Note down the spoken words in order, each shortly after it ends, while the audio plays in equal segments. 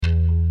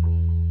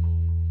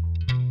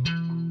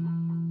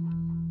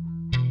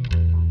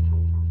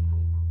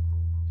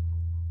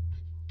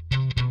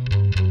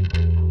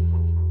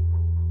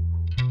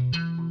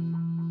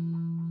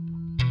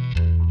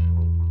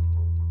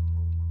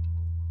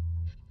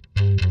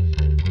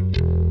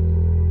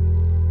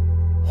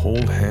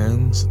hold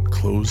hands and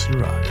close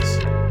your eyes.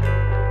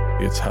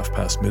 It's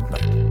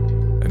midnight,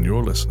 and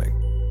you're listening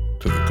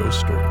to the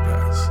Ghost Story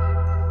Guys.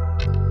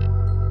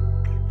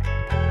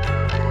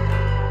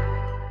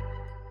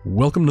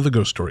 Welcome to the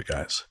Ghost Story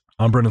Guys.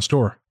 I'm Brennan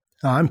Storr.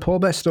 I'm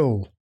Paul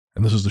Bestall.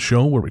 And this is the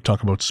show where we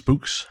talk about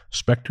spooks,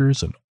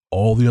 specters, and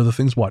all the other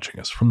things watching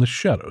us from the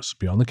shadows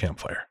beyond the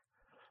campfire.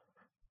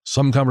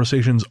 Some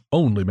conversations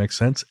only make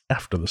sense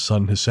after the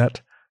sun has set,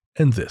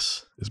 and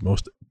this is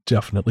most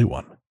definitely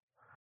one.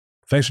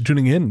 Thanks for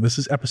tuning in. This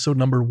is episode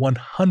number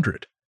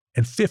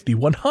 150.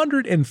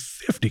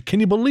 150. Can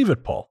you believe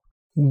it, Paul?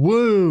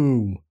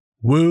 Woo!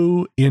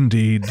 Woo,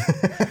 indeed.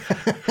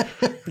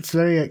 It's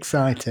very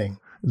exciting.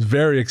 It's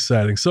very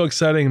exciting. So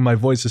exciting, my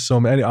voice is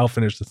so... I'll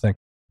finish the thing.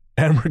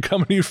 And we're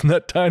coming to you from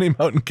that tiny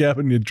mountain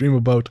cabin you dream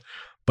about,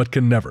 but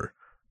can never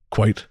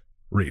quite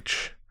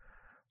reach.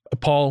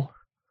 Paul,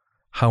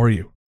 how are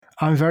you?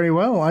 I'm very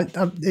well.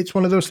 It's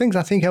one of those things.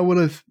 I think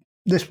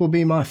this will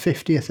be my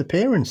 50th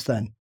appearance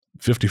then.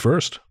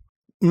 51st.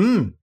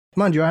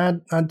 Mind you, I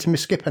had to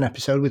skip an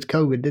episode with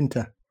COVID, didn't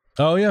I?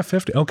 Oh, yeah,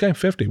 50. Okay,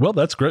 50. Well,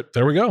 that's great.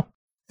 There we go.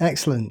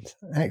 Excellent.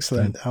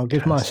 I'll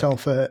give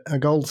myself a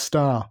gold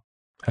star.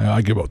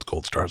 I give out the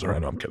gold stars. All right,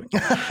 no, I'm kidding.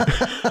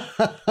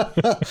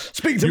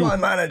 Speak to my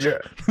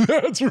manager.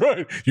 That's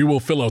right. You will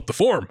fill out the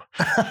form.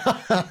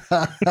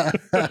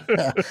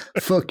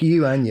 Fuck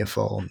you and your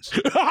forms.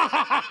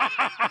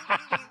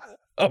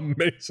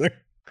 Amazing.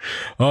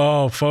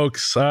 Oh,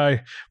 folks,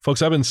 I've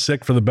been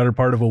sick for the better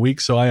part of a week,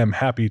 so I am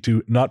happy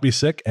to not be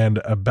sick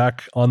and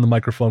back on the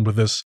microphone with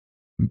this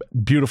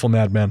beautiful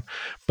madman.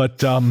 But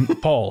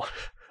Paul,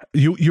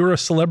 you're a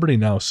celebrity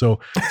now,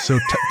 so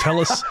tell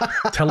us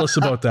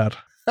about that.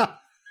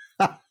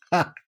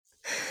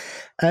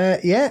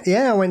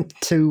 I went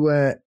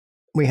to.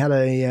 We had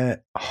a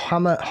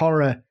Hammer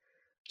horror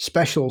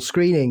special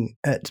screening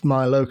at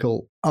my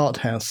local art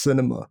house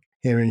cinema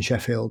here in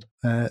Sheffield,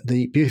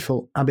 the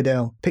beautiful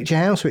Abbeydale Picture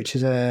House, which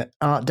is a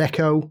Art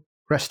Deco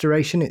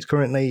restoration. It's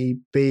currently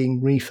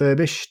being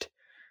refurbished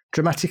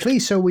dramatically.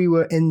 So we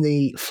were in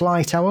the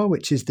Fly Tower,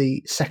 which is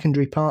the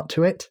secondary part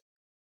to it,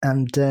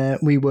 and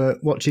we were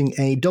watching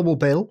a double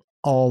bill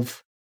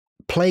of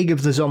Plague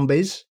of the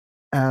Zombies,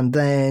 and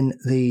then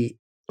the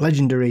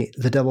legendary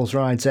The Devil's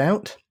Rides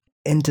Out,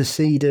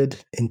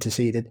 interjected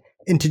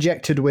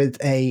with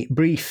a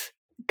brief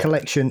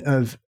collection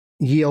of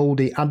ye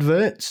olde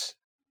adverts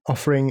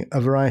offering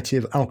a variety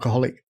of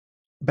alcoholic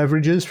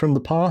beverages from the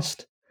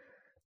past.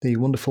 The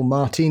wonderful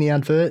martini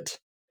advert.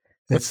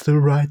 It's the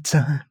right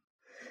time.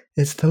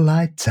 It's the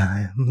light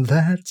time.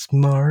 That's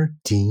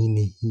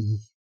martini.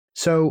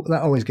 So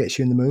that always gets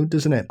you in the mood,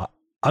 doesn't it?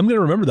 I'm going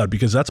to remember that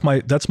because that's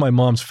my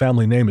mom's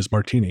family name is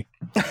Martini.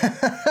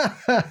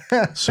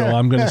 So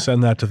I'm going to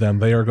send that to them.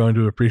 They are going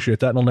to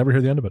appreciate that, and I'll never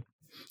hear the end of it.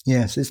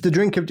 Yes, it's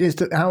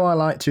how I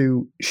like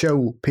to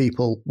show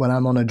people when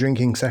I'm on a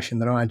drinking session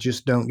that I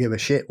just don't give a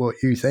shit what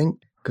you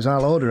think, because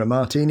I'll order a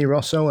Martini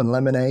Rosso and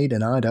lemonade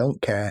and I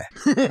don't care.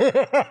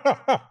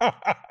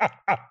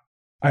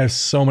 I have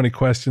so many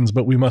questions,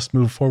 but we must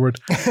move forward.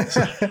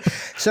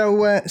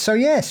 So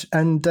yes,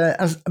 and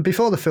as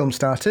before the film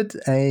started,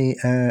 a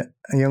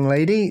young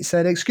lady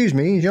said, "Excuse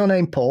me, is your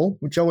name Paul?"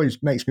 Which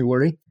always makes me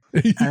worry.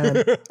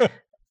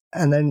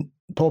 And then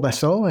Paul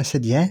Bestall, I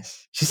said,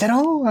 "Yes." She said,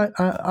 "Oh,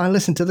 I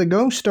listened to the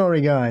Ghost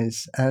Story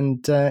Guys,"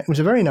 and it was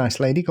a very nice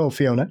lady called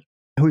Fiona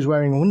who was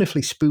wearing a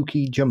wonderfully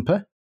spooky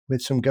jumper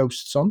with some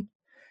ghosts on.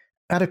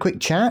 Had a quick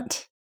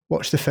chat,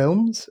 watched the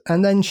films,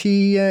 and then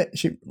she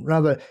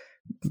rather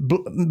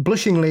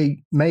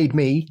blushingly made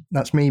me,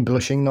 that's me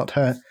blushing, not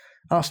her,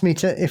 asked me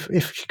to if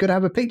she could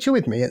have a picture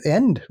with me at the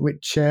end,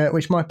 which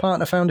my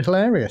partner found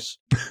hilarious.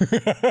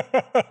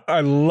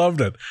 I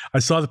loved it. I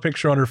saw the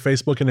picture on her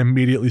Facebook and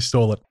immediately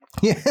stole it.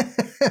 Yeah.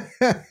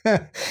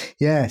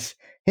 Yes.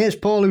 Here's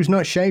Paul who's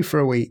not shaved for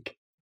a week.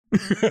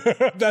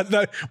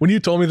 that when you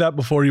told me that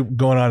before you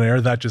going on air,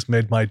 that just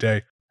made my day.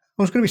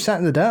 I was going to be sat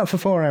in the dark for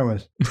 4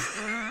 hours.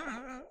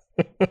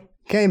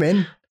 Came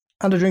in,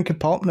 had a drink of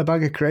pop and a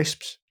bag of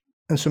crisps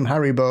and some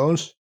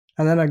Haribo's,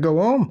 and then I'd go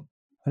home.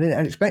 I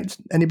didn't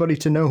expect anybody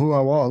to know who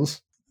I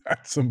was.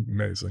 That's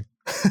amazing.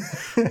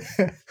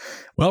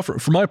 Well,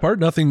 for my part,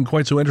 nothing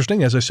quite so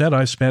interesting. As I said,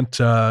 I spent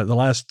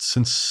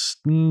since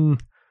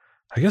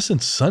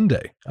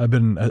Sunday.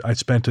 I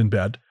spent in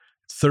bed.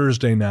 It's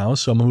Thursday now,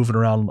 so I'm moving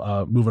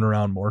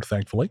around more,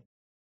 thankfully.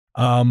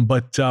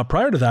 But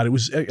prior to that,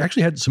 it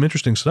actually had some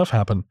interesting stuff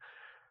happen.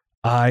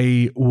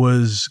 I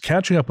was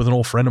catching up with an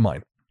old friend of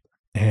mine,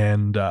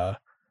 and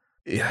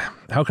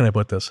how can I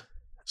put this?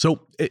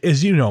 So,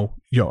 as you know,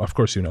 of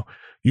course you know,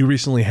 you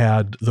recently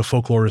had the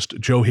folklorist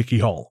Jo Hickey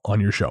Hall on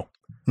your show.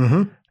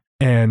 Mm-hmm.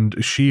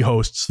 And she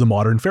hosts the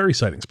Modern Fairy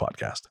Sightings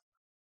podcast.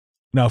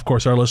 Now, of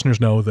course, our listeners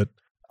know that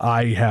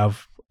I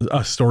have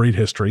a storied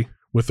history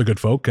with the good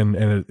folk, and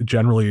it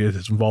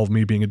has involved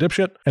me being a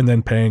dipshit and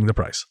then paying the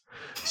price.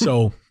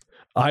 So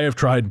I have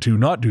tried to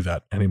not do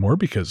that anymore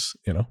because,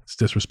 it's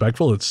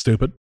disrespectful, it's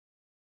stupid.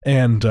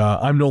 And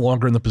I'm no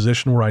longer in the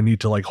position where I need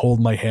to hold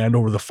my hand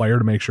over the fire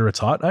to make sure it's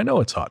hot. I know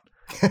it's hot.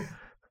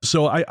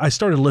 So I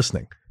started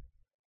listening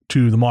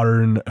to the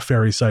Modern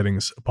Fairy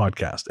Sightings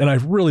podcast, and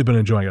I've really been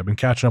enjoying it. I've been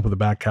catching up with the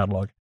back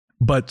catalog.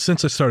 But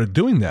since I started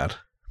doing that,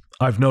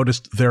 I've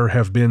noticed there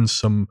have been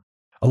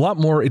a lot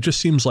more. It just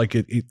seems like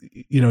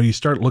you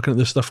start looking at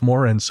this stuff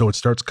more, and so it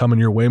starts coming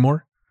your way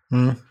more.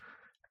 Mm.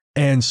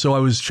 And so I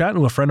was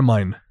chatting with a friend of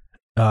mine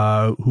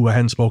who I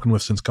hadn't spoken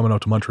with since coming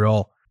out to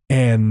Montreal.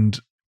 And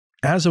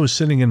as I was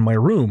sitting in my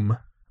room,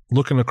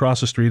 looking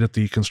across the street at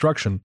the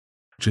construction,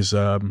 which is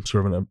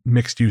sort of a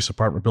mixed-use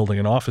apartment building,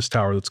 an office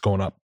tower that's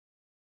going up,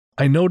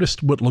 I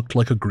noticed what looked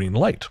like a green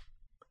light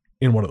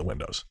in one of the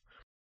windows.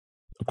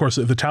 Of course,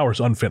 the tower's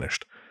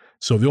unfinished.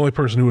 So the only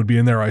person who would be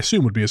in there, I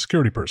assume, would be a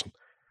security person.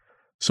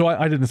 So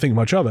I didn't think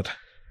much of it.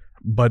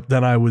 But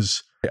then I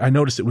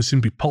noticed it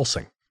seemed to be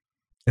pulsing.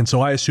 And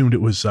so I assumed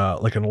it was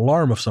like an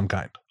alarm of some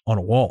kind on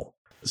a wall.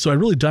 So I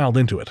really dialed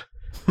into it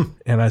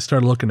and I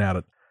started looking at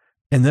it.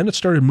 And then it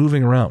started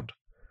moving around.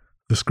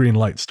 This green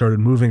light started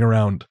moving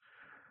around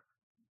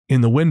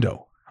in the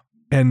window.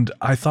 And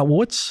I thought,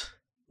 well,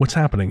 what's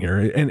happening here?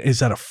 And is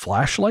that a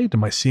flashlight?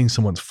 Am I seeing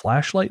someone's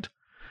flashlight?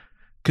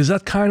 Because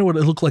that's kind of what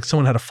it looked like.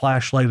 Someone had a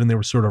flashlight and they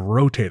were sort of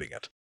rotating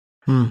it.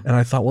 And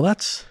I thought, well,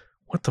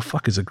 what the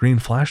fuck is a green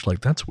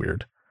flashlight? That's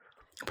weird.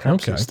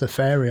 Perhaps it's the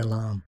fairy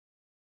alarm.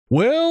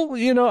 Well,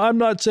 I'm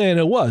not saying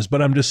it was,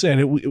 but I'm just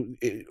saying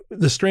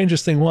the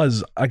strangest thing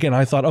was, again,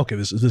 I thought, okay,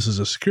 this is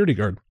a security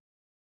guard.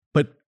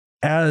 But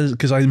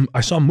because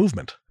I saw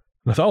movement,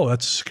 and I thought, oh,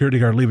 that's a security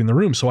guard leaving the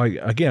room. So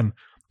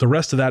the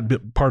rest of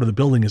that part of the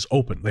building is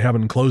open. They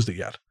haven't closed it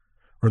yet,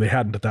 or they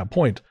hadn't at that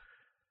point.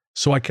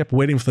 So I kept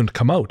waiting for them to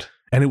come out.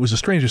 And it was the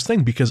strangest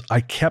thing because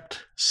I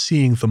kept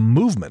seeing the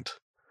movement,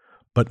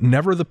 but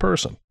never the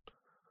person,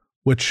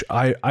 which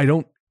I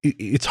don't,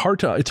 it's hard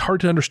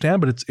to understand,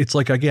 but it's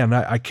like, again,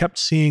 I kept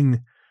seeing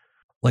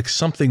like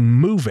something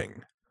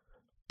moving,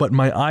 but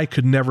my eye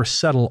could never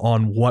settle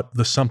on what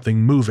the something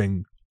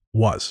moving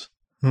was.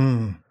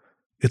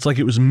 It's like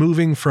it was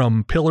moving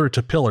from pillar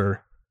to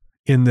pillar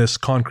in this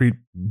concrete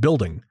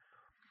building.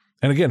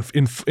 And again,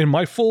 in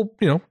my full,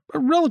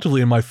 relatively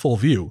in my full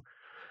view,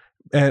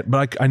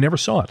 but I never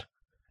saw it.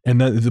 And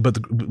then,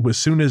 as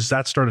soon as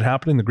that started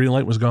happening, the green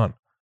light was gone.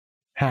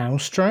 How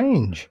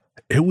strange.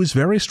 It was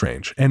very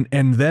strange. And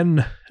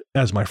then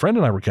as my friend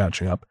and I were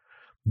catching up,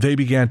 they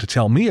began to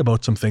tell me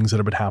about some things that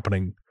had been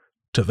happening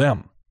to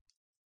them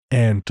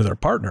and to their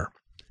partner.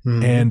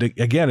 Mm-hmm. And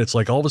again, it's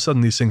like all of a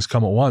sudden these things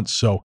come at once.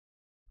 So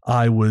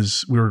we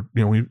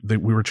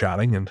were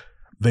chatting and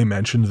they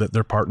mentioned that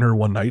their partner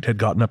one night had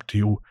gotten up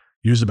to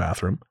use the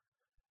bathroom,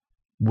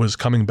 was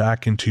coming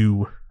back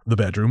into the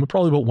bedroom,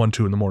 probably about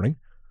 1-2 in the morning,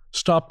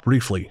 stopped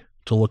briefly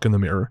to look in the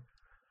mirror.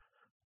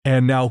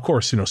 And now, of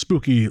course,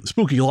 spooky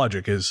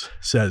logic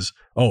says,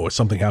 oh,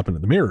 something happened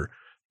in the mirror.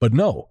 But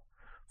no,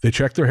 they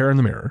checked their hair in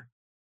the mirror.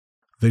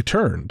 They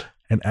turned,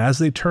 and as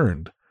they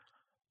turned,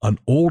 an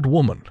old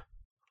woman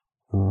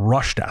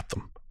rushed at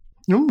them.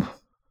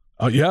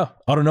 Yeah,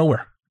 out of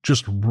nowhere,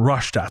 just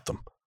rushed at them.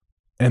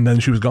 And then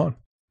she was gone.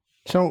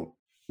 So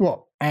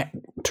what,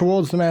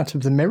 towards them out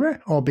of the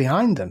mirror or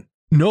behind them?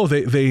 No,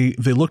 they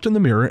looked in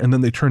the mirror and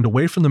then they turned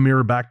away from the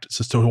mirror back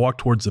to walk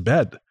towards the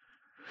bed.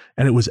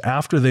 And it was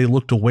after they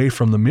looked away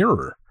from the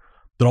mirror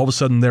that all of a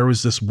sudden there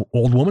was this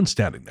old woman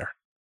standing there.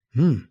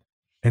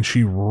 And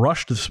she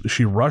rushed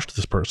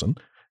this person.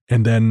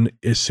 And then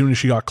as soon as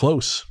she got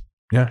close,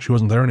 yeah, she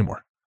wasn't there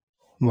anymore.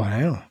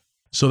 Wow.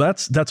 So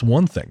that's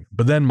one thing.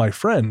 But then my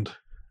friend,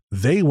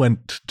 they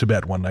went to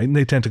bed one night and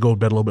they tend to go to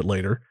bed a little bit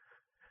later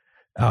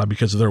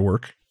because of their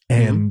work.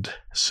 And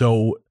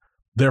so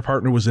their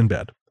partner was in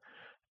bed.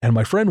 And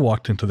my friend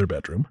walked into their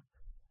bedroom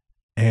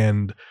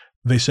and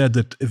they said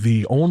that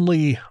the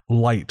only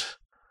light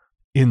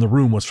in the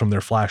room was from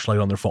their flashlight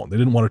on their phone. They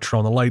didn't want to turn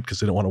on the light because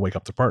they didn't want to wake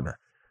up their partner.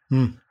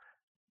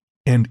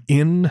 And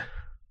in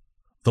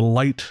the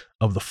light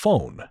of the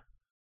phone,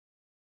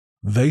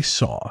 they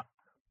saw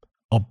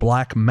a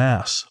black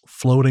mass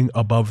floating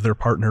above their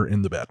partner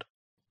in the bed.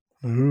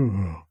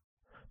 Ooh.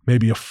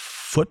 Maybe a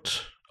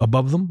foot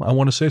above them, I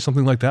want to say,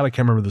 something like that. I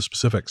can't remember the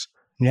specifics.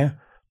 Yeah.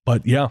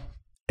 But yeah,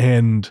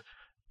 and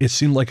it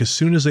seemed like as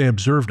soon as they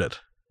observed it,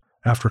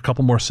 after a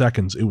couple more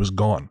seconds, it was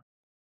gone.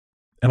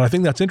 And I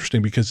think that's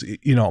interesting because,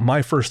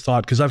 my first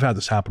thought, because I've had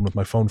this happen with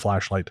my phone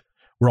flashlight,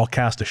 where I'll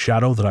cast a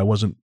shadow that I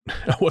wasn't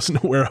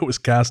aware I was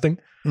casting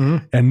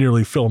and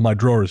nearly filled my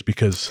drawers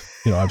because,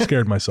 I've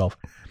scared myself.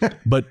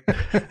 But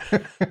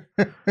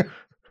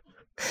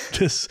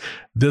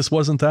this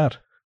wasn't that.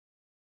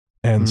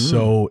 And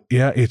so,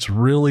 yeah, it's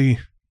really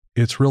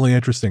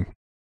interesting.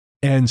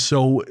 And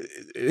so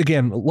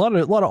again, a lot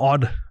of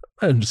odd,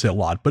 I didn't say a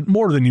lot, but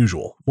more than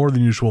usual,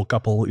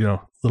 couple,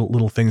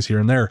 little things here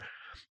and there.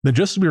 Then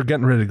just as we were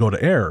getting ready to go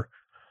to air,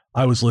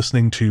 I was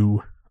listening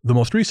to the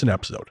most recent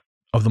episode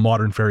of the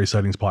Modern Fairy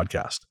Sightings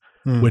podcast,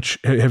 which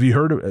have you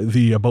heard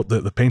about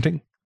the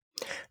painting?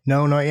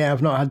 No, not yet.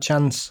 I've not had a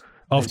chance.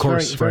 Of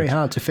course. It's very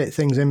hard to fit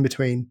things in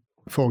between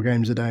 4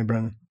 games a day,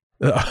 Brennan.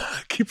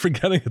 I keep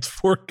forgetting it's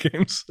 4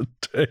 games a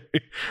day.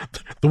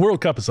 The World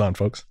Cup is on,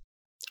 folks.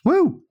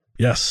 Woo!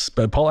 Yes,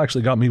 but Paul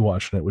actually got me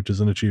watching it, which is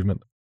an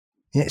achievement.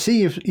 Yeah, see,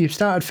 you've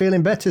started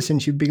feeling better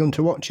since you've begun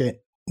to watch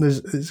it.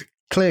 There's a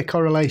clear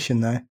correlation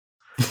there.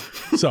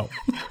 So,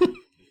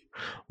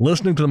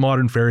 listening to the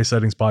Modern Fairy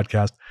Sightings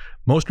podcast,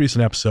 most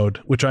recent episode,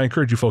 which I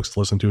encourage you folks to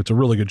listen to. It's a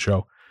really good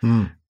show.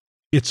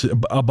 It's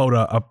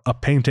about a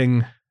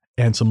painting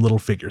and some little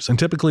figures. And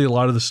typically a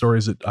lot of the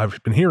stories that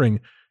I've been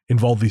hearing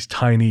involve these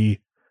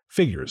tiny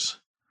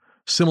figures,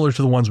 similar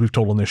to the ones we've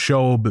told on this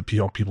show, but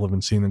people have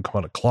been seeing them come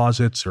out of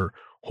closets or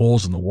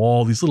holes in the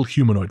wall, these little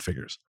humanoid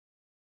figures.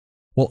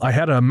 Well, I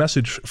had a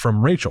message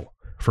from Rachel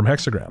from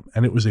Hexagram,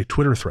 and it was a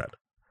Twitter thread.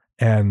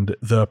 And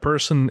the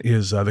person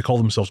is, they call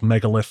themselves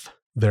Megalith.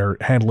 Their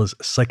handle is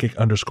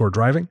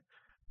psychic_driving.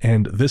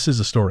 And this is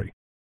a story.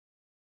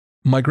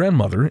 My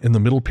grandmother, in the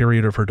middle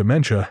period of her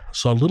dementia,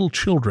 saw little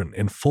children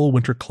in full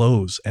winter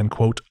clothes and,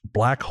 quote,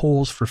 black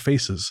holes for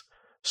faces,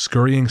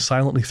 scurrying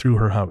silently through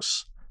her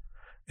house.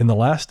 In the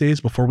last days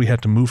before we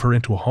had to move her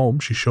into a home,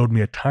 she showed me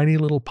a tiny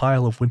little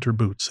pile of winter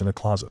boots in a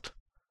closet.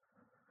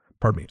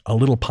 Pardon me, a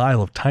little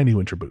pile of tiny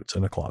winter boots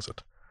in a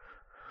closet.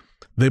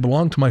 They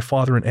belonged to my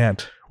father and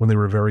aunt when they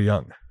were very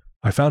young.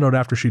 I found out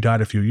after she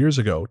died a few years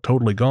ago,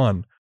 totally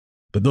gone,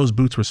 that those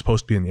boots were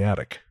supposed to be in the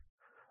attic.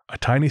 A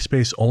tiny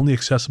space only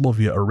accessible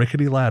via a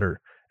rickety ladder,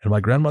 and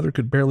my grandmother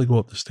could barely go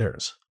up the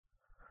stairs.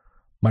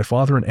 My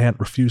father and aunt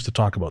refused to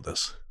talk about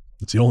this.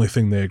 It's the only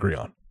thing they agree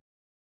on.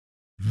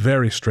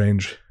 Very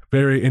strange,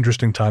 very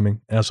interesting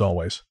timing, as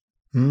always.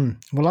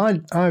 Well,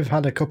 I've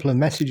had a couple of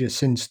messages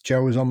since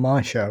Joe was on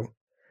my show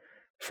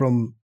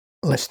from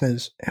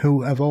listeners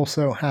who have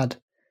also had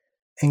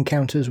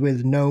encounters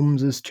with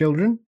gnomes as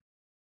children.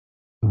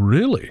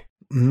 Really?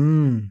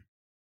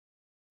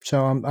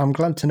 So I'm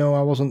glad to know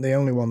I wasn't the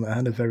only one that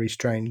had a very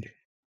strange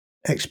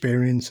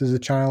experience as a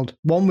child.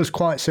 One was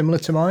quite similar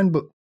to mine,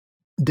 but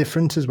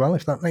different as well,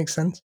 if that makes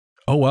sense.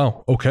 Oh,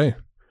 wow. Okay.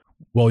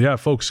 Well, yeah,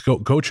 folks,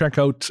 go check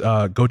out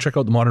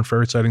the Modern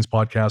Fairy Sightings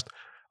podcast.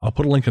 I'll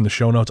put a link in the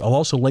show notes. I'll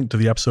also link to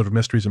the episode of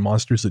Mysteries and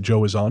Monsters that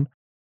Joe is on.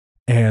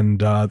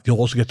 And you'll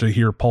also get to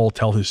hear Paul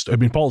tell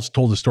Paul's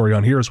told his story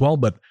on here as well,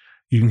 but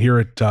you can hear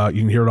it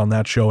on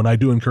that show. And I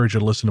do encourage you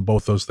to listen to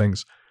both those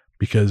things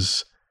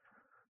because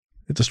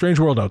it's a strange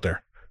world out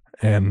there.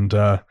 And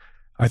I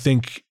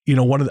think,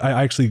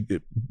 I actually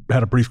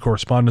had a brief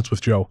correspondence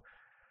with Joe.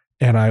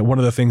 And one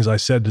of the things I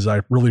said is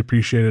I really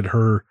appreciated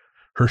her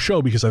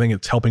show because I think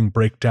it's helping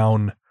break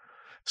down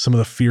some of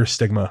the fear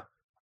stigma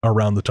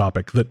around the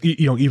topic that,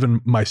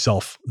 even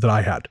myself that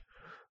I had.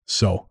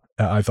 So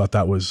I thought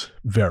that was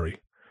very,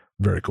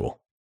 very cool.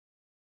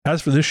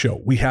 As for this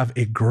show, we have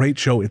a great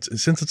show.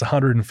 Since it's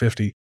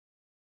 150,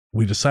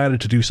 we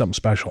decided to do something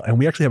special, and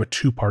we actually have a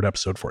 2-part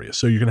episode for you.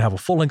 So you're going to have a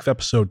full-length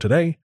episode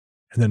today,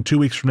 and then 2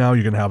 weeks from now,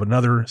 you're going to have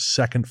another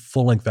second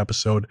full-length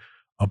episode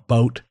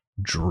about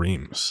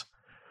dreams.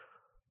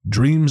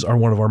 Dreams are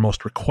one of our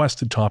most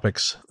requested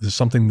topics. This is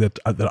something that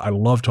I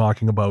love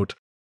talking about,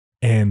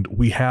 and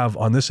we have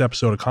on this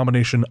episode a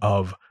combination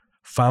of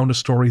found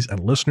stories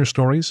and listener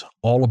stories,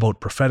 all about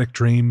prophetic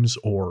dreams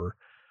or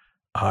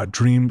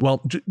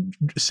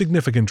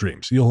significant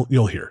dreams.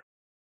 You'll hear.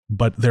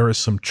 But there is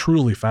some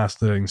truly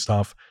fascinating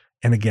stuff.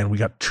 And again, we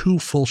got 2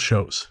 full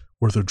shows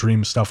worth of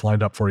dream stuff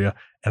lined up for you,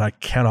 and I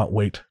cannot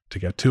wait to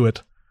get to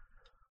it.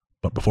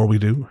 But before we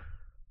do,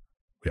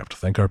 we have to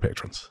thank our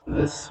patrons.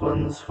 This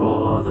one's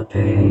for the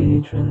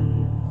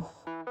patrons.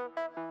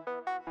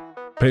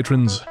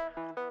 Patrons,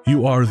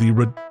 you are the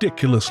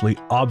ridiculously,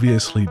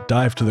 obviously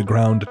dive to the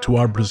ground to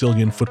our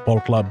Brazilian football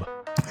club.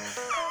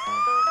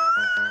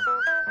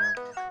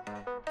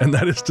 And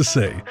that is to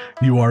say,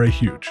 you are a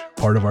huge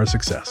part of our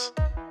success.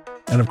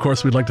 And of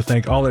course, we'd like to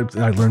thank all.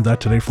 I learned that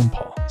today from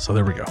Paul. So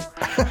there we go.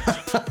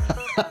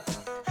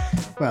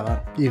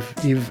 Well,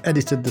 you've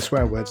edited the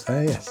swear words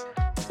there, yes.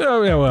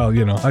 Oh, yeah, well,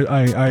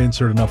 I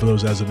insert enough of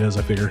those as it is,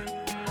 I figure.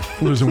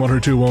 Losing 1 or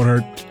 2 won't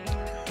hurt.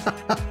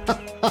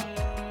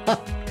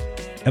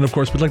 And of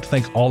course, we'd like to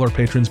thank all our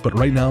patrons, but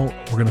right now,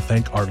 we're going to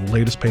thank our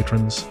latest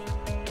patrons.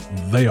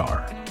 They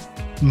are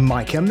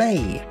Micah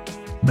May,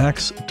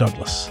 Max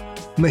Douglas,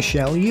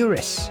 Michelle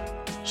Uris,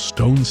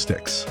 Stone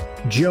Sticks,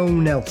 Joe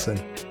Nelson,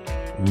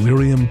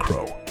 Lyrium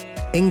Crow,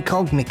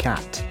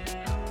 Incognicat,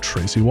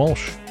 Tracy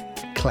Walsh,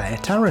 Claire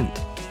Tarrant,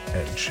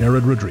 and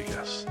Jared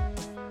Rodriguez.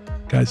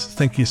 Guys,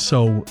 thank you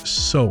so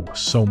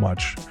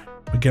much.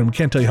 Again, we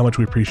can't tell you how much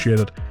we appreciate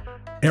it.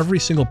 Every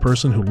single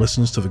person who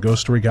listens to the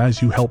Ghost Story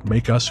Guys, you help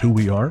make us who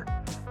we are.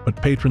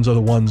 But patrons are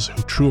the ones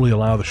who truly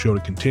allow the show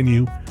to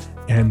continue.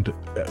 And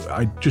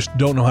I just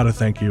don't know how to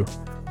thank you.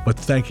 But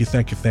thank you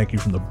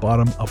from the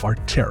bottom of our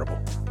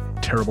terrible,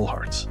 terrible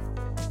hearts.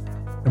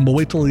 And we'll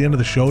wait till the end of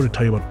the show to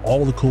tell you about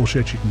all the cool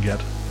shit you can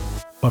get.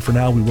 But for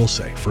now, we will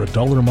say, for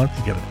 $1 a month,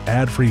 you get an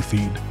ad-free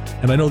feed.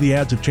 And I know the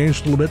ads have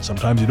changed a little bit.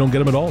 Sometimes you don't get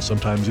them at all.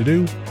 Sometimes you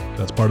do.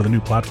 That's part of the new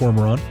platform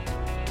we're on,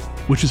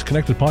 which is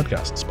Connected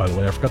Podcasts, by the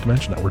way. I forgot to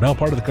mention that. We're now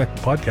part of the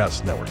Connected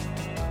Podcasts network.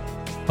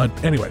 But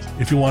anyways,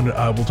 if you want,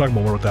 we'll talk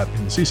more about that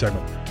in the C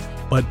segment.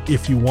 But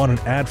if you want an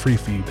ad-free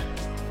feed,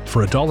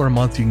 for $1 a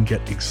month, you can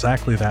get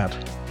exactly that.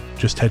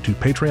 Just head to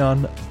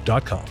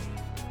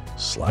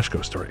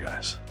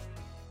patreon.com/ghoststoryguys.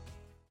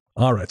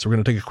 All right, so we're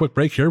going to take a quick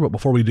break here, but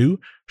before we do,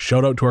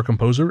 shout out to our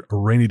composer,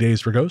 Rainy Days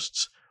for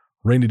Ghosts.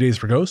 Rainy Days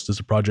for Ghosts is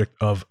a project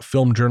of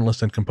film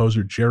journalist and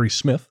composer Jerry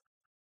Smith.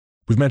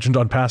 We've mentioned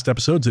on past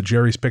episodes that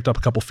Jerry's picked up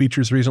a couple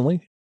features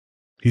recently.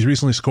 He's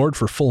recently scored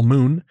for Full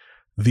Moon,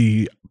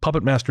 the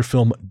Puppet Master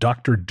film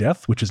Dr.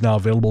 Death, which is now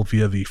available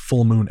via the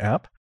Full Moon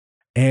app,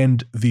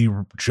 and the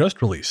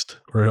just released,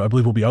 or I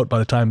believe will be out by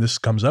the time this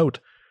comes out,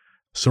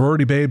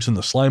 Sorority Babes and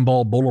the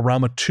Slimeball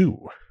Bolorama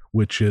 2,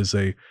 which is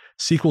a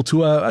sequel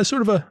to a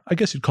sort of a, I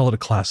guess you'd call it a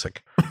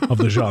classic of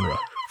the genre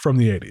from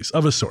the 80s,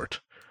 of a sort.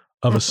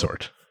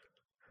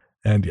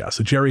 And yeah,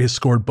 so Jerry has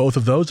scored both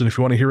of those, and if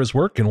you want to hear his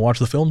work and watch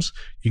the films,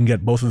 you can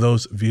get both of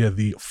those via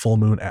the Full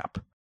Moon app.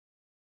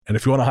 And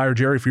if you want to hire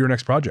Jerry for your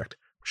next project,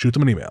 shoot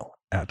them an email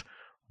at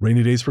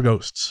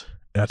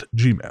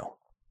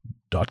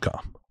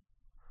rainydaysforghosts@gmail.com.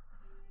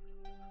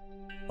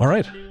 All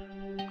right,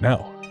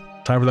 now,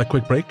 time for that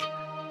quick break,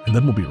 and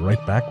then we'll be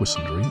right back with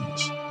some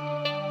dreams.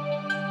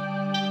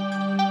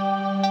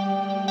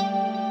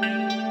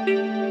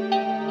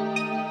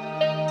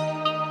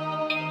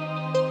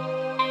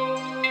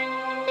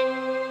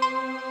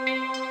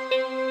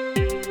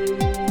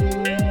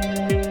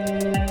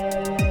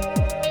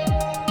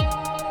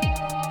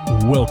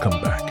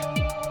 Welcome back.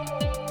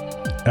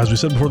 As we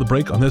said before the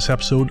break, on this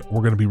episode,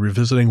 we're going to be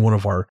revisiting one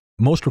of our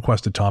most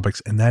requested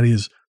topics, and that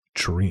is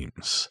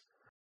dreams.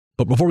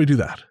 But before we do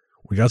that,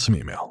 we got some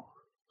email.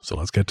 So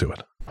let's get to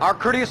it. Our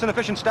courteous and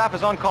efficient staff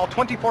is on call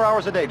 24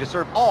 hours a day to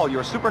serve all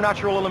your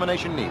supernatural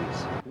elimination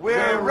needs.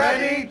 We're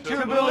ready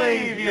to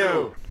believe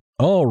you.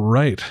 All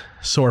right.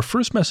 So our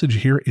first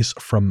message here is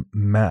from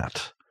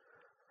Matt.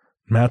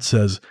 Matt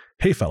says,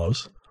 "Hey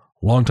fellows,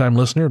 long-time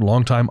listener,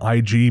 long-time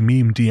IG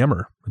meme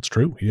DMer." It's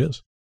true, he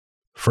is.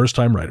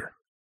 First-time writer.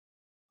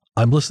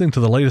 "I'm listening to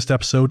the latest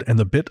episode and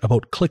the bit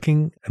about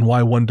clicking and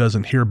why one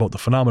doesn't hear about the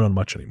phenomenon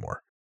much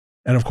anymore."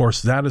 And of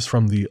course, that is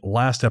from the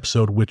last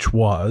episode, which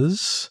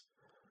was,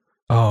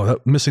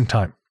 missing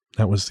time.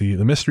 That was the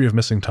mystery of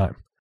missing time.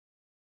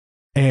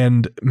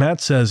 And Matt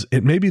says,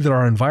 "It may be that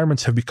our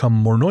environments have become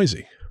more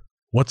noisy.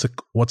 What's a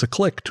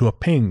click to a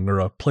ping or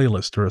a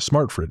playlist or a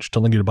smart fridge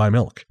telling you to buy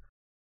milk?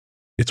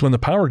 It's when the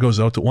power goes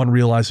out that one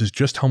realizes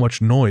just how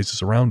much noise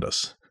is around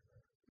us.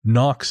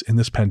 Knocks in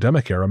this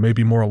pandemic era may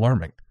be more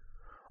alarming.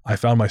 I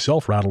found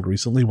myself rattled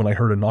recently when I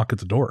heard a knock at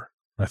the door.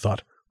 I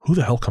thought, who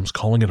the hell comes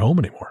calling at home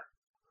anymore?"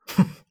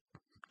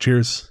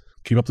 Cheers.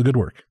 Keep up the good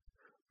work,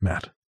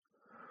 Matt.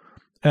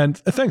 And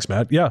thanks,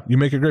 Matt. Yeah, you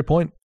make a great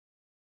point.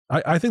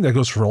 I think that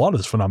goes for a lot of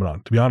this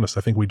phenomenon. To be honest,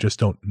 I think we just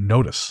don't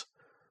notice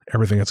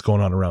everything that's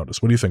going on around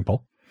us. What do you think,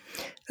 Paul?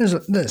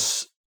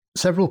 There's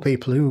several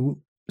people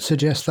who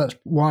suggest that's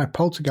why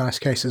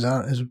poltergeist cases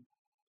aren't as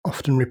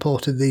often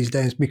reported these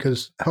days,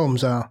 because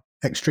homes are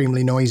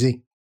extremely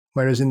noisy,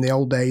 whereas in the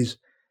old days,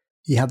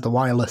 you had the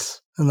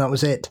wireless, and that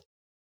was it.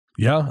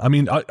 Yeah, I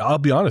mean, I'll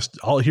be honest.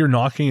 I'll hear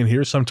knocking in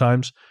here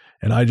sometimes,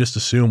 and I just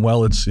assume,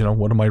 well, it's,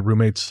 one of my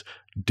roommates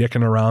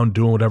dicking around,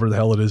 doing whatever the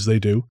hell it is they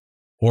do,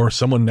 or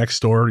someone next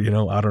door,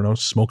 I don't know,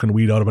 smoking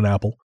weed out of an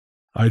apple.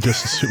 I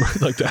just assume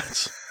like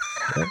that's,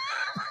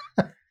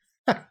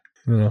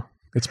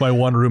 it's my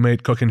one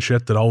roommate cooking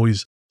shit that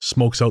always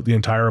smokes out the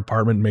entire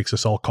apartment and makes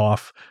us all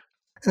cough.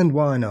 And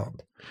why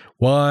not?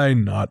 Why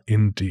not,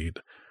 indeed.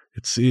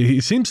 He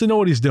seems to know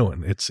what he's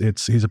doing.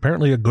 He's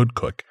apparently a good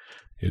cook.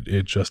 It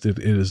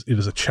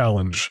is a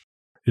challenge.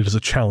 It is a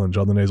challenge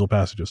on the nasal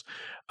passages.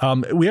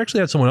 We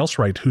actually had someone else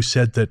write who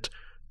said that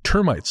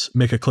termites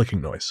make a clicking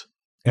noise.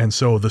 And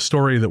so the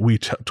story that we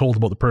told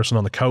about the person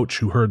on the couch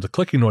who heard the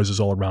clicking noises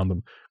all around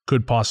them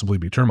could possibly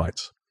be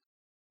termites.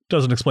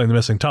 Doesn't explain the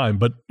missing time,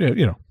 but,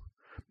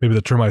 maybe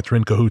the termites are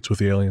in cahoots with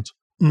the aliens.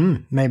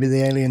 Maybe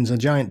the aliens are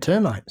giant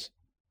termites.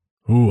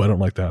 Ooh, I don't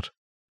like that.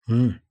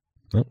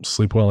 Well,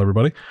 sleep well,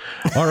 everybody.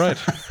 All right.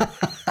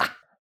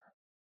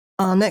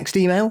 Our next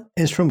email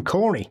is from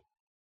Corey.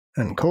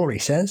 And Corey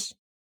says,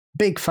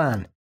 "Big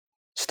fan.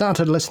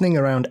 Started listening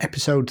around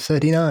episode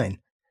 39.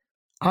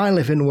 I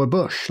live in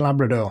Wabush,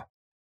 Labrador.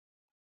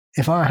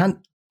 If I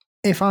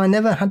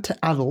never had to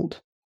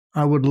adult,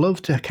 I would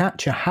love to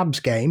catch a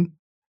Habs game."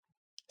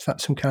 Is that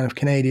some kind of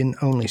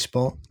Canadian-only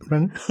sport,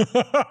 Brendan?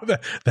 The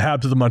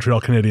Habs are the Montreal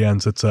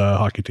Canadiens. It's a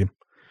hockey team.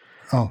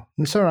 Oh,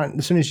 it's all right.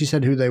 As soon as you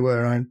said who they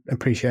were, I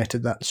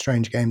appreciated that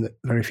strange game that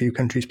very few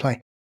countries play.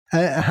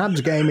 A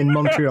Habs game in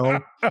Montreal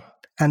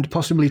and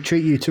possibly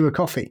treat you to a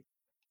coffee.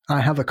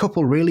 I have a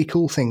couple really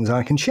cool things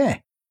I can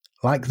share,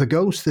 like the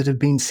ghosts that have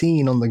been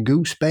seen on the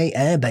Goose Bay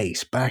Air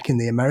Base back in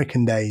the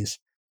American days.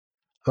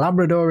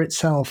 Labrador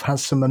itself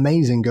has some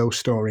amazing ghost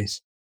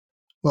stories.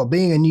 Well,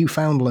 being a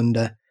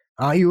Newfoundlander,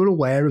 are you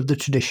aware of the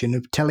tradition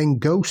of telling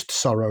ghost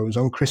sorrows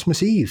on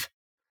Christmas Eve?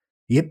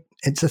 Yep,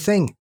 it's a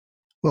thing.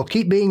 Well,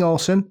 keep being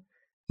awesome.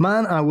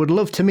 Man, I would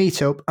love to meet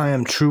up. I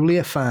am truly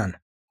a fan.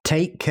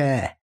 Take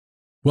care.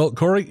 Well,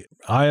 Corey,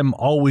 I am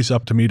always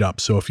up to meet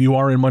up. So if you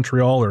are in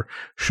Montreal, or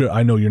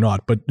I know you're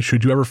not, but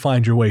should you ever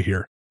find your way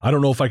here, I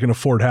don't know if I can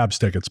afford Habs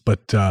tickets,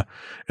 but at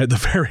the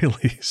very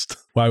least,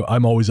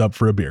 I'm always up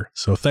for a beer.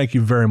 So thank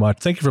you very much.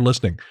 Thank you for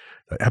listening.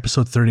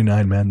 Episode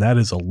 39, man. That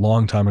is a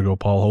long time ago,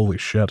 Paul. Holy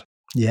shit.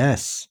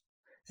 Yes,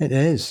 it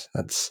is.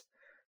 That's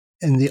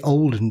in the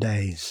olden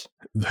days.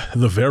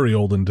 The very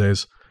olden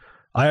days.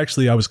 I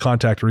was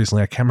contacted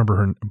recently. I can't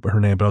remember her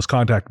name, but I was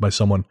contacted by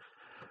someone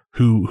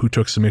who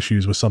took some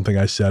issues with something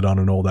I said on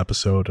an old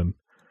episode. And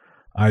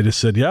I just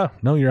said, yeah,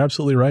 no, you're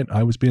absolutely right.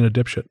 I was being a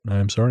dipshit. I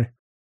am sorry.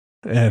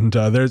 And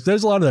there's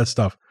a lot of that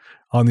stuff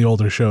on the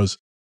older shows,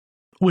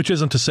 which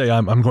isn't to say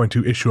I'm going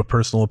to issue a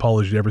personal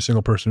apology to every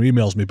single person who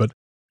emails me. But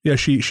yeah,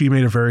 she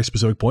made a very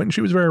specific point, and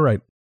she was very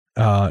right.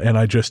 And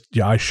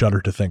I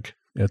shudder to think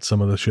at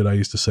some of the shit I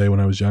used to say when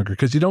I was younger,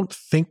 because you don't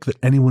think that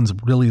anyone's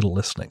really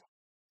listening,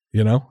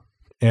 you know?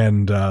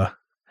 And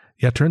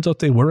it turns out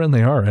they were, and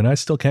they are, and I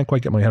still can't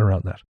quite get my head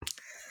around that.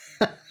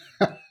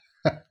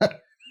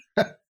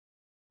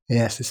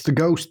 Yes, it's the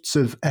ghosts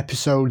of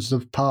episodes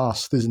of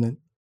past, isn't it?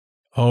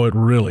 Oh, it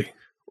really,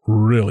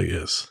 really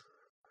is.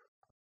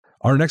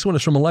 Our next one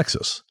is from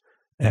Alexis.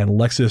 And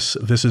Alexis,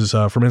 this is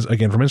from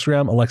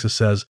Instagram. Alexis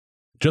says,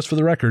 just for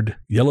the record,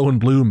 yellow and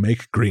blue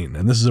make green.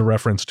 And this is a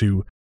reference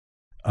to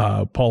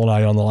Paul and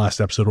I on the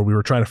last episode where we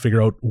were trying to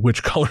figure out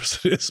which colors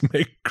it is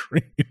make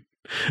green.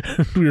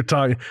 We were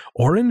talking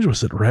orange.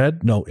 Was it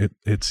red? No,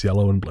 it's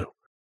yellow and blue.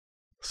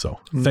 So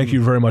thank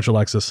you very much,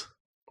 Alexis.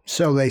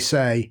 So they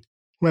say.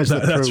 Where's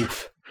the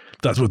proof?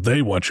 That's what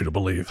they want you to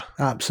believe.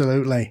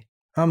 Absolutely.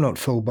 I'm not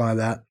fooled by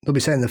that. They'll be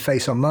saying the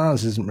face on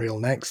Mars isn't real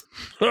next.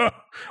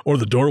 Or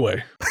the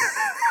doorway.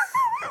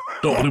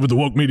 Don't believe what the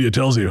woke media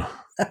tells you.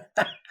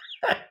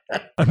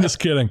 I'm just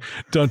kidding.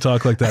 Don't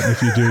talk like that. And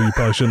if you do, you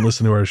probably shouldn't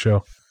listen to our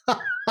show.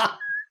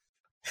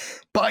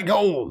 Buy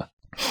gold.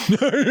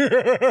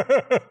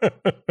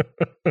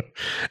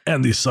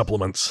 And these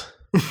supplements.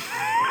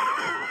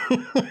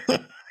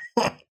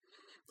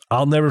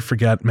 I'll never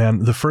forget, man.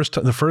 The first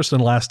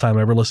and last time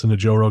I ever listened to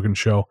Joe Rogan's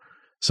show,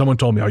 someone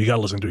told me, "Oh, you got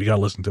to listen to it. You got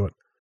to listen to it."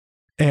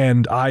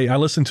 And I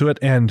listened to it,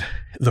 and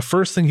the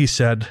first thing he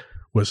said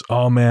was,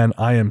 "Oh man,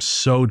 I am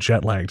so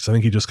jet lagged." So I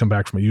think he just come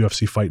back from a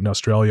UFC fight in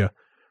Australia,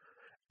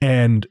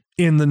 and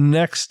in the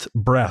next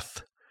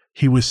breath,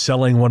 he was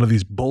selling one of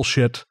these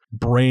bullshit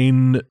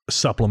brain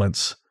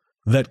supplements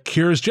that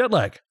cures jet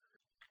lag.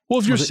 Well,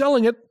 if you're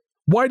selling it,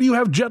 why do you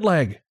have jet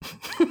lag?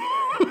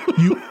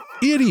 You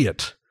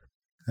idiot.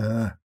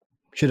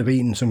 Should have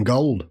eaten some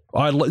gold.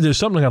 There's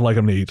something I'd like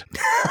him to eat.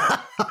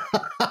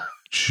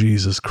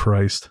 Jesus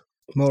Christ.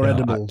 More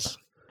edibles.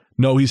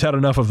 No, he's had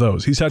enough of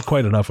those. He's had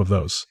quite enough of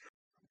those.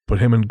 Put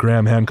him and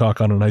Graham Hancock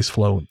on a nice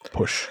flow and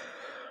push.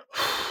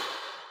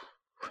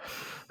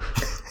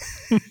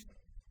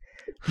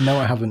 No,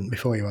 I haven't,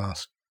 before you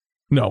ask.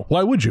 No,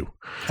 why would you?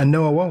 And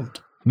no, I won't.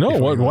 No,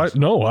 why?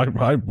 No,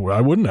 I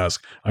wouldn't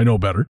ask. I know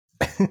better.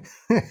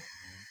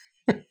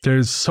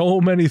 There's so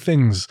many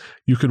things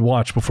you could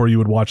watch before you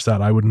would watch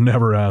that. I would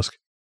never ask.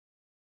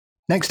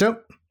 Next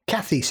up,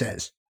 Kathy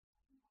says,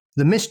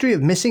 The Mystery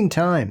of Missing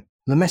Time,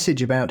 the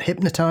message about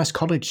hypnotized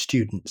college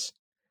students.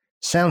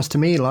 Sounds to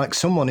me like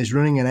someone is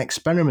running an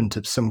experiment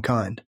of some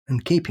kind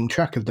and keeping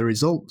track of the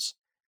results.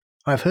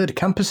 I've heard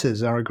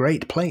campuses are a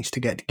great place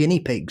to get guinea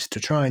pigs to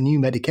try a new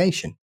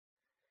medication.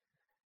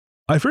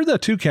 I've heard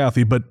that too,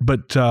 Kathy, but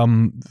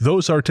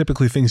those are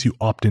typically things you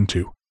opt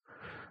into.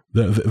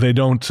 They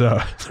don't.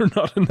 They're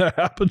not in the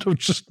habit of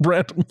just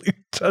randomly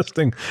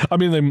testing. I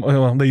mean,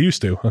 they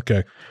used to.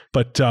 Okay,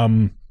 but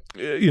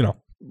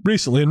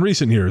recently in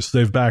recent years,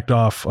 they've backed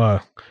off.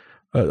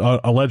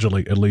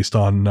 Allegedly, at least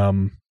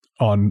on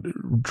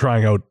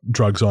trying out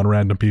drugs on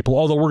random people.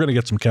 Although we're going to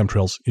get some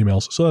chemtrails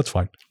emails, so that's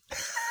fine.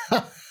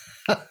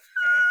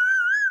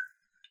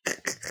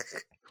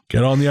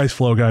 Get on the ice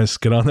flow, guys.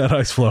 Get on that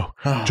ice flow.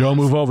 Joe,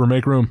 move over.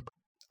 Make room.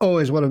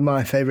 Always one of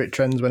my favourite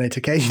trends when it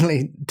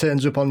occasionally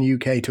turns up on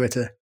UK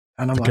Twitter.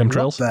 And I'm like,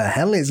 chemtrails? What the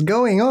hell is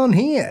going on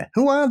here?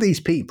 Who are these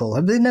people?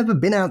 Have they never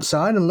been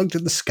outside and looked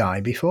at the sky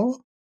before?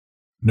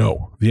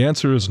 No. The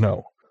answer is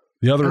no.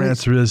 The other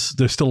answer is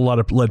there's still a lot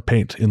of lead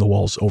paint in the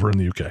walls over in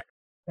the UK.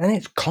 And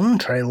it's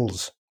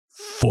contrails.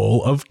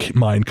 Full of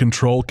mind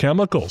control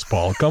chemicals,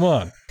 Paul. Come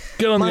on.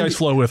 Get on the ice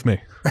flow with me.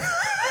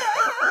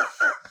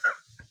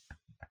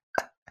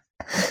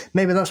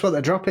 Maybe that's what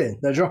they're dropping.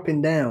 They're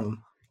dropping down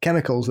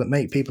chemicals that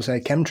make people say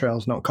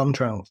chemtrails, not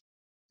contrails.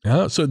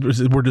 Yeah, so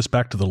we're just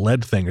back to the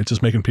lead thing. It's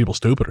just making people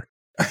stupider.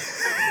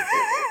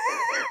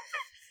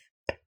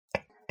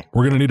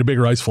 We're going to need a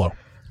bigger ice flow.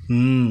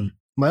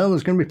 Well,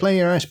 there's going to be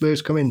plenty of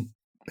icebergs coming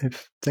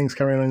if things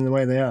carry on in the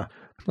way they are.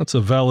 That's a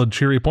valid,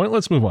 cheery point.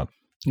 Let's move on.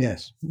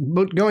 Yes.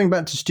 But going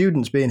back to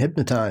students being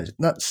hypnotized,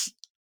 that's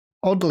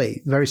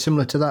oddly very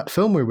similar to that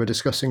film we were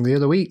discussing the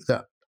other week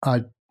that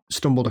I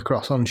stumbled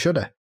across on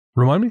Shudder.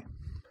 Remind me?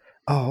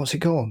 Oh, what's it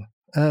called?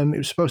 It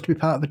was supposed to be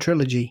part of a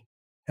trilogy,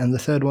 and the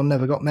third one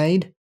never got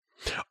made.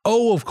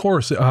 Oh, of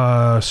course.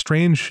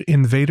 Strange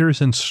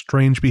Invaders and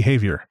Strange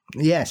Behavior.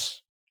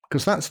 Yes,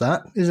 because that's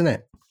that, isn't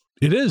it?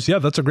 It is. Yeah,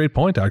 that's a great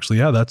point, actually.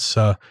 Yeah, that's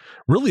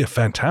really a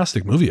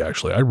fantastic movie,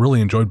 actually. I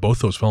really enjoyed both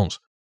those films.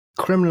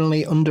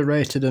 Criminally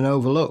underrated and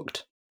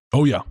overlooked.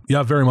 Oh, yeah.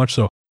 Yeah, very much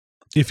so.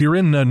 If you're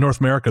in North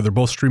America, they're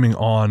both streaming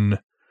on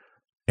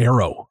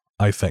Arrow,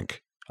 I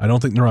think. I don't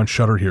think they're on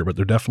Shudder here, but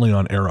they're definitely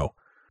on Arrow.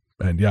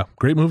 And yeah,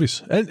 great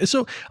movies. And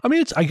so, I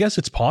mean, I guess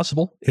it's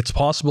possible. It's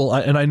possible.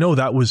 And I know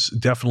that was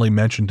definitely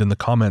mentioned in the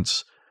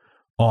comments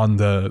on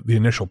the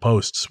initial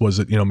posts, was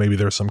that, maybe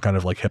there's some kind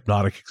of like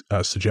hypnotic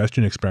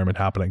suggestion experiment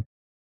happening.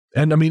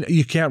 And I mean,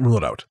 you can't rule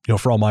it out,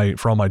 for all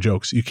my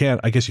jokes.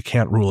 I guess you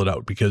can't rule it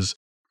out because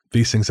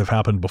these things have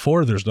happened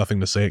before. There's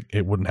nothing to say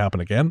it wouldn't happen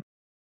again.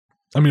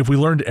 I mean, if we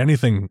learned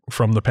anything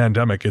from the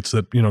pandemic, it's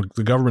that,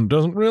 the government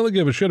doesn't really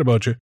give a shit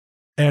about you,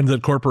 and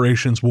that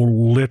corporations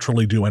will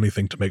literally do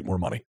anything to make more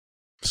money.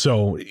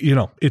 So,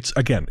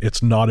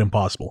 it's not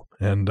impossible.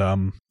 And,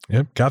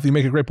 Kathy, you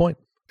make a great point.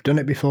 Done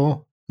it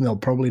before. They'll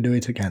probably do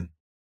it again.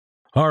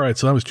 All right.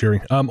 So that was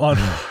cheery. Sorry about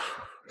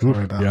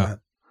that.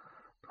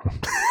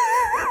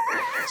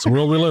 It's the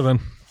world we live in.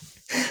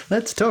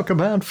 Let's talk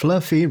about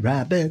fluffy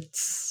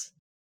rabbits.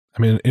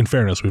 I mean, in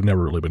fairness, we've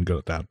never really been good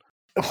at that.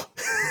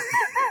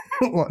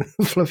 What?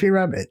 Fluffy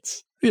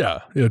rabbits? Yeah.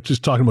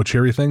 Just talking about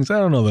cheery things. I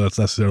don't know that it's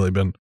necessarily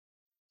been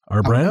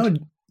our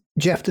brand.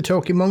 Jeff the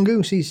Talking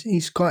Mongoose,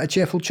 he's quite a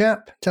cheerful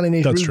chap, telling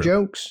his rude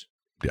jokes.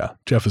 Yeah,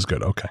 Jeff is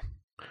good. Okay.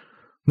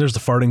 There's the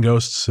farting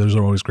ghosts. Those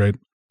are always great.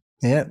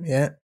 Yeah.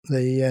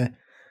 The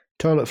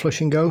toilet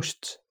flushing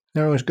ghosts,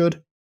 they're always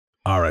good.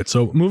 All right,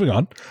 so moving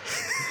on.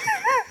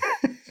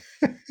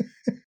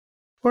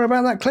 What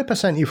about that clip I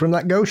sent you from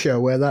that ghost show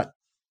where that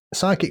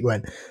psychic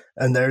went?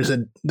 And there's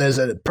a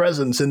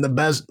presence in the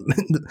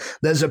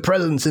there's a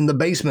presence in the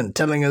basement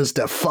telling us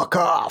to fuck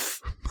off.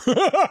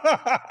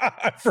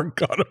 I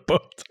forgot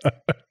about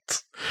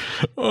that.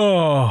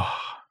 Oh,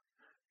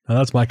 now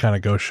that's my kind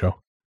of ghost show.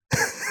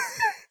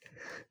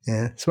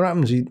 Yeah, so what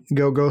happens? You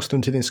go ghost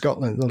hunting in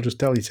Scotland, they'll just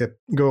tell you to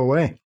go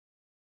away.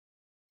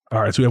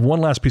 All right, so we have one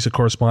last piece of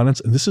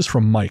correspondence, and this is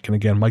from Mike. And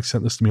again, Mike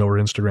sent this to me over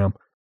Instagram.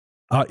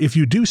 If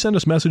you do send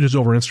us messages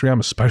over Instagram,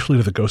 especially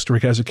to the Ghost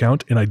Story Guys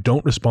account, and I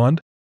don't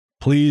respond,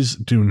 please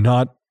do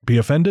not be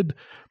offended.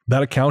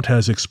 That account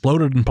has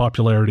exploded in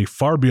popularity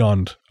far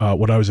beyond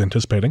what I was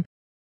anticipating.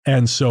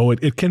 And so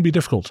it can be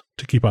difficult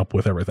to keep up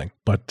with everything.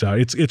 But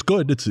it's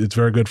good. It's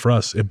very good for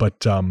us. But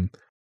the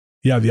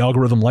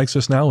algorithm likes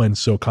us now. And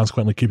so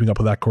consequently, keeping up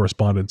with that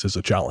correspondence is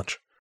a challenge.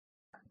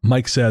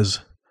 Mike says,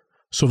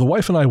 so the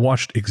wife and I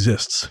watched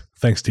Exists,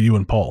 thanks to you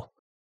and Paul.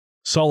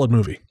 Solid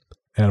movie.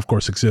 And of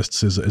course,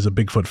 Exists is a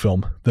Bigfoot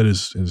film that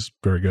is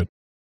very good.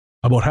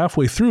 About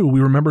halfway through, we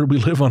remembered we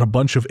live on a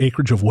bunch of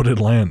acreage of wooded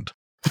land.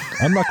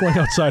 I'm not going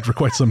outside for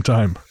quite some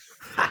time.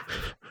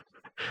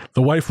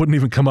 The wife wouldn't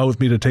even come out with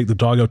me to take the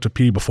dog out to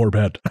pee before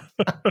bed.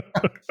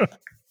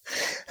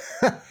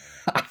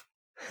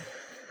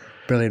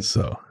 Brilliant.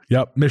 So,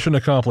 yep, mission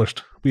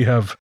accomplished. We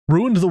have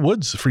ruined the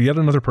woods for yet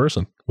another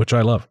person, which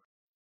I love.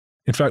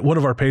 In fact, one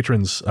of our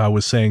patrons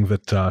was saying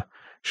that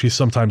she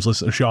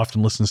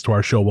often listens to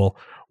our show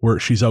where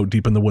she's out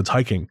deep in the woods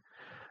hiking.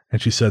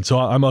 And she said, so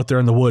I'm out there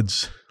in the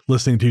woods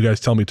listening to you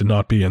guys tell me to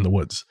not be in the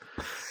woods.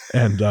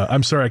 And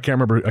I'm sorry, I can't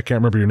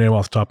remember your name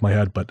off the top of my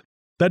head, but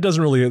that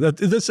doesn't really,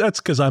 that's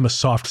because I'm a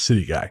soft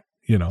city guy.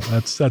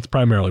 That's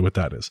primarily what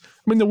that is.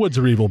 I mean, the woods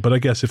are evil, but I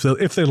guess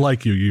if they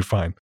like you, you're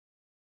fine.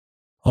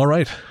 All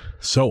right.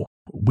 So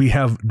we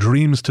have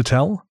dreams to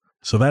tell.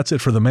 So that's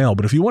it for the mail.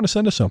 But if you want to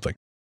send us something,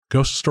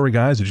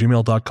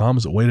 ghoststoryguys@gmail.com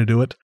is a way to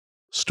do it.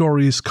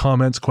 Stories,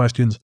 comments,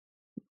 questions,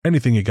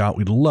 anything you got,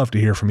 we'd love to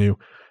hear from you.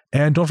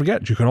 And don't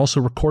forget, you can also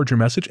record your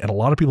message. And a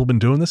lot of people have been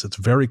doing this. It's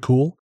very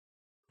cool.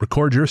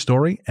 Record your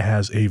story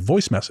as a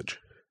voice message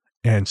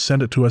and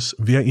send it to us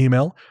via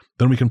email.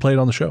 Then we can play it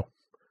on the show.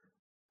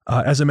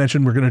 As I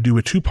mentioned, we're going to do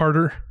a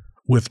two-parter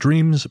with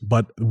dreams,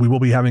 but we will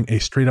be having a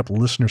straight-up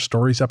listener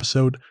stories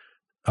episode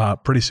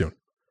pretty soon.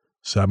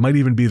 So it might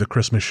even be the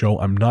Christmas show.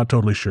 I'm not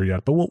totally sure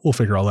yet, but we'll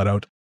figure all that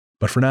out.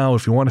 But for now,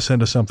 if you want to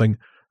send us something,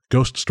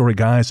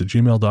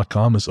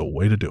 ghoststoryguys@gmail.com is a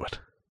way to do it.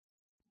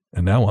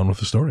 And now on with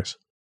the stories.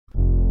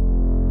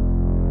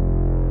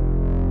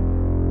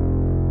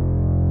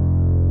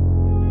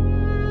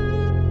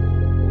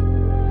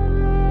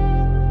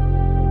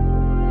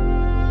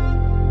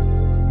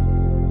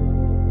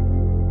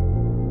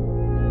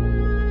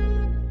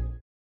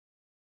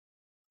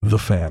 The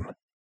Fan.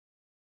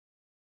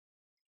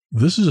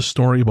 This is a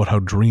story about how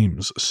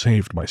dreams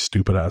saved my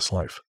stupid-ass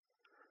life.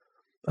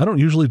 I don't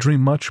usually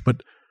dream much,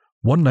 but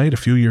one night a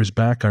few years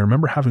back, I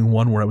remember having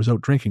one where I was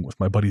out drinking with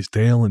my buddies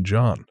Dale and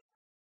John.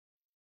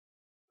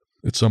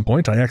 At some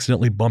point, I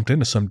accidentally bumped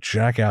into some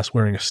jackass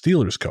wearing a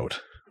Steelers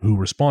coat, who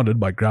responded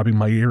by grabbing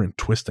my ear and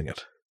twisting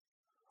it.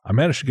 I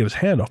managed to get his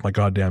hand off my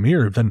goddamn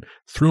ear, then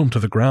threw him to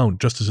the ground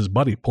just as his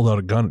buddy pulled out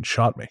a gun and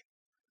shot me.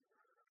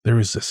 There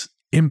was this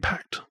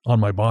impact on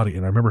my body,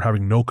 and I remember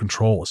having no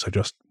control as I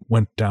just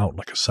went down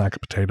like a sack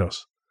of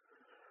potatoes.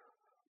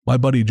 My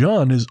buddy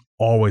John is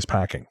always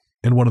packing,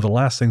 and one of the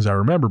last things I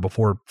remember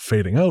before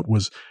fading out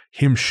was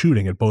him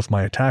shooting at both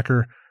my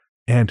attacker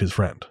and his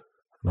friend.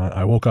 And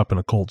I woke up in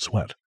a cold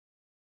sweat.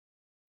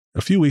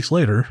 A few weeks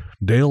later,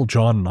 Dale,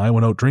 John, and I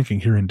went out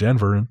drinking here in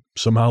Denver and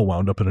somehow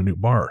wound up in a new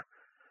bar.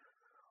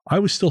 I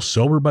was still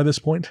sober by this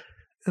point,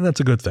 and that's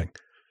a good thing,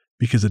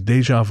 because a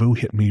deja vu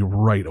hit me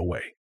right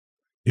away.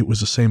 It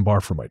was the same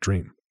bar from my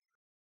dream.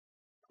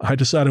 I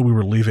decided we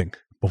were leaving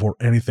before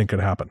anything could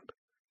happen.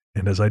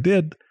 And as I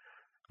did,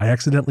 I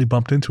accidentally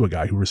bumped into a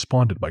guy who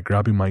responded by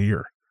grabbing my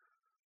ear.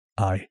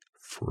 I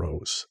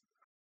froze.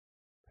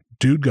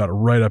 Dude got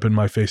right up in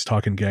my face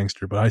talking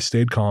gangster, but I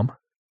stayed calm.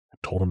 I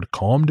told him to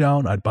calm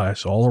down. I'd buy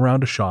us all a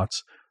round of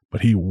shots,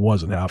 but he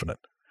wasn't having it.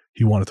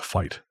 He wanted to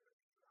fight.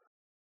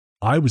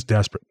 I was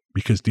desperate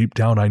because deep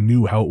down I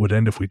knew how it would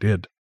end if we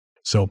did.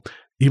 So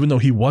even though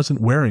he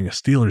wasn't wearing a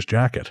Steelers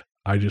jacket,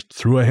 I just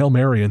threw a Hail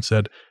Mary and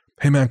said,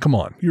 "Hey man, come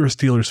on, you're a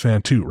Steelers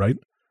fan too, right?"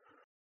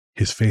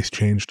 His face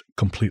changed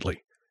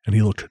completely, and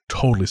he looked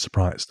totally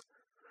surprised.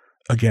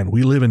 Again,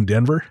 we live in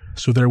Denver,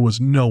 so there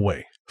was no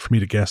way for me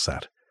to guess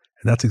that.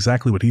 And that's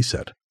exactly what he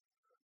said.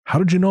 How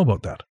did you know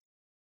about that?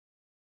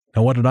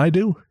 Now what did I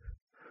do?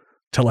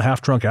 Tell a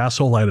half-drunk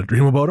asshole I had a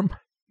dream about him?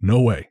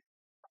 No way.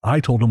 I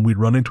told him we'd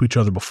run into each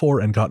other before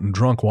and gotten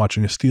drunk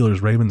watching a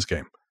Steelers-Ravens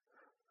game.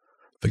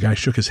 The guy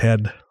shook his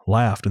head,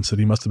 laughed, and said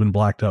he must have been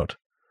blacked out.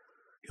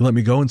 He let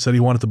me go and said he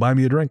wanted to buy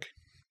me a drink.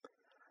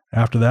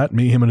 After that,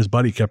 me, him, and his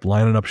buddy kept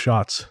lining up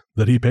shots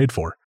that he paid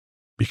for,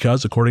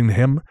 because, according to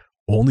him,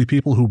 only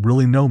people who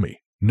really know me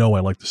know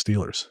I like the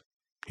Steelers.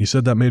 He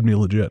said that made me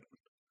legit.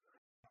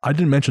 I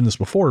didn't mention this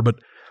before, but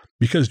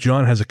because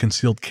John has a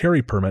concealed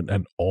carry permit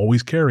and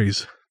always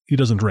carries, he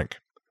doesn't drink.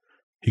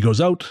 He goes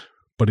out,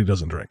 but he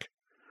doesn't drink.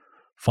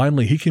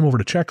 Finally, he came over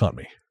to check on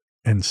me,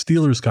 and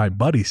Steelers guy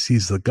Buddy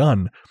sees the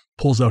gun,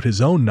 pulls out his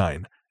own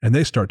 9, and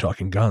they start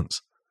talking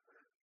guns.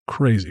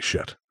 Crazy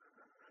shit.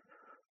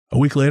 A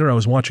week later, I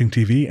was watching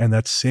TV, and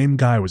that same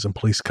guy was in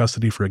police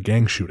custody for a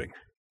gang shooting,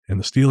 and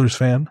the Steelers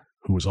fan,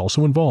 who was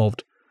also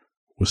involved,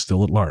 was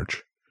still at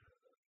large.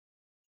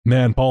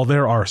 Man, Paul,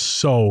 there are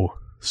so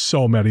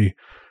many,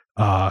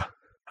 I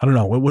don't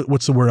know,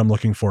 what's the word I'm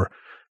looking for?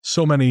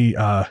 So many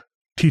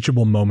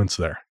teachable moments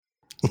there.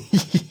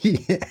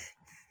 Yeah.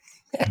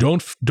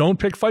 Don't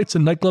pick fights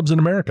in nightclubs in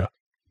America.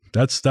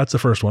 That's the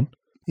first one.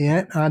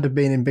 Yeah, I'd have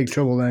been in big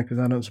trouble there because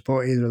I don't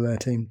support either of their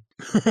team.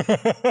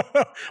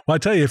 Well, I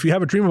tell you, if you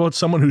have a dream about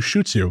someone who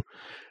shoots you,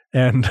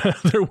 and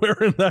they're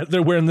wearing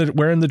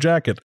the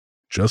jacket,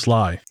 just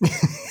lie.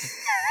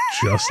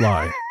 Just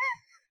lie.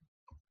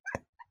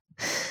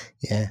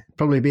 Yeah,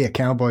 probably be a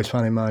Cowboys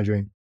fan in my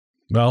dream.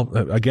 Well,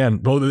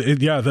 again,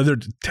 then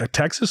they're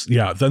Texas.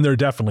 Yeah, then they're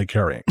definitely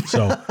carrying.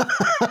 So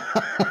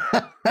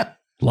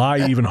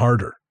lie even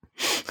harder.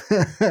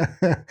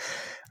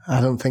 I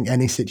don't think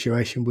any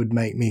situation would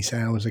make me say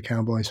I was a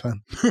Cowboys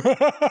fan.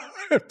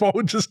 Paul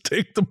would just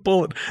take the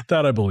bullet.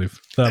 That I believe.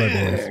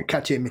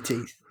 Catch it in my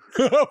teeth.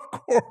 Of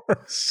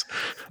course.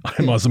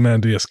 I'm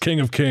Ozymandias, King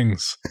of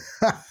Kings.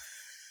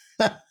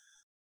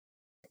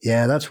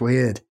 Yeah, that's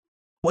weird.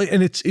 Well,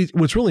 and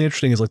what's really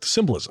interesting is like the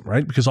symbolism,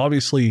 right? Because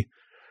obviously,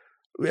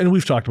 and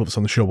we've talked about this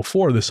on the show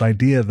before, this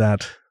idea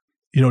that,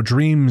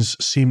 dreams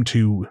seem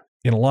to,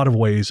 in a lot of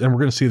ways, and we're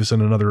going to see this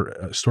in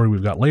another story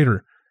we've got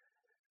later,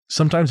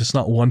 sometimes it's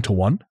not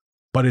one-to-one,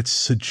 but it's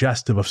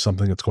suggestive of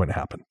something that's going to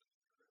happen.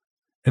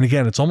 And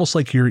again, it's almost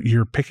like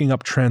you're picking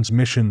up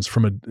transmissions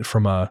from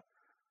a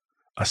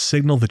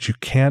signal that you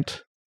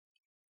can't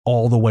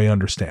all the way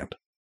understand.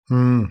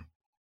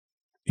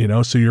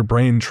 So your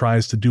brain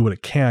tries to do what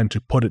it can to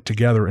put it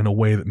together in a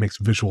way that makes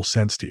visual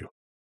sense to you.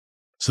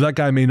 So that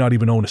guy may not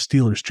even own a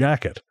Steelers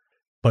jacket,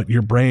 but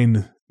your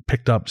brain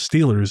picked up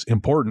Steelers,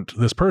 important to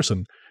this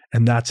person,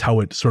 and that's how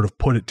it sort of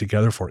put it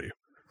together for you.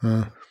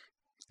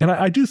 And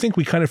I do think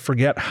we kind of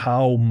forget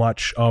how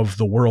much of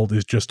the world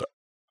is just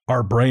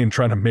our brain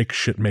trying to make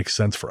shit make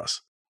sense for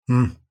us.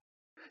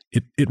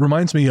 It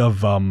reminds me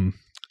of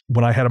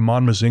when I had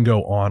Amon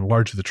Mazingo on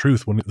Largely the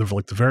Truth, when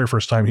the very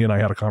first time he and I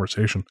had a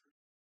conversation.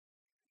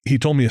 He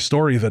told me a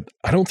story that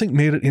I don't think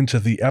made it into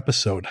the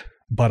episode,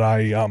 but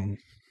I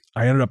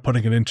ended up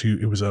putting it into,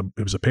 it was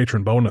a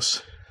patron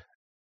bonus.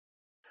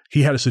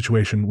 He had a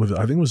situation with,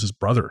 I think it was his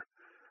brother.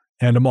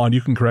 And Amon, you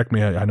can correct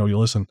me, I know you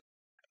listen.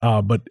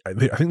 But I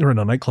think they were in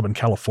a nightclub in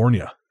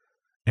California,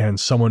 and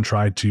someone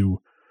tried to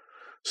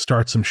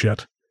start some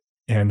shit,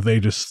 and they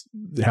just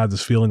had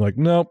this feeling like,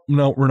 no,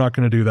 we're not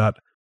going to do that.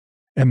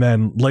 And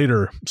then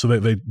later, so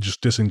they just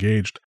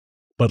disengaged.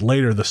 But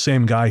later, the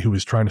same guy who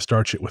was trying to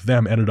start shit with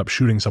them ended up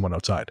shooting someone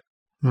outside.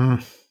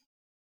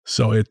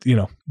 So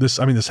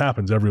this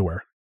happens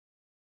everywhere.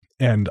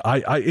 And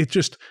I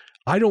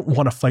don't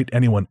want to fight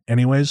anyone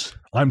anyways.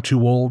 I'm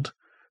too old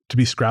to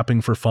be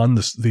scrapping for fun.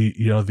 What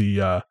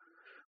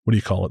do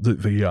you call it?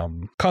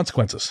 The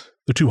consequences,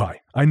 they're too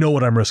high. I know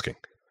what I'm risking,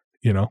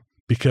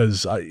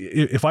 because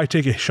if I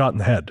take a shot in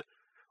the head,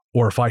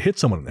 or if I hit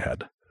someone in the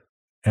head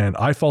and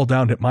I fall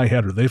down, hit my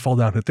head, or they fall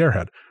down, hit their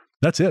head,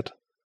 that's it.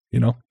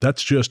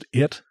 That's just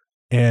it.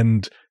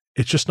 And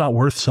it's just not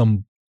worth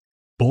some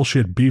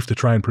bullshit beef to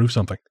try and prove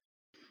something.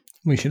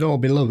 We should all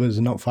be lovers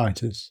and not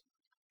fighters.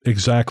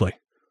 Exactly.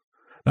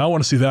 Now I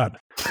want to see that.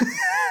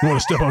 You want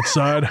to step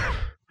outside?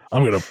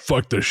 I'm going to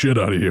fuck the shit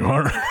out of you,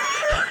 all right?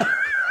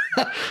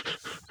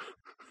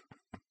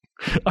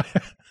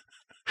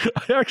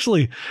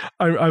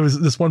 I was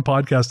this one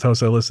podcast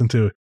host I listened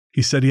to.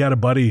 He said he had a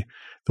buddy,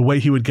 the way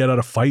he would get out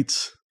of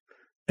fights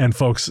And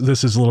folks,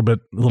 this is a little bit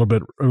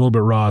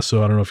raw.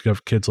 So I don't know if you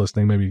have kids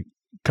listening, maybe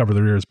cover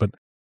their ears. But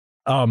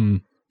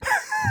the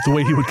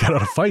way he would get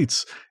out of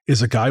fights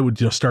is a guy would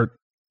just start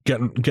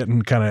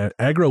getting kind of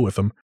aggro with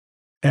him.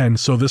 And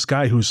so this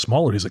guy who's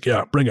smaller, he's like,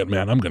 yeah, bring it,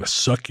 man. I'm going to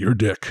suck your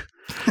dick.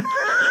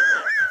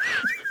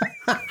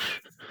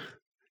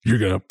 You're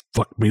going to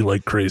fuck me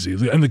like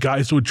crazy. And the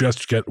guys would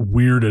just get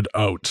weirded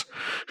out.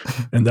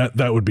 And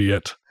that would be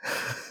it.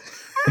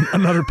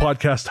 Another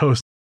podcast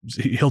host,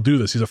 he'll do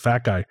this. He's a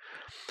fat guy.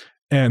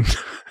 And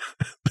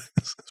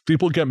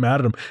people get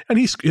mad at him. And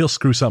he'll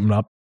screw something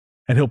up.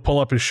 And he'll pull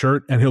up his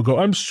shirt and he'll go,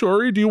 I'm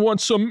sorry, do you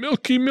want some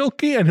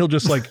milky? And he'll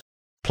just like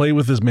play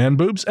with his man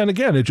boobs. And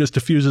again, it just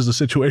diffuses the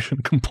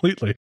situation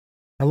completely.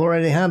 I've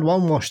already had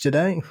one wash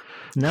today.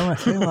 Now I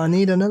feel I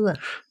need another.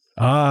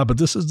 But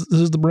this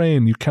is the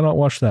brain. You cannot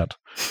wash that.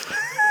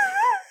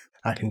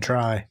 I can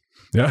try.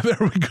 Yeah, there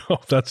we go.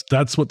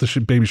 That's what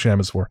the baby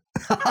sham is for.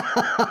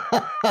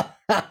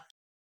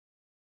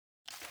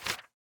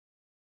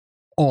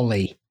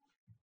 Ollie.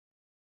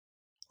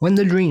 When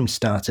the dream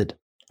started,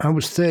 I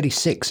was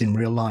 36 in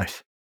real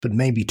life, but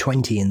maybe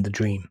 20 in the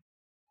dream.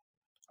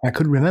 I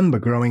could remember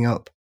growing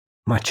up,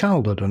 my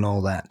childhood and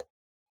all that.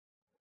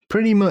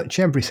 Pretty much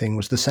everything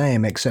was the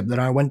same except that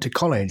I went to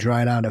college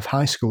right out of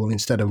high school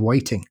instead of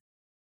waiting.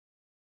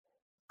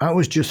 I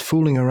was just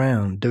fooling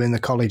around, doing the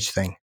college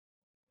thing.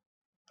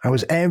 I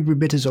was every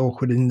bit as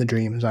awkward in the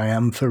dream as I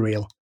am for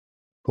real,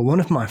 but one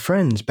of my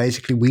friends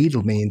basically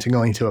wheedled me into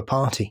going to a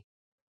party.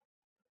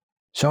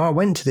 So I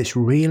went to this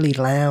really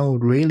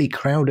loud, really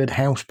crowded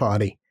house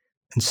party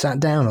and sat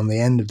down on the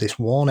end of this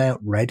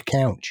worn-out red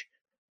couch.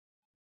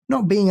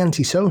 Not being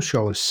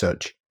antisocial as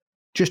such,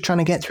 just trying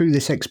to get through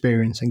this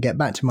experience and get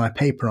back to my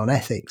paper on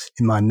ethics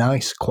in my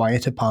nice,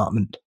 quiet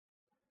apartment.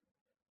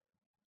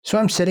 So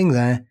I'm sitting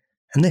there,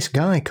 and this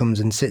guy comes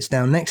and sits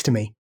down next to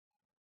me.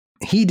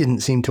 He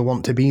didn't seem to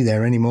want to be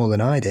there any more than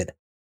I did.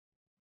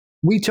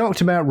 We talked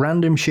about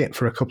random shit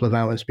for a couple of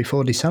hours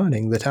before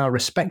deciding that our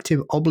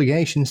respective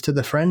obligations to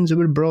the friends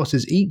who had brought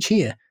us each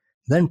year,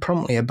 then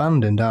promptly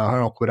abandoned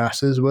our awkward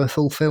asses, were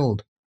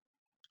fulfilled.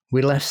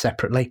 We left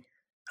separately,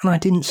 and I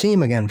didn't see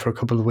him again for a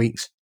couple of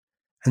weeks,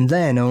 and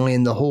then only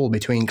in the hall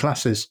between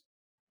classes.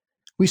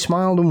 We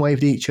smiled and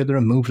waved at each other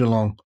and moved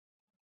along.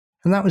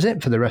 And that was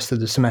it for the rest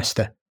of the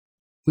semester.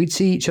 We'd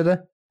see each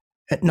other,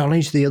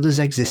 acknowledge the other's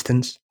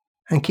existence,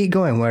 and keep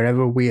going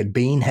wherever we had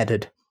been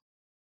headed.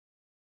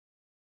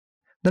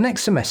 The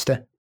next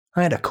semester,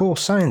 I had a core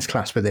science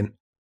class with him.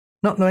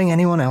 Not knowing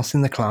anyone else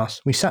in the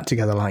class, we sat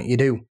together like you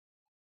do,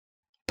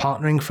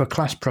 partnering for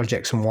class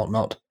projects and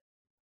whatnot.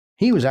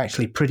 He was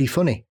actually pretty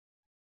funny.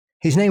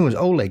 His name was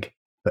Oleg,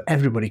 but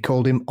everybody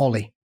called him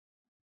Ollie.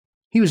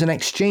 He was an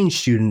exchange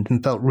student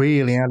and felt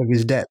really out of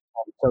his depth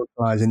to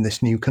socialise in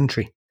this new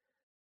country.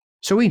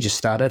 So we just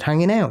started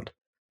hanging out.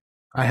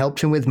 I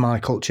helped him with my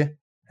culture,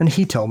 and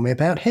he told me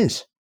about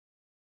his.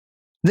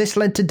 This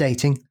led to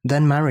dating,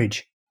 then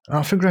marriage.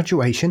 After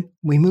graduation,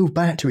 we moved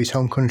back to his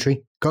home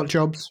country, got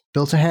jobs,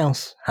 built a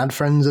house, had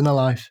friends and a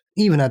life,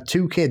 even had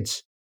 2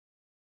 kids.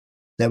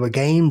 There were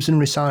games and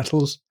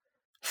recitals,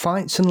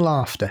 fights and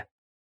laughter.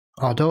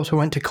 Our daughter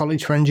went to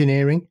college for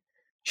engineering.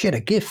 She had a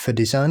gift for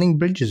designing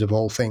bridges of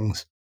all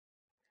things.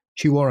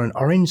 She wore an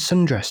orange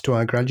sundress to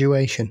our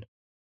graduation.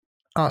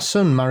 Our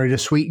son married a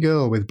sweet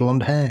girl with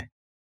blonde hair.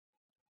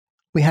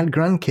 We had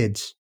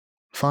grandkids,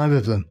 5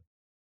 of them.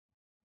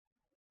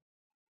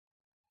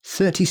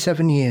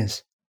 37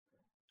 years.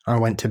 I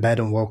went to bed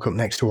and woke up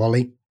next to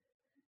Ollie.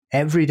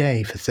 Every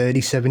day for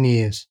 37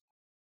 years.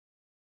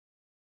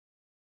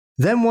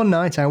 Then one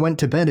night I went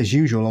to bed as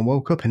usual and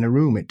woke up in a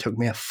room it took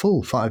me a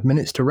full 5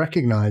 minutes to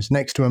recognise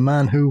next to a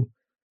man who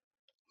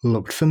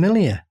looked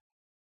familiar.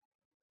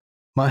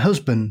 My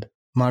husband,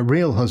 my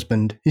real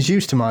husband, is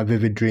used to my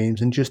vivid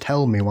dreams and just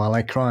held me while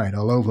I cried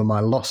all over my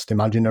lost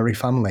imaginary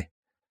family.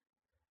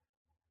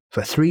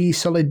 For 3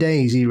 solid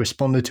days he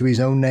responded to his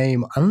own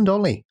name and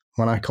Ollie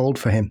when I called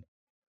for him.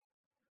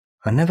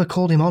 I never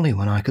called him Ollie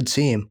when I could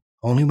see him,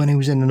 only when he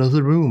was in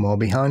another room or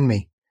behind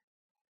me.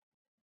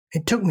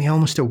 It took me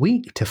almost a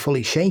week to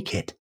fully shake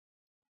it.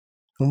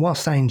 And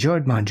whilst I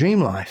enjoyed my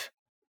dream life,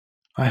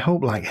 I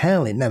hope like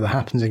hell it never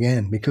happens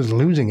again because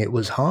losing it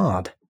was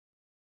hard.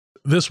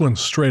 This one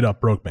straight up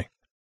broke me.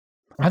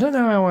 I don't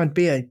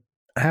know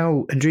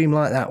how a dream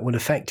like that would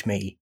affect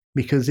me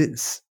because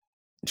it's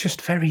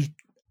just very...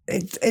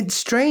 It's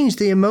strange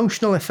the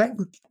emotional effect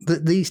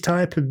that these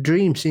type of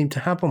dreams seem to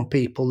have on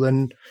people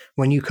than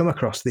when you come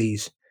across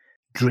these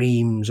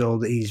dreams or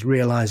these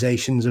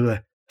realizations of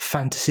a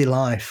fantasy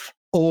life,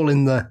 all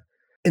in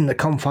the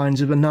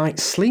confines of a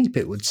night's sleep,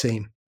 it would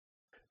seem.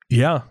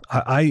 Yeah,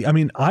 I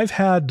mean, I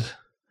had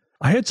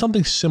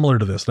something similar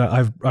to this that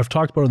I've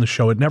talked about on the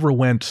show. It never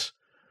went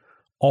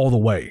all the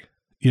way,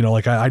 you know,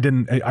 like I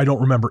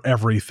don't remember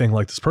everything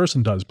like this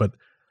person does, but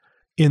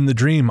in the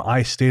dream,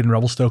 I stayed in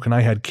Revelstoke and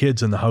I had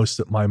kids in the house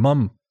that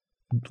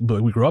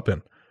we grew up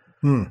in.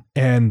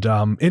 And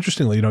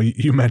interestingly, you know,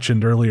 you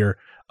mentioned earlier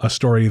a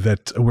story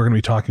that we're going to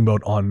be talking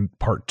about on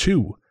part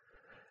 2.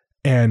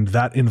 And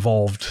that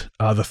involved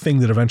the thing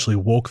that eventually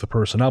woke the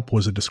person up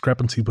was a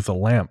discrepancy with a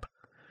lamp.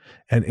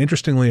 And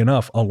interestingly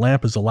enough, a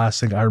lamp is the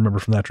last thing I remember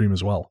from that dream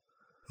as well.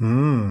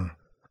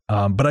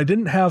 But I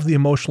didn't have the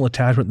emotional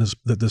attachment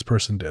that this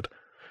person did.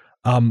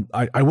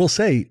 I will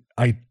say,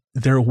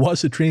 there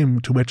was a dream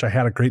to which I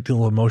had a great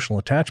deal of emotional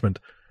attachment.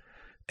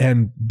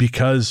 And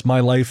because my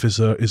life is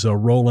a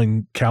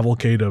rolling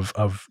cavalcade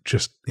of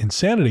just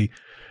insanity,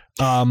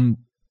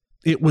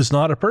 it was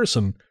not a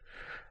person.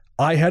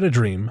 I had a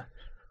dream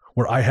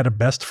where I had a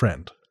best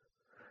friend,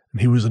 and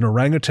he was an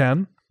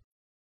orangutan,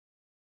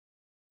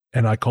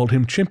 and I called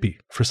him Chimpy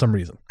for some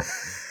reason.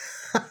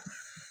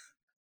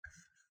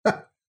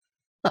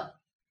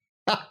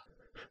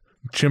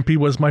 Chimpy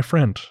was my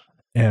friend,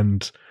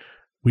 and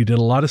we did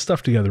a lot of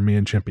stuff together, me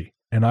and Chimpy.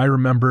 And I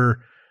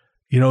remember,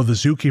 the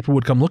zookeeper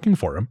would come looking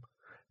for him,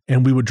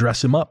 and we would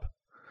dress him up.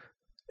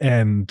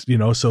 And,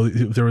 so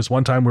there was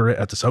one time we were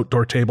at this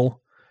outdoor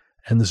table,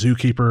 and the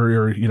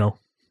zookeeper,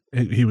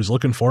 he was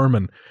looking for him,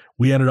 and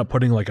we ended up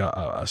putting like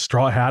a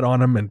straw hat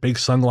on him and big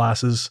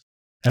sunglasses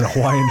and a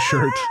Hawaiian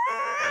shirt.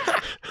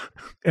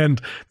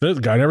 And the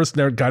guy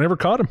never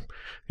caught him.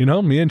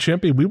 Me and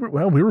Chimpy, we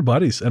were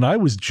buddies. And I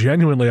was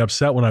genuinely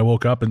upset when I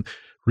woke up and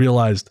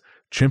realized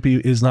Chimpy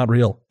is not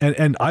real.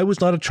 And I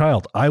was not a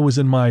child. I was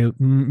in my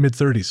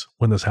mid-30s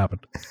when this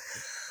happened.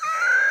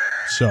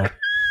 So,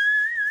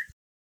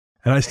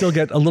 and I still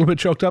get a little bit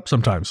choked up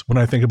sometimes when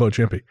I think about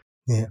Chimpy.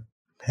 Yeah.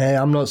 Hey,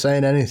 I'm not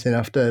saying anything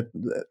after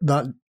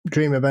that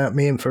dream about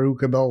me and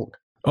Faruka Bulk.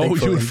 Oh,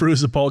 you and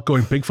Faruka Bulk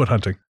going Bigfoot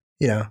hunting.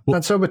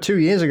 That's over 2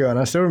 years ago, and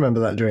I still remember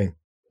that dream.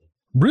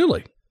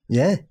 Really?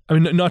 Yeah. I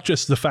mean, not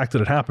just the fact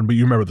that it happened, but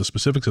you remember the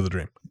specifics of the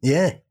dream.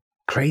 Yeah.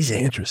 Crazy.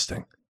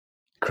 Interesting.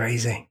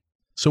 Crazy.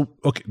 So,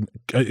 okay,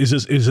 is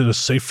it a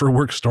safe for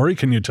work story?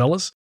 Can you tell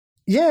us?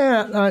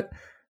 Yeah,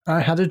 I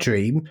had a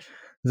dream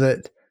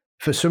that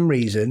for some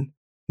reason,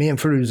 me and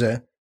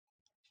Faruza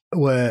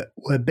were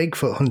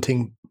Bigfoot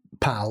hunting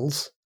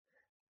pals,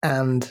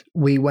 and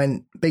we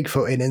went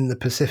Bigfooting in the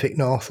Pacific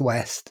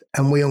Northwest,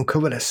 and we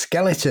uncovered a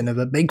skeleton of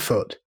a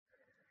Bigfoot,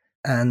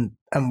 and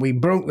we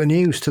broke the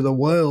news to the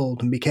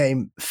world and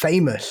became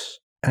famous,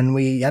 and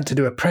we had to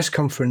do a press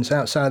conference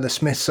outside the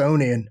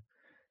Smithsonian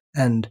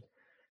and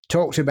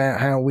talked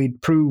about how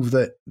we'd prove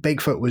that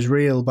Bigfoot was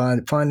real by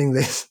finding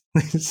this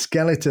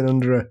skeleton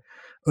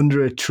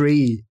under a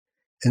tree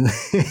in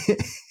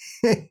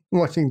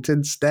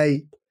Washington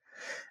State,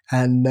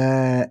 and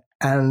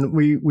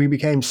we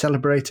became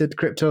celebrated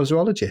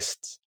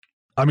cryptozoologists.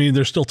 I mean,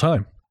 there's still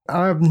time.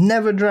 I've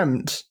never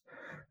dreamt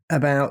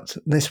about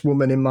this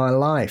woman in my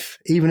life,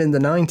 even in the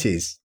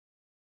 90s.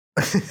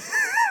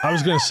 I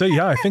was going to say,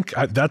 yeah, I think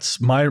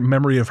that's my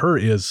memory of her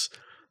is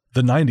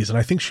the 90s. And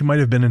I think she might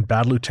have been in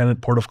Bad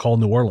Lieutenant, Port of Call,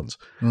 New Orleans.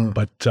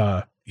 But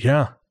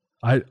yeah,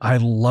 I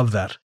love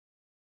that.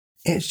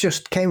 It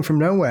just came from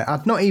nowhere.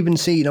 I'd not even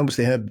seen,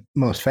 obviously her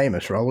most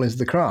famous role is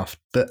The Craft,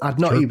 but I'd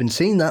not even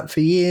seen that for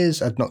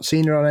years. I'd not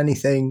seen her on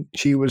anything.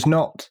 She was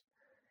not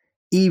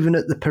even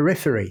at the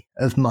periphery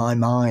of my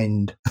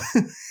mind.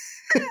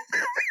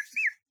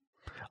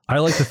 I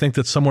like to think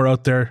that somewhere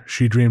out there,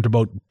 she dreamed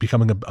about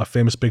becoming a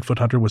famous Bigfoot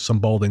hunter with some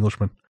bald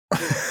Englishman.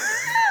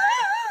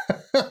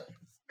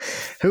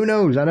 Who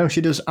knows? I know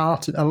she does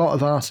a lot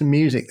of art and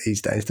music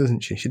these days, doesn't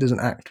she? She doesn't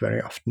act very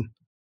often.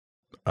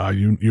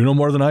 You know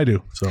more than I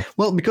do. So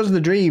well, because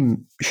the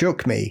dream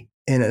shook me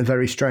in a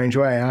very strange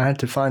way, I had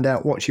to find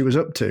out what she was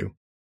up to.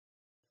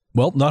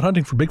 Well, not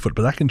hunting for Bigfoot,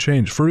 but that can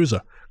change.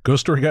 Faruza,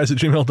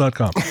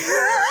 ghoststoryguys@gmail.com.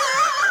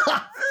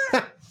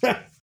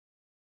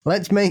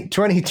 Let's make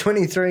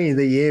 2023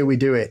 the year we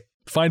do it.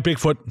 Find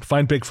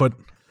Bigfoot.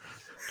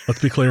 Let's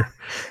be clear.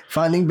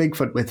 Finding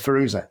Bigfoot with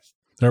Faruza.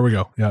 There we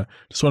go. Yeah.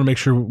 Just want to make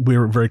sure we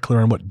were very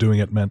clear on what doing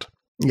it meant.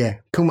 Yeah.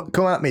 Come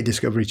at me,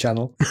 Discovery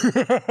Channel.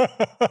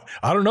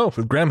 I don't know.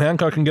 If Graham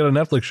Hancock can get a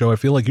Netflix show, I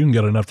feel like you can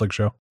get a Netflix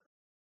show.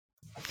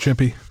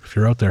 Chimpy, if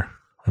you're out there,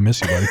 I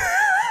miss you, buddy.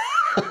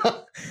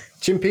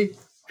 Chimpy,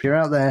 if you're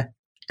out there,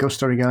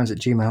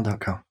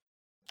 ghoststoryguys@gmail.com.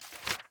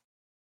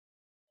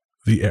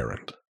 The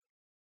Errand.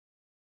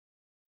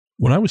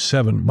 When I was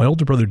 7, my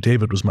older brother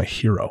David was my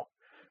hero,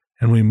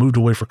 and when he moved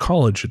away for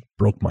college, it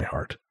broke my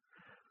heart.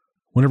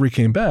 Whenever he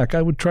came back,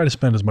 I would try to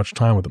spend as much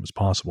time with him as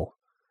possible.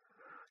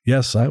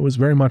 Yes, I was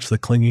very much the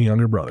clingy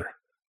younger brother.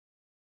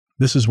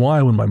 This is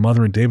why when my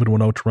mother and David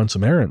went out to run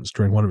some errands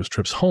during one of his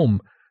trips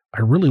home,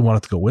 I really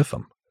wanted to go with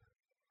them.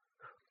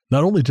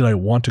 Not only did I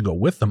want to go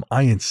with them,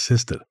 I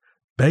insisted,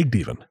 begged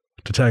even,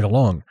 to tag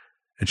along,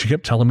 and she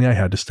kept telling me I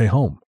had to stay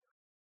home.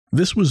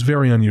 This was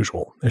very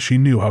unusual, as she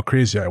knew how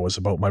crazy I was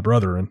about my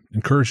brother and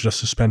encouraged us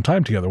to spend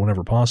time together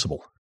whenever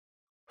possible.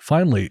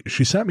 Finally,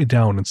 she sat me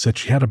down and said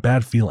she had a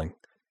bad feeling,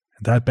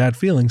 and that bad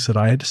feeling said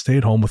I had to stay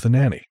at home with the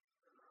nanny.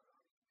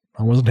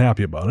 I wasn't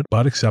happy about it,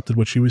 but accepted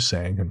what she was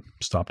saying and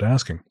stopped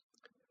asking.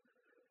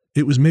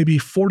 It was maybe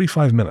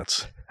 45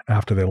 minutes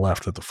after they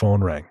left that the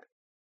phone rang.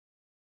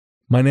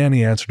 My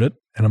nanny answered it,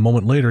 and a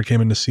moment later came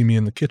in to see me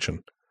in the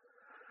kitchen.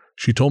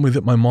 She told me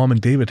that my mom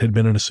and David had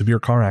been in a severe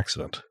car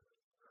accident.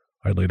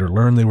 I later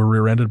learned they were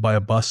rear-ended by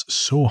a bus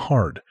so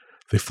hard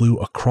They flew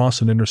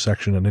across an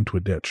intersection and into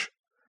a ditch.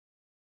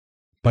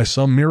 By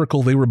some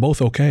miracle, they were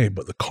both okay,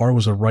 but the car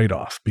was a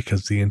write-off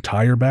because the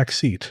entire back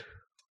seat,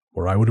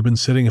 where I would have been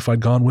sitting if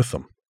I'd gone with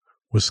them,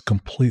 was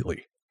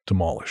completely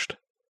demolished.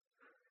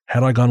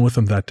 Had I gone with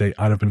them that day,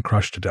 I'd have been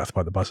crushed to death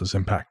by the bus's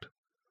impact.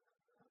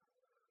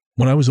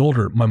 When I was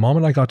older, my mom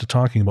and I got to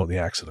talking about the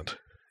accident,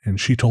 and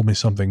she told me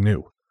something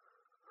new.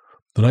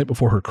 The night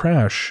before her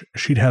crash,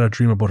 she'd had a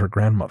dream about her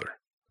grandmother.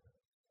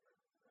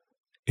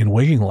 In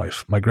waking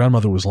life, my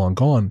grandmother was long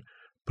gone,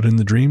 but in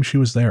the dream she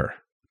was there,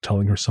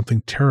 telling her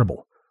something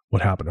terrible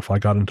would happen if I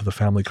got into the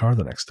family car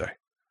the next day.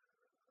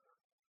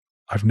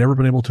 I've never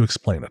been able to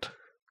explain it.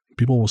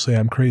 People will say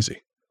I'm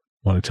crazy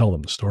when I tell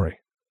them the story.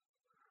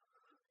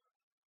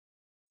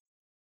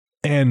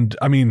 And,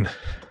 I mean,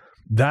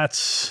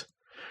 that's,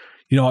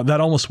 you know,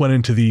 that almost went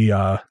into the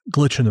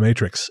Glitch in the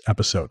Matrix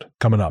episode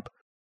coming up.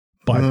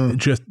 But then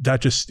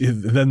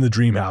the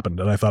dream happened,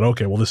 and I thought,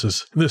 okay, well, this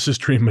is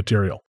dream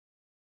material.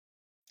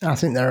 I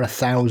think there are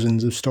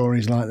thousands of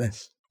stories like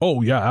this.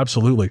 Oh, yeah,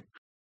 absolutely.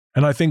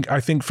 And I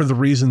think for the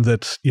reason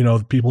that, you know,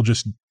 people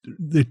just,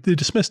 they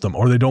dismiss them,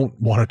 or they don't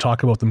want to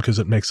talk about them because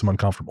it makes them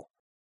uncomfortable.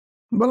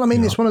 Well, I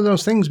mean, it's one of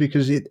those things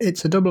because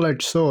it's a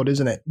double-edged sword,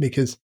 isn't it?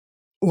 Because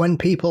when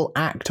people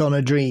act on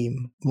a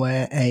dream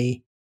where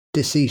a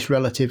deceased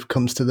relative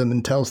comes to them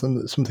and tells them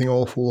that something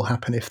awful will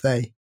happen if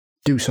they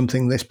do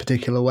something this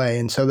particular way,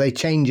 and so they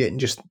change it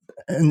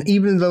and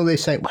even though they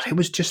say, well, it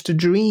was just a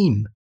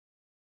dream,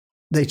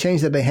 they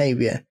change their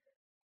behavior,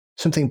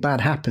 something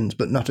bad happens,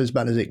 but not as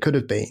bad as it could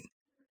have been.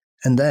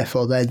 And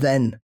therefore, they're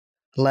then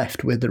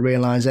left with the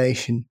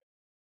realization,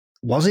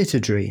 was it a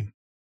dream?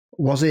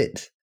 Was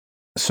it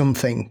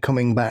something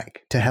coming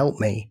back to help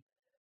me?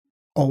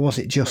 Or was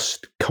it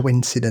just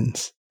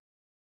coincidence?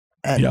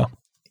 And,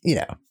 you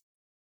know,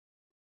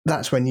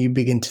 that's when you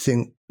begin to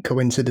think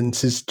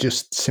coincidence is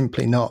just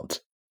simply not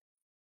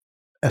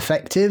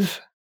effective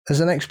as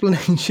an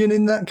explanation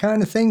in that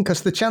kind of thing.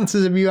 Because the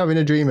chances of you having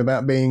a dream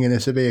about being in a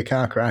severe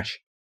car crash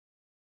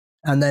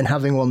and then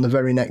having one the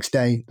very next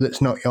day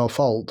that's not your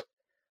fault,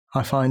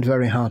 I find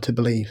very hard to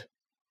believe.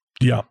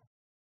 Yeah.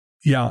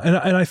 Yeah.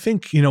 And I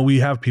think, you know, we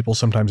have people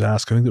sometimes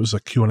ask, I think there was a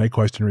Q&A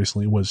question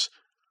recently was,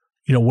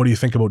 you know, what do you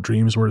think about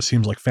dreams where it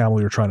seems like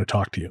family are trying to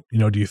talk to you? You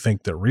know, do you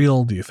think they're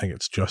real? Do you think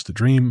it's just a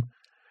dream?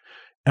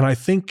 And I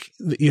think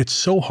it's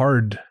so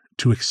hard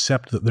to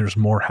accept that there's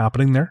more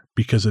happening there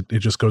because it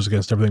just goes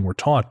against everything we're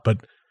taught.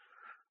 But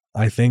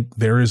I think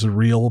there is a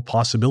real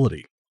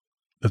possibility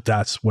that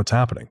that's what's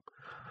happening.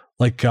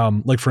 Like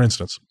for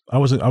instance, I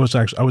wasn't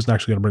actually going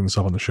to bring this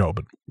up on the show,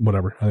 but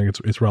whatever. I think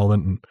it's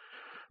relevant, and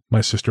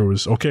my sister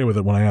was okay with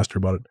it when I asked her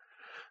about it.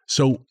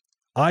 So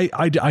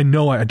I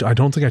know I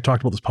don't think I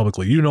talked about this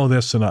publicly. You know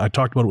this, and I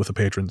talked about it with the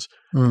patrons.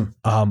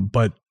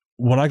 But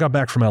when I got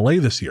back from LA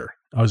this year,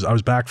 I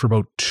was back for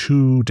about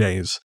 2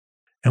 days,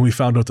 and we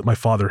found out that my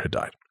father had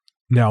died.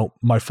 Now,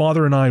 my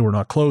father and I were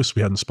not close.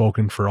 We hadn't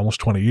spoken for almost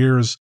 20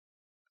 years.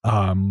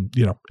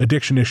 You know,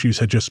 addiction issues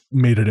had just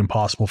made it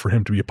impossible for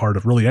him to be a part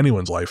of really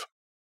anyone's life,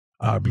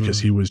 because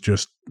he was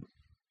just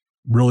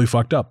really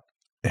fucked up.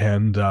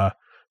 And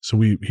so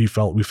we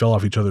fell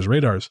off each other's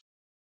radars.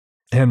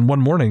 And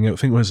one morning, I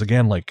think it was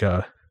again, like,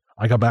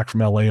 I got back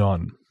from LA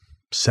on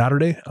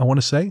Saturday, I want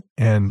to say,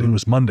 and it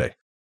was Monday.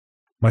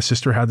 My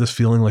sister had this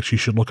feeling like she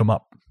should look him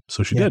up.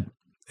 So she did.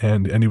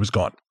 And he was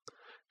gone.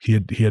 He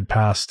had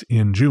passed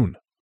in June.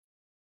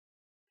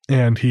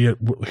 And he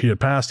had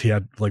passed, they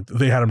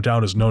had him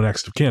down as no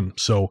next of kin.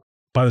 So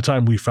by the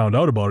time we found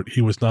out about it,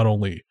 he was not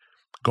only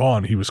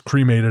gone, he was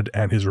cremated,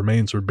 and his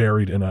remains were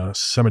buried in a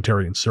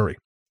cemetery in Surrey.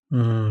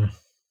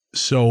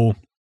 So,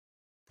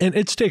 and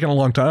it's taken a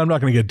long time. I'm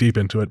not going to get deep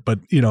into it, but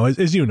you know,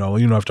 as you know,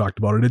 I've talked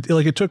about it.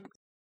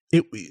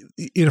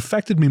 It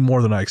affected me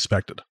more than I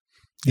expected.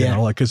 You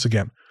know, like, cause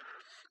again,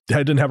 I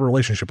didn't have a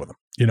relationship with him,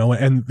 you know,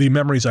 and the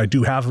memories I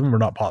do have of him are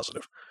not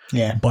positive.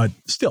 Yeah. But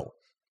still,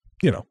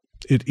 you know,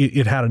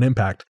 it had an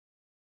impact.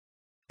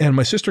 And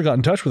my sister got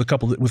in touch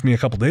with me a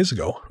couple days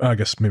ago, I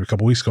guess maybe a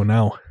couple weeks ago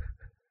now,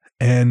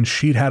 and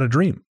she'd had a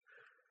dream.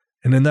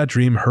 And in that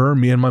dream,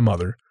 me and my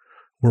mother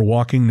were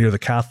walking near the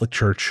Catholic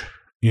church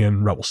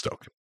in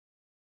Revelstoke.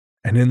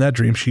 And in that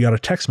dream, she got a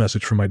text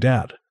message from my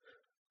dad.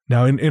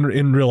 Now,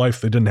 in real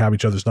life, they didn't have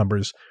each other's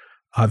numbers.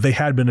 They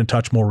had been in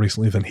touch more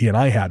recently than he and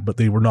I had, but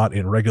they were not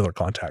in regular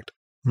contact.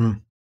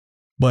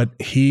 But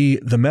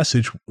the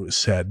message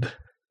said,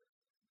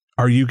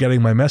 "Are you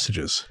getting my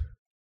messages?"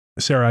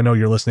 Sarah, I know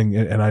you're listening,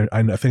 and I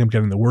think I'm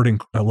getting the wording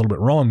a little bit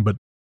wrong, but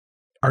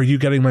 "Are you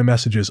getting my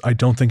messages? I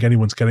don't think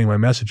anyone's getting my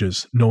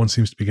messages. No one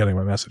seems to be getting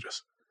my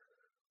messages."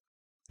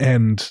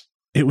 And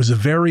it was a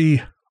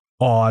very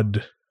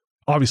odd,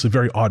 obviously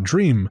very odd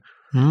dream,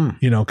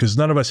 you know, because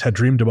none of us had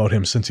dreamed about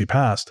him since he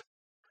passed.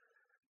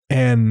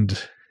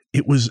 And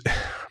it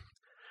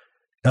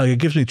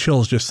gives me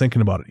chills just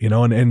thinking about it, you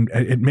know, and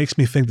it makes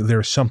me think that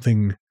there's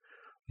something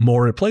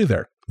more at play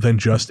there than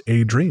just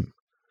a dream.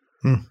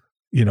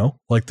 You know,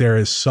 like there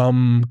is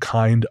some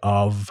kind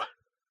of,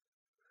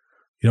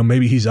 you know,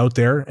 maybe he's out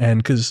there,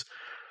 and because,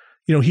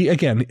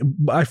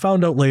 I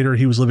found out later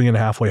he was living in a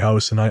halfway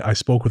house, and I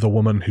spoke with a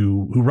woman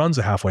who runs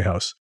a halfway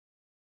house.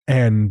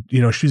 And,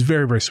 she's a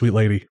very, very sweet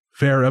lady.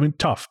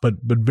 Tough, but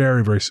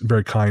very, very,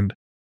 very kind.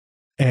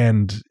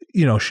 And,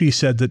 she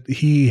said that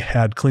he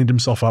had cleaned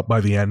himself up by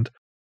the end,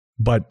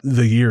 but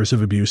the years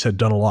of abuse had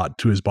done a lot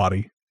to his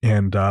body.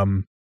 And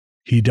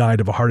he died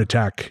of a heart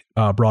attack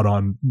brought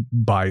on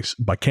by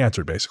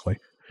cancer, basically.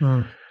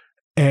 Mm.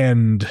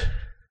 And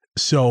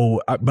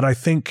so, but I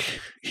think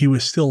he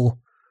was still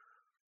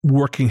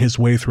working his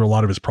way through a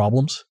lot of his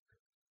problems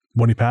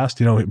when he passed.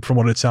 From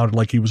what it sounded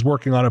like, he was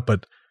working on it,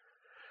 but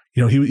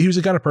he was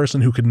the kind of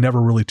person who could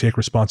never really take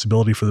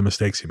responsibility for the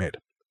mistakes he made.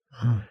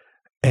 Hmm.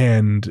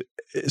 And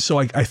so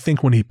I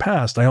think when he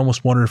passed, I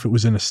almost wonder if it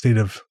was in a state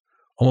of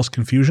almost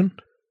confusion.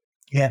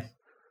 Yeah.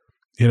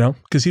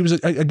 Because he was,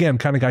 again,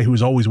 kind of guy who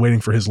was always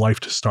waiting for his life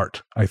to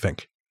start, I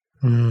think.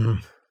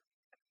 Mm.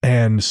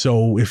 And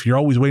so if you're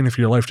always waiting for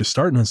your life to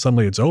start and then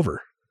suddenly it's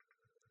over.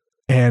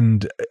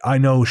 And I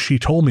know she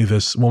told me,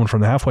 this woman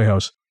from the halfway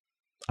house,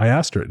 I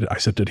asked her, I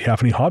said, did he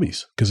have any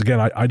hobbies? Because again,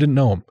 I didn't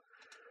know him.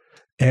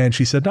 And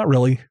she said, not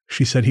really.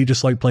 She said he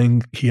just liked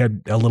playing, he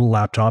had a little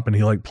laptop and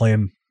he liked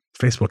playing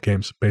Facebook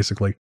games,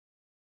 basically.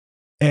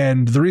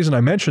 And the reason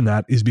I mention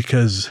that is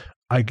because,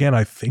 again,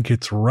 I think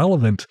it's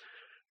relevant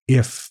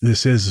if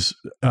this is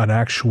an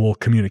actual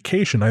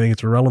communication. I think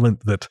it's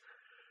relevant that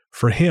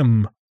for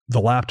him, the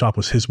laptop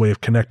was his way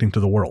of connecting to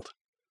the world.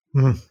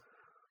 Mm.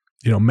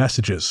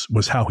 Messages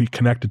was how he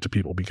connected to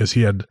people, because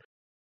he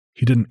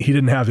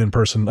didn't have in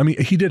person. I mean,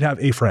 he did have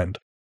a friend,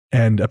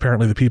 and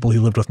apparently the people he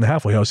lived with in the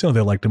halfway house, they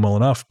liked him well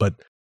enough, but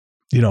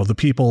the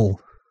people,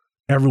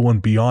 everyone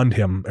beyond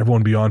him,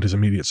 everyone beyond his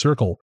immediate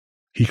circle,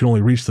 he could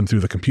only reach them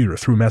through the computer,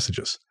 through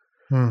messages.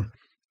 Mm.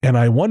 And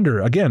I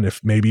wonder, again, if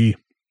maybe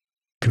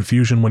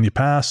confusion when you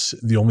pass,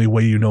 the only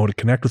way to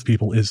connect with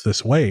people is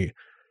this way,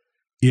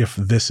 if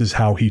this is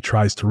how he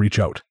tries to reach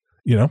out,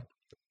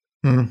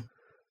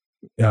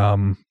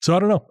 Mm. So I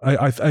don't know.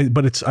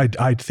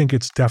 I think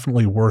it's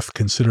definitely worth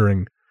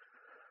considering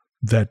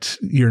that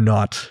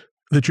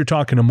you're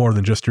talking to more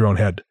than just your own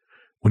head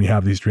when you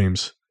have these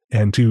dreams.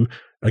 And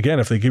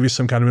again, if they give you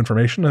some kind of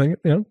information, I think,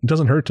 it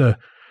doesn't hurt to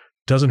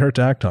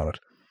act on it.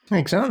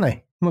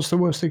 Exactly. What's the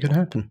worst that could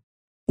happen?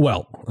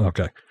 Well,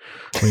 okay.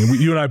 I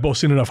mean, you and I both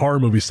seen enough horror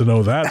movies to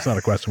know that's not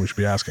a question we should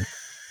be asking.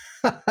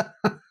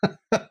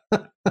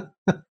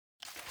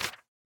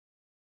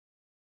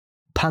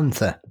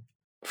 Panther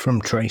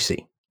from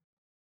Tracy.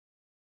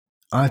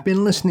 I've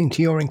been listening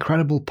to your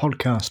incredible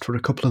podcast for a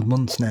couple of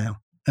months now,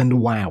 and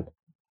wow,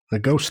 the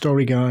Ghost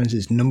Story Guys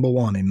is number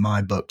one in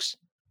my books.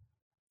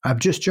 I've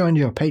just joined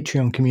your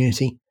Patreon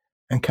community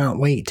and can't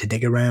wait to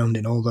dig around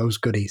in all those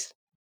goodies.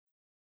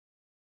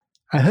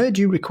 I heard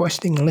you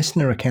requesting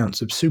listener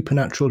accounts of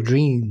supernatural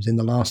dreams in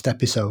the last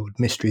episode,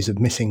 Mysteries of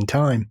Missing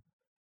Time.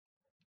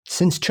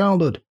 Since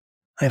childhood,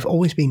 I have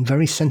always been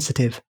very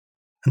sensitive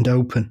and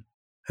open,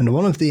 and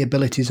one of the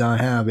abilities I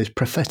have is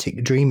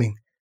prophetic dreaming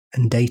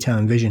and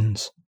daytime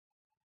visions.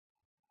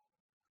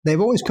 They've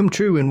always come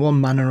true in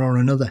one manner or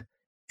another,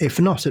 if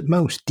not at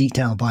most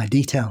detail by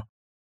detail.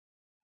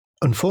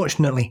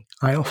 Unfortunately,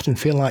 I often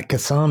feel like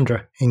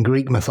Cassandra in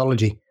Greek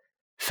mythology,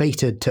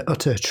 fated to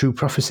utter true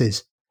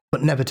prophecies,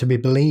 but never to be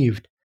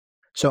believed.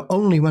 So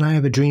only when I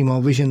have a dream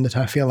or vision that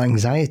I feel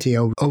anxiety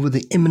over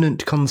the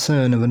imminent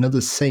concern of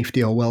another's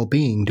safety or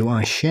well-being do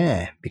I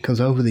share,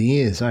 because over the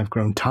years I've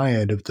grown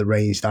tired of the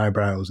raised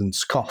eyebrows and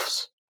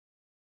scoffs.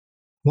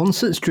 One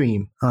such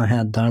dream I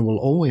had that I will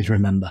always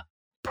remember,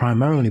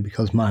 primarily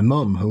because my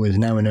mum, who is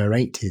now in her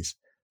 80s,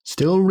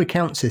 still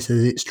recounts it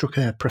as it struck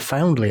her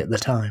profoundly at the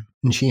time,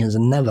 and she has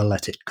never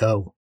let it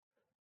go.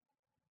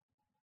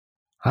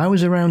 I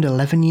was around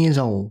 11 years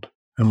old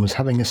and was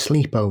having a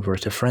sleepover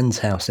at a friend's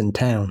house in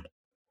town.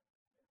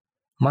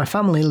 My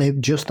family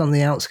lived just on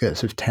the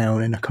outskirts of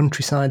town in a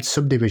countryside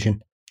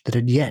subdivision that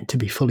had yet to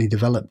be fully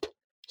developed,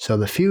 so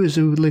the few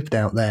who lived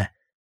out there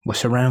were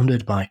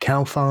surrounded by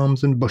cow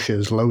farms and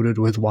bushes loaded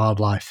with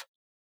wildlife.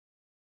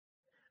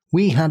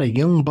 We had a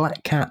young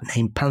black cat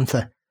named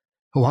Panther,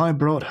 who I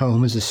brought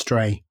home as a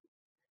stray.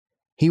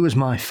 He was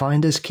my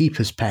finder's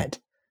keeper's pet,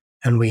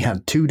 and we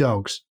had 2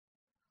 dogs,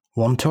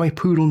 one toy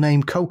poodle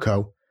named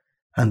Coco,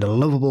 and a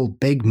lovable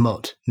big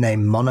mutt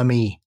named Mon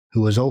Ami,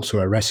 who was also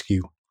a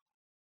rescue.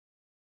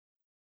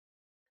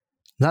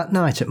 That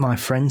night at my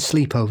friend's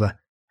sleepover,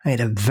 I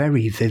had a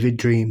very vivid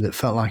dream that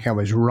felt like I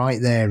was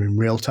right there in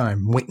real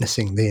time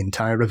witnessing the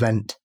entire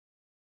event.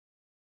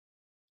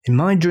 In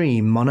my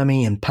dream, Mon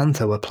Ami and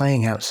Panther were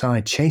playing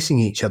outside chasing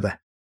each other.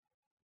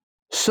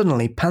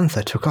 Suddenly,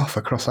 Panther took off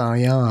across our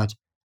yard.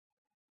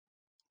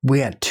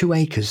 We had 2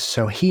 acres,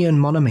 so he and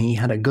Mon Ami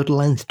had a good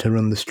length to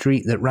run the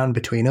street that ran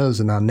between us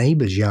and our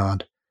neighbour's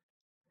yard.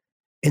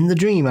 In the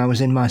dream, I was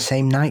in my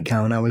same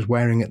nightgown I was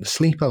wearing at the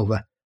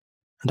sleepover,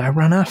 and I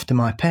ran after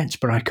my pets,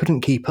 but I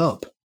couldn't keep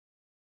up.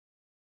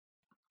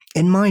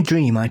 In my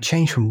dream, I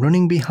changed from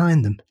running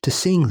behind them to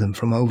seeing them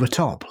from over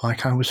top,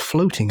 like I was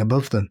floating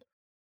above them.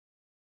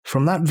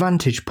 From that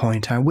vantage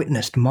point, I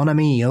witnessed Mon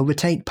Ami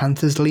overtake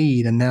Panther's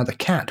lead, and now the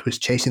cat was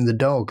chasing the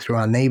dog through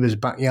our neighbour's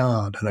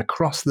backyard and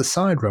across the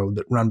side road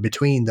that ran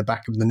between the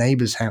back of the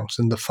neighbour's house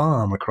and the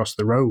farm across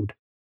the road.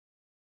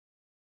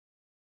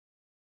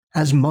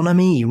 As Mon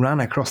Ami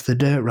ran across the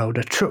dirt road,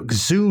 a truck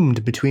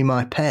zoomed between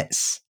my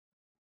pets.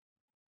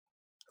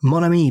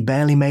 Mon Ami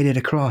barely made it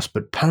across,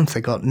 but Panther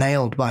got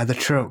nailed by the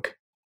truck.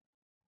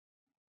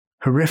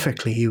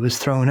 Horrifically, he was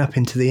thrown up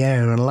into the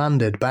air and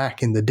landed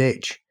back in the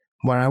ditch,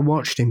 where I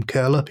watched him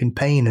curl up in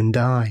pain and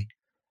die.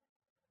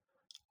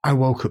 I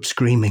woke up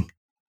screaming,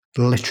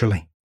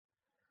 literally.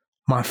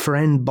 My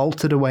friend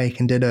bolted awake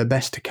and did her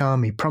best to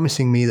calm me,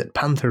 promising me that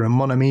Panther and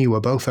Mon Ami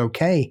were both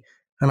okay,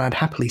 and I'd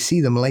happily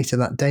see them later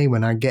that day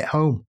when I'd get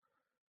home.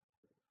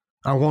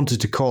 I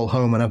wanted to call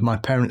home and have my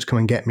parents come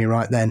and get me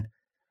right then,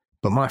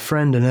 but my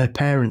friend and her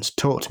parents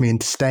talked me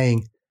into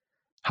staying,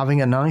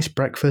 having a nice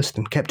breakfast,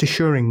 and kept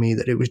assuring me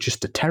that it was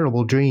just a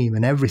terrible dream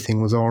and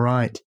everything was all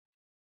right.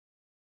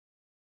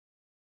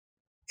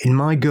 In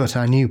my gut,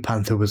 I knew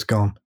Panther was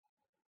gone.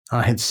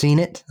 I had seen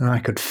it and I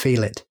could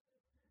feel it.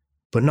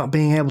 But not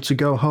being able to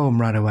go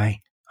home right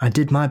away, I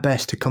did my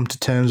best to come to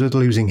terms with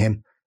losing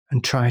him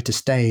and try to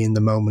stay in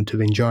the moment of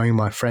enjoying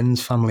my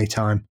friend's family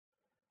time.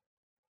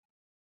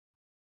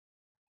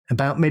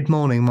 About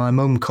mid-morning, my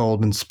mum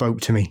called and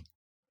spoke to me.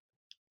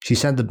 She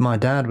said that my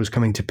dad was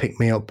coming to pick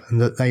me up and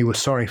that they were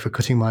sorry for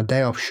cutting my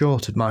day off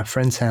short at my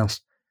friend's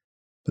house,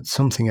 but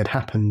something had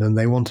happened and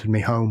they wanted me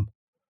home.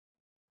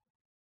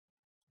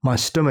 My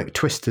stomach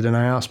twisted and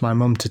I asked my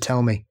mum to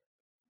tell me,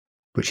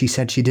 but she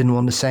said she didn't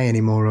want to say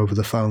any more over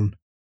the phone.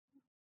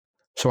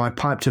 So I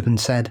piped up and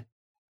said,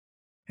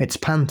 "It's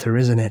Panther,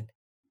 isn't it?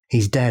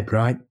 He's dead,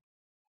 right?"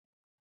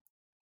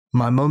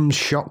 My mum's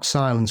shocked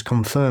silence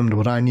confirmed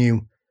what I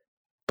knew,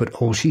 but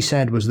all she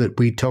said was that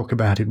we'd talk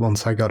about it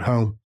once I got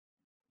home.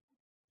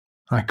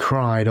 I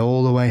cried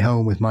all the way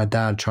home with my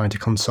dad trying to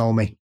console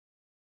me.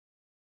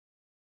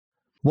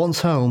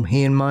 Once home,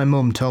 he and my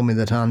mum told me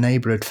that our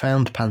neighbour had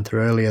found Panther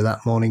earlier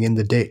that morning in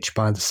the ditch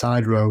by the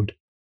side road.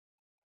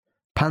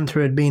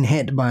 Panther had been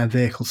hit by a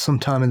vehicle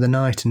sometime in the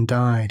night and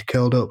died,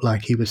 curled up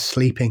like he was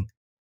sleeping.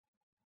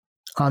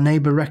 Our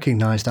neighbour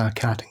recognised our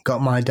cat and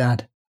got my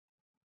dad,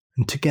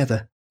 and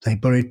together they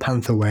buried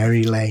Panther where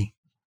he lay.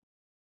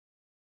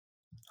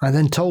 I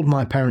then told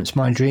my parents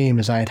my dream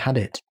as I had had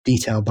it,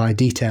 detail by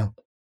detail.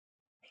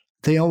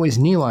 They always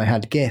knew I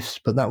had gifts,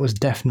 but that was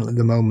definitely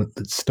the moment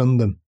that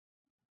stunned them.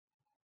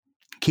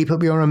 Keep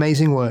up your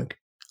amazing work.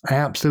 I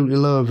absolutely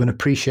love and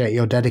appreciate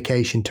your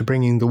dedication to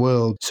bringing the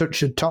world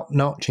such a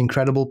top-notch,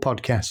 incredible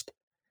podcast.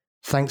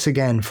 Thanks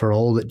again for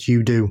all that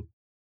you do.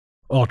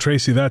 Oh,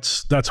 Tracy,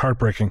 that's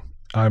heartbreaking.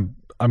 I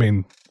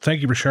mean,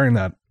 thank you for sharing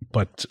that.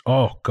 But,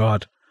 oh,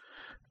 God.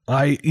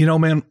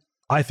 Man,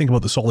 I think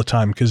about this all the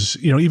time because,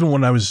 even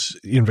when I was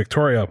in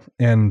Victoria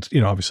and,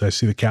 obviously I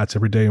see the cats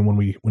every day and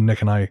when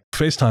Nick and I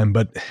FaceTime,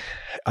 but,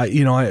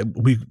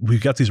 we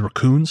got these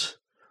raccoons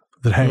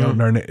that hang out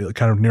in our,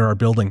 kind of near our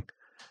building.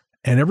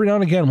 And every now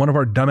and again, one of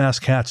our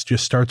dumbass cats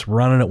just starts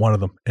running at one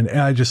of them. And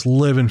I just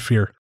live in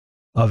fear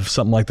of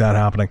something like that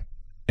happening.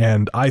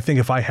 And I think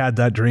if I had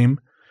that dream,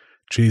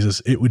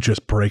 Jesus, it would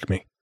just break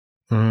me.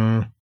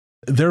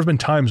 There have been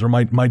times where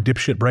my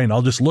dipshit brain,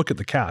 I'll just look at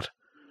the cat.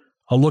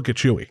 I'll look at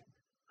Chewy,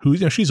 who,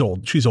 she's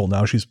old. She's old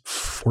now. She's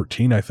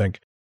 14, I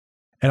think.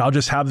 And I'll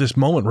just have this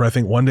moment where I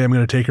think one day I'm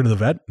going to take her to the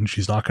vet and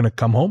she's not going to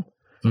come home.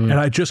 And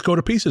I just go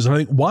to pieces and I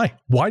think, why?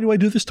 Why do I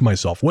do this to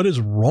myself? What is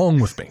wrong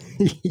with me?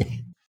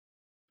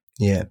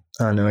 Yeah,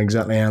 I know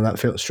exactly how that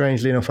feels.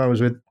 Strangely enough, I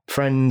was with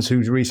friends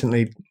who's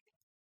recently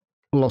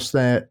lost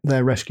their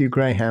rescue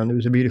greyhound. It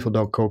was a beautiful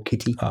dog called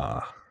Kitty.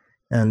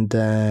 And,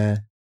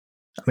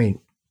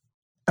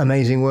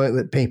 amazing work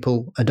that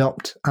people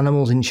adopt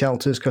animals in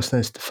shelters because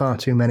there's far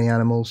too many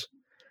animals.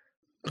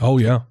 Oh,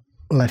 yeah.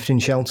 Left in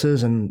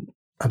shelters. And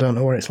I don't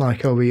know what it's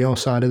like over your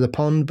side of the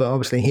pond, but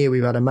obviously here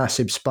we've had a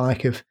massive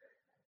spike of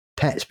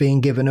pets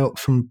being given up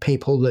from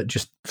people that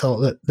just thought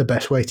that the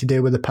best way to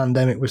deal with the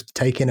pandemic was to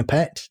take in a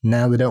pet.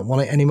 Now they don't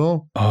want it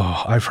anymore.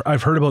 Oh,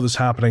 I've heard about this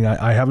happening.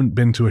 I haven't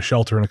been to a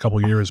shelter in a couple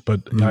of years,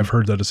 but I've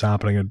heard that it's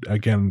happening. It,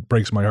 again,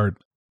 breaks my heart.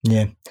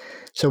 Yeah.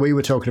 So we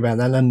were talking about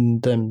that.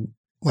 And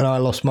when I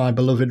lost my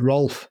beloved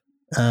Rolf,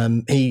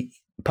 he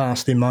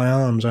passed in my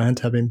arms. I had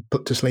to have him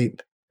put to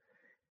sleep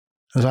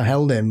as I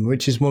held him,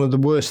 which is one of the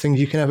worst things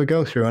you can ever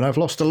go through. And I've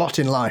lost a lot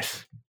in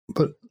life,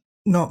 but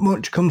not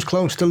much comes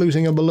close to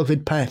losing a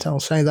beloved pet. I'll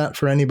say that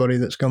for anybody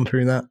that's gone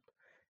through that.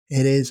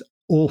 It is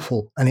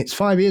awful. And it's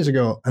 5 years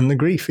ago, and the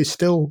grief is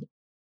still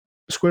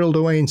squirreled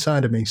away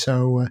inside of me.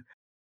 So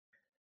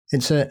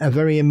it's a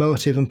very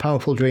emotive and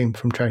powerful dream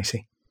from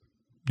Tracy.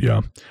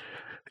 Yeah.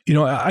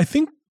 I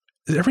think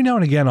every now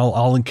and again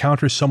I'll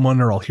encounter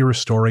someone or I'll hear a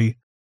story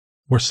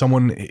where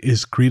someone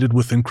is greeted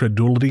with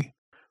incredulity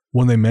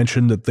when they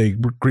mention that they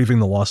were grieving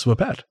the loss of a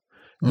pet.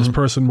 This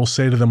person will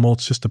say to them, well,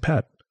 it's just a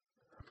pet.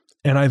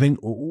 And I think,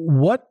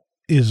 what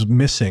is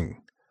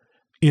missing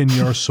in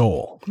your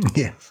soul?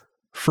 Yeah.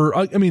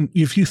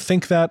 If you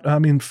think that,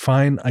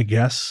 fine, I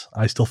guess.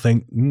 I still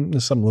think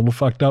there's something a little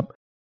fucked up.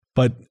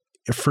 But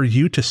for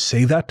you to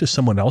say that to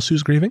someone else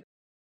who's grieving,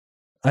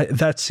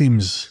 that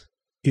seems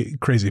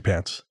crazy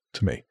pants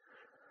to me.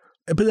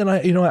 But then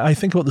I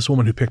think about this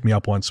woman who picked me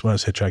up once when I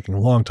was hitchhiking a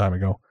long time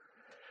ago.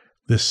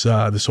 This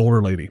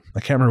older lady. I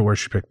can't remember where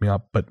she picked me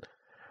up, but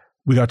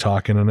we got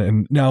talking,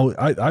 and now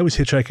I was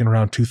hitchhiking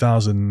around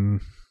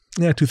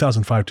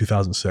 2005,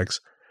 2006.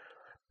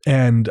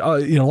 And,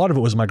 a lot of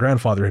it was my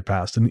grandfather had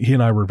passed, and he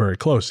and I were very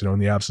close. In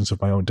the absence of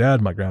my own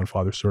dad, my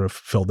grandfather sort of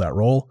filled that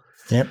role.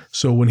 Yep.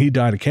 So when he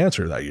died of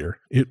cancer that year,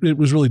 it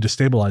was really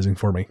destabilizing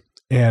for me.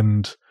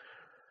 And,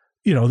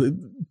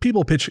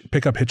 people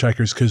pick up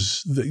hitchhikers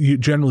because,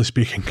 generally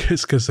speaking,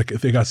 because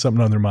they got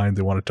something on their mind,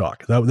 they want to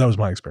talk. That was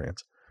my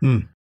experience.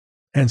 Mm.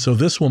 And so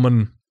this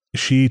woman,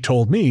 she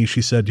told me,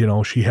 she said,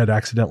 she had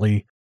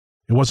accidentally,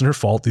 it wasn't her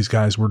fault. These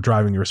guys were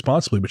driving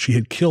irresponsibly, but she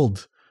had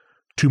killed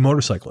 2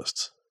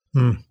 motorcyclists.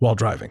 While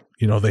driving.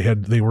 They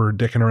were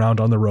dicking around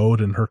on the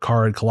road and her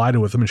car had collided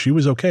with them and she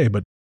was okay,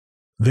 but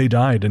they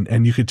died.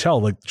 And you could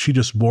tell she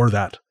just bore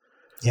that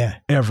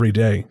every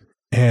day.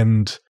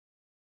 And,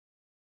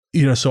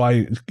 so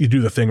you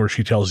do the thing where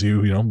she tells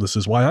you, this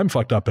is why I'm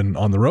fucked up and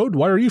on the road.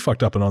 Why are you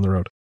fucked up and on the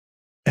road?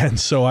 And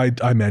so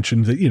I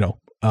mentioned that,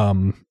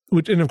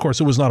 which, and of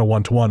course it was not a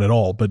one-to-one at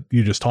all, but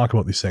you just talk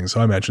about these things.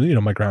 So I mentioned,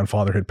 my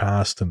grandfather had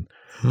passed and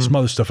some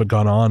other stuff had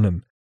gone on.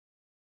 And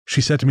she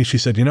said to me, she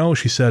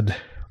said,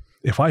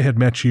 if I had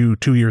met you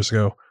 2 years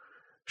ago,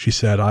 she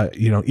said,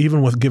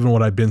 even given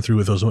what I've been through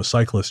with those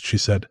cyclists, she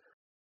said,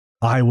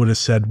 I would have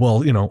said,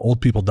 well,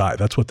 old people die.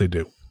 That's what they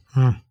do.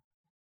 And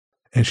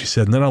she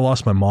said, and then I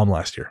lost my mom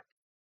last year.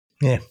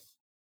 Yeah.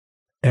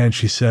 And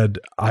she said,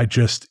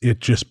 it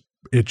just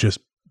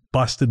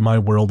busted my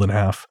world in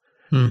half.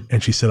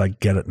 And she said, I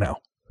get it now.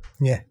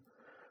 Yeah.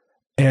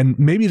 And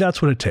maybe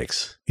that's what it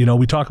takes.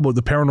 We talk about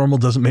the paranormal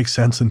doesn't make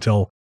sense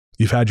until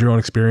you've had your own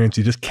experience.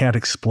 You just can't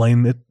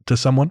explain it to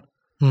someone.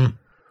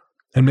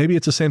 And maybe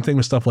it's the same thing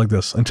with stuff like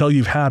this. Until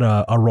you've had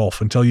a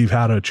Rolf, until you've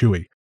had a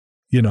Chewy,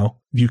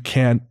 you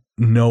can't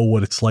know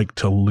what it's like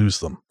to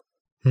lose them.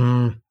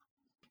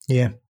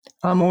 Yeah.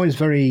 I'm always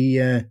very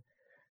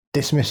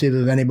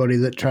dismissive of anybody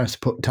that tries to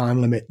put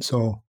time limits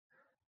or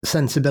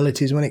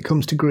sensibilities when it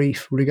comes to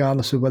grief,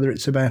 regardless of whether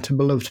it's about a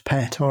beloved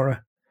pet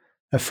or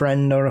a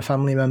friend or a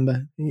family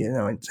member.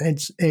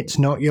 It's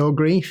not your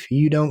grief.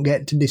 You don't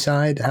get to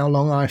decide how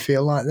long I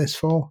feel like this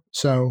for.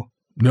 So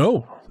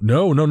No.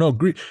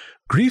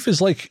 Grief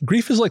is like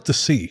the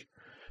sea.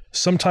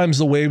 Sometimes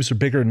the waves are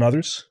bigger than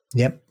others.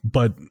 Yep.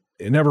 But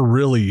it never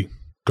really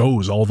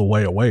goes all the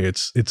way away.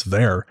 It's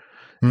there.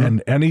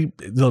 And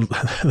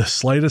the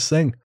slightest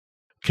thing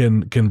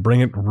can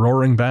bring it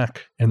roaring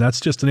back. And that's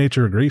just the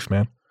nature of grief,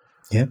 man.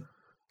 Yeah.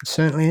 It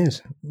certainly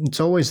is. It's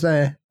always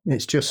there.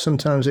 It's just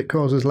sometimes it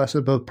causes less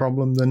of a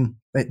problem than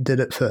it did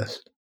at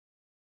first.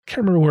 I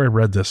can't remember where I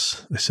read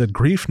this. They said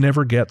grief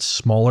never gets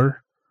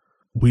smaller.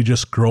 We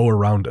just grow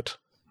around it.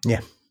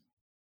 Yeah.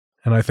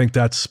 And I think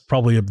that's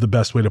probably the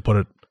best way to put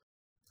it.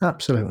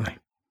 Absolutely.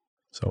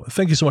 So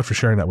thank you so much for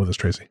sharing that with us,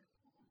 Tracy.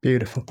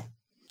 Beautiful.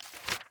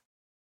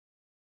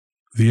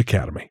 The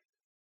Academy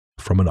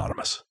from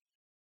Anonymous.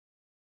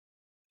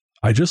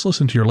 I just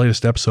listened to your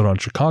latest episode on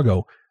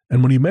Chicago,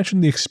 and when you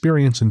mentioned the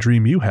experience and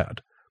dream you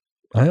had,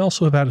 I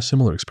also have had a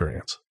similar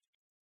experience.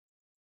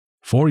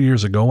 4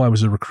 years ago, I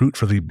was a recruit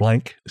for the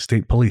blank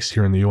state police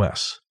here in the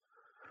U.S.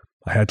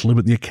 I had to live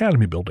at the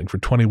Academy building for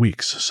 20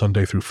 weeks,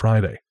 Sunday through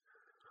Friday.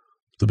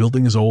 The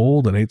building is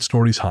old and 8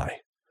 stories high.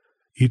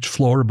 Each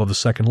floor above the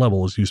second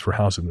level is used for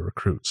housing the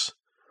recruits.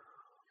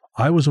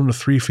 I was one of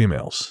 3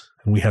 females,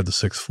 and we had the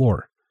 6th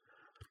floor.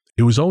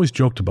 It was always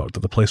joked about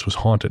that the place was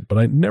haunted, but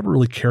I never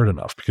really cared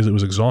enough because it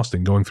was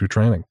exhausting going through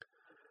training.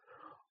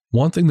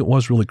 One thing that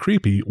was really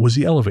creepy was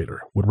the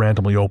elevator would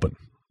randomly open,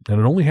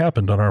 and it only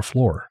happened on our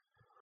floor.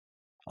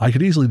 I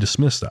could easily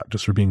dismiss that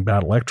just for being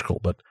bad electrical,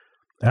 but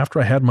after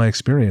I had my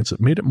experience, it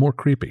made it more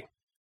creepy.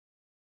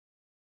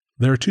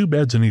 There are 2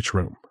 beds in each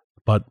room,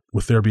 but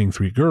with there being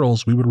 3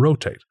 girls, we would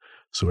rotate,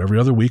 so every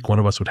other week one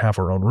of us would have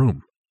our own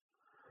room.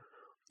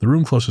 The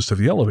room closest to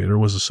the elevator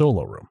was a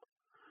solo room.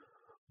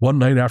 One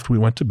night after we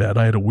went to bed,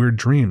 I had a weird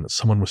dream that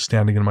someone was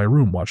standing in my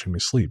room watching me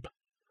sleep.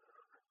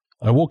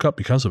 I woke up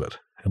because of it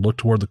and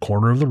looked toward the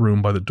corner of the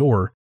room by the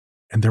door,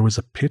 and there was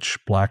a pitch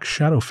black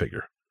shadow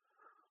figure.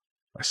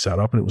 I sat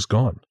up and it was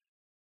gone.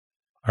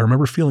 I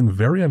remember feeling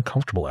very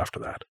uncomfortable after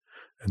that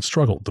and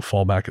struggled to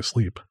fall back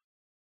asleep.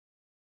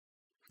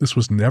 This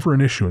was never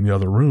an issue in the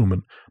other room,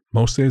 and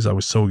most days I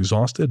was so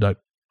exhausted I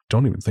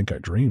don't even think I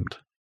dreamed.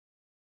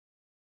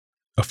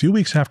 A few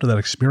weeks after that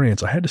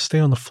experience, I had to stay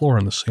on the floor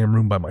in the same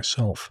room by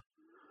myself.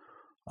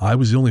 I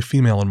was the only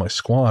female in my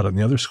squad, and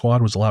the other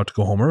squad was allowed to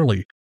go home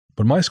early,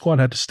 but my squad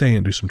had to stay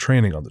and do some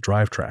training on the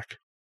drive track.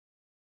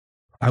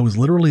 I was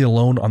literally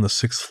alone on the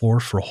 6th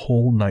floor for a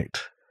whole night.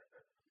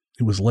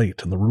 It was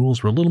late, and the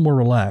rules were a little more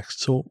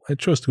relaxed, so I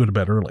chose to go to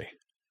bed early.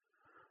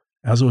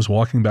 As I was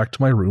walking back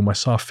to my room, I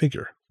saw a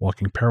figure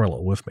walking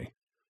parallel with me.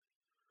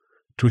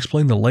 To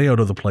explain the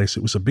layout of the place,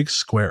 it was a big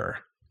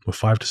square, with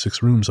 5 to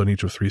 6 rooms on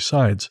each of 3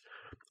 sides,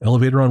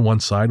 elevator on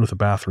one side with a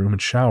bathroom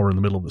and shower in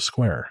the middle of the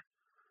square.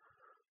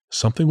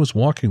 something was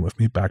walking with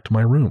me back to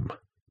my room,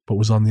 but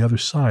was on the other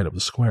side of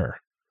the square.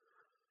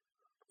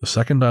 The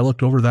second I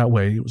looked over that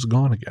way, it was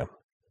gone again.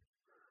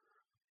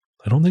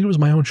 I don't think it was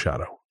my own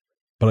shadow,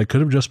 but I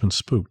could have just been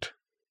spooked.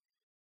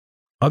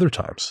 Other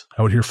times,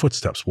 I would hear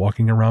footsteps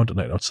walking around at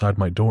night outside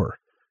my door,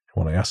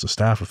 and when I asked the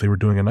staff if they were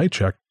doing a night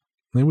check,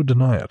 they would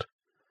deny it.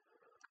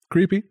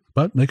 Creepy,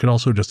 but they could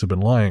also just have been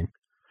lying.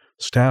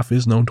 Staff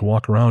is known to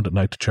walk around at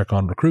night to check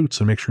on recruits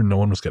and make sure no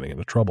one was getting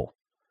into trouble.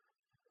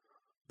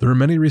 There are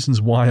many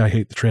reasons why I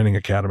hate the training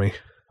academy,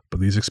 but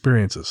these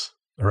experiences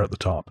are at the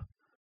top.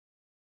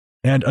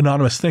 And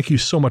Anonymous, thank you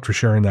so much for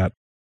sharing that.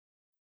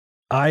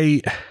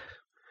 It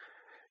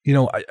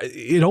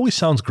always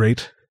sounds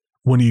great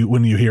when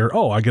you hear,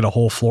 oh, I get a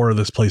whole floor of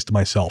this place to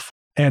myself.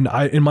 And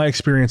in my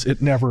experience,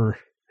 it never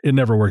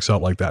works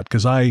out like that.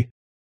 Because I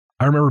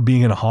remember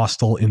being in a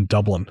hostel in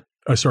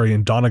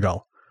in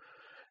Donegal,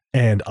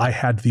 and I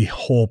had the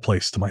whole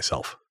place to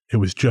myself. It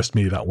was just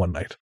me that one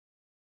night.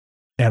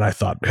 And I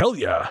thought, hell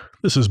yeah,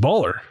 this is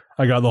baller.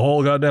 I got the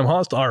whole goddamn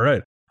hostel. All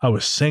right. I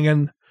was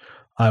singing.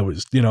 I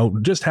was,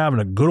 just having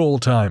a good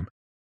old time.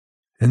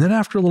 And then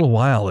after a little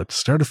while, it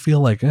started to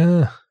feel like,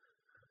 maybe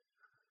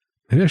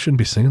I shouldn't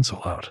be singing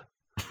so loud.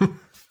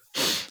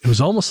 It was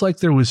almost like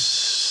there was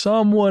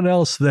someone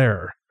else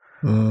there,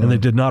 and they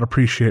did not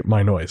appreciate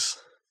my noise.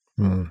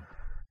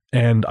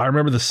 And I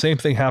remember the same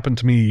thing happened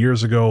to me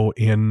years ago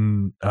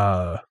in,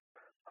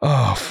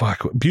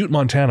 Butte,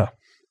 Montana.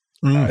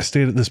 I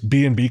stayed at this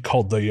B&B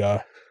called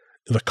the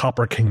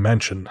Copper King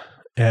Mansion,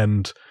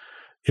 and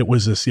it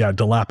was this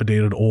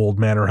dilapidated old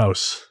manor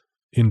house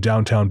in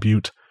downtown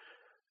Butte,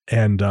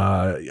 and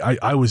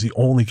I was the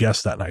only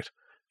guest that night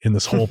in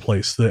this whole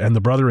place. And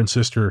the brother and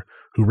sister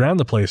who ran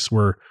the place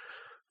were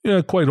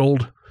quite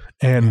old,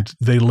 and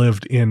they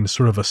lived in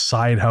sort of a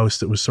side house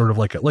that was sort of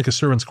like a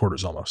servant's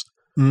quarters almost.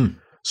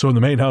 So in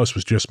the main house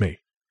was just me,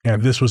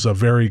 and this was a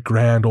very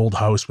grand old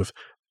house with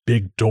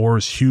big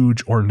doors,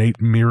 huge ornate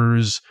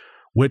mirrors,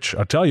 which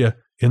I tell you,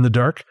 in the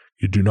dark,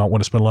 you do not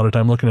want to spend a lot of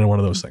time looking at one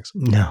of those things.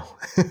 No.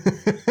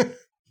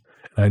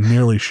 I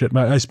nearly shit.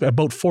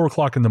 About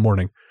 4:00 in the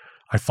morning,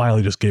 I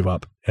finally just gave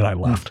up and I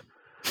left.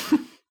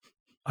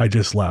 I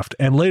just left.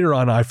 And later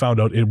on, I found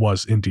out it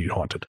was indeed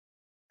haunted.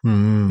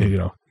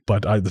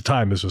 But at the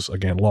time, this was,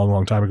 again, a long,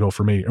 long time ago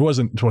for me. It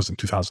wasn't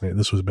 2008.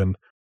 This was been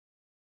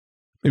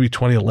maybe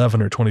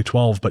 2011 or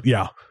 2012. But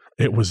yeah,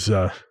 it was,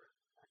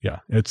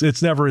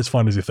 it's never as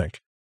fun as you think.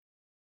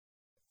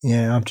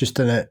 Yeah, I've just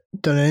done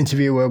an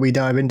interview where we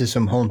dive into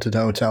some haunted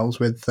hotels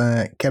with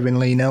Kevin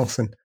Lee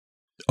Nelson.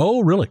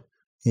 Oh, really?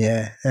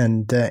 Yeah,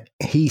 and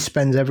he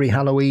spends every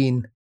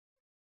Halloween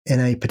in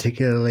a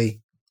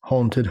particularly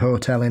haunted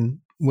hotel in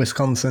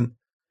Wisconsin,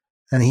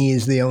 and he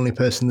is the only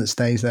person that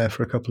stays there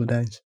for a couple of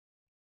days.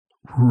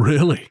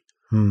 Really?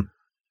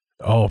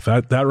 Oh,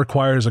 that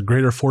requires a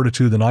greater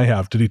fortitude than I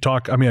have. Did he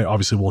talk? I mean,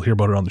 obviously we'll hear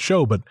about it on the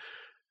show, but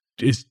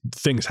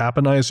things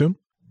happen, I assume?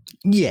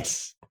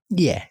 Yes.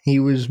 Yeah, he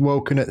was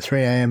woken at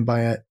 3 a.m. by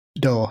a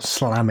door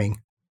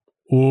slamming.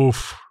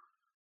 Oof.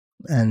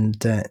 And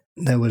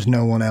there was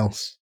no one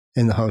else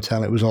in the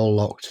hotel. It was all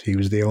locked. He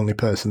was the only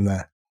person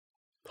there.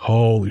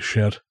 Holy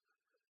shit.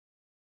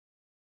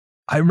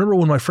 I remember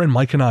when my friend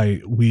Mike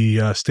and we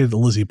stayed at the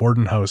Lizzie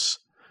Borden house.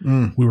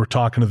 We were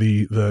talking to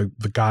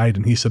the guide,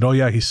 and he said, oh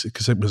yeah, he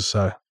said,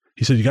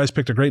 you guys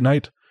picked a great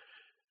night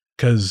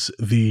because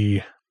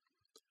the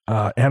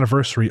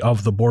anniversary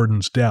of the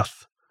Borden's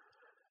death,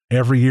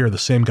 every year the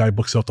same guy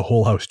books out the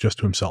whole house just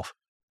to himself.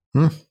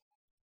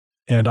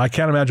 And I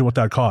can't imagine what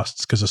that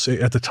costs, because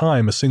at the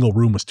time a single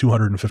room was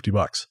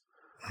 $250.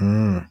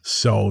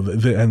 So,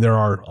 and there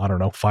are, I don't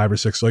know, 5 or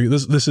 6. So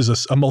this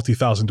is a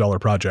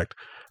multi-$1,000 project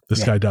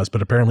this guy does,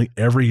 but apparently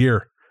every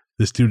year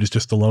this dude is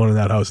just alone in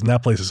that house, and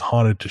that place is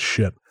haunted to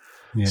shit.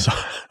 Yeah. So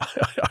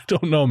I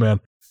don't know,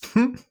 man.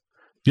 You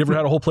ever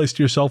had a whole place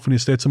to yourself when you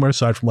stayed somewhere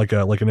aside from like an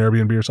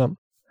Airbnb or something?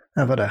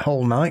 I've had a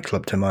whole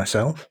nightclub to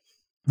myself.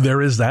 There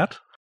is that?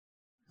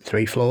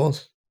 3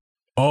 floors.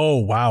 Oh,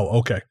 wow.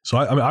 Okay. So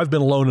I mean, I've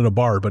been alone in a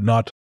bar, but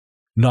not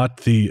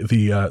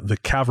the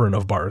cavern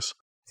of bars.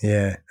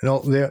 Yeah.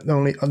 And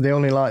the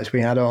only lights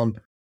we had on,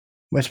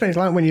 well, it's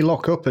like when you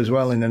lock up as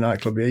well in a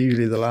nightclub, you're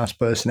usually the last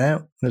person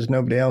out. There's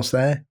nobody else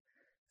there.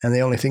 And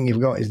the only thing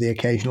you've got is the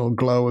occasional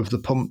glow of the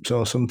pumps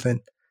or something,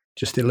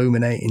 just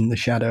illuminating the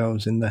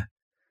shadows and the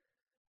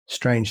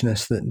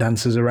strangeness that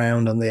dances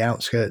around on the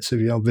outskirts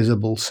of your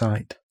visible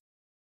sight.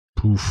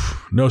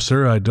 Poof. No,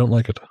 sir, I don't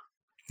like it.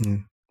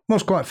 Well,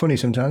 it's quite funny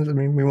sometimes. I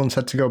mean, we once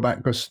had to go back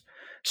because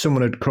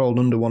someone had crawled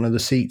under one of the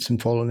seats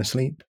and fallen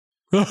asleep.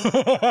 And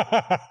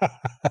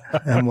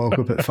woke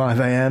up at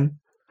 5 a.m.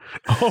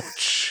 Oh,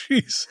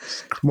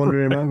 Jesus.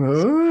 Wandering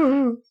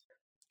around,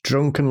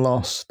 drunk and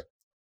lost.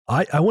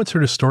 I once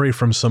heard a story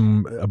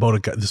from about a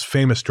guy, this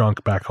famous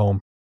drunk back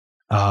home,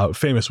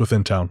 famous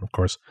within town, of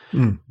course.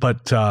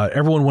 But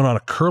everyone went on a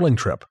curling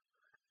trip,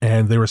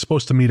 and they were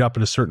supposed to meet up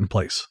at a certain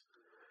place.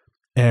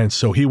 And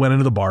so he went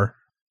into the bar,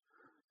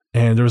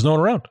 and there was no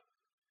one around.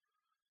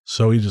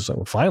 So he just like,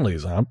 well, finally,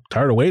 I'm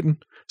tired of waiting.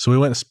 So he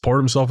went and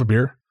poured himself a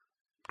beer,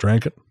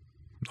 drank it,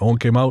 No one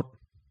came out.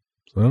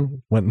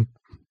 So went and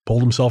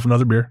pulled himself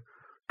another beer,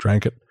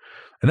 drank it.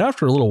 And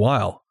after a little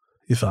while,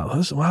 he thought, I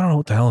don't know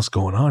what the hell is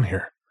going on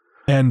here.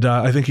 And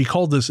I think he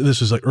called this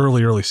was like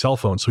early cell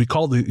phone. So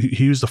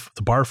he used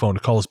the bar phone to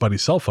call his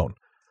buddy's cell phone.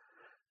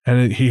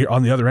 And he,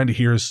 on the other end, he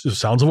hears the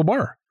sounds of a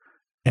bar.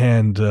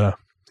 And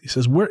he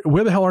says, where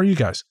the hell are you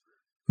guys?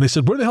 And they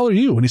said, where the hell are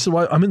you? And he said,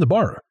 well, I'm in the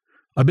bar.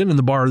 I've been in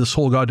the bar this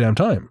whole goddamn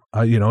time.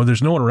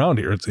 There's no one around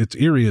here. It's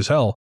eerie as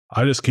hell.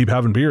 I just keep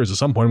having beers. At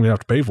some point, I'm going to have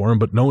to pay for them,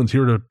 but no one's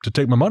here to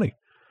take my money.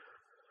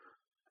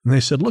 And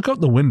they said, look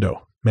out the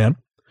window, man.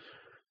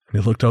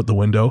 And he looked out the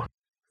window.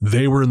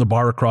 They were in the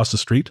bar across the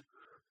street.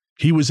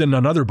 He was in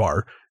another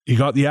bar. He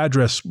got the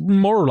address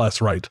more or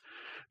less right,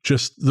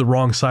 just the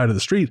wrong side of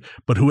the street.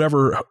 But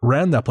whoever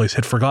ran that place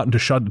had forgotten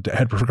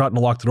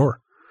to lock the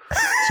door.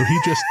 So he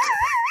just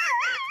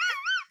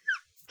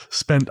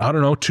spent,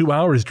 2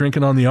 hours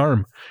drinking on the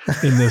arm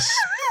in this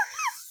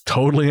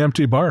totally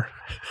empty bar.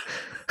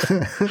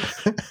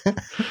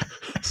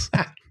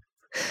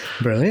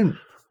 Brilliant.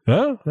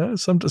 Yeah,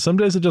 some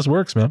days it just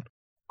works, man.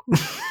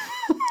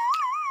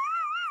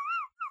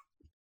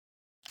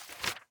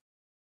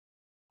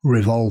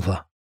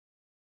 Revolver.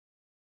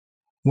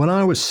 When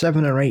I was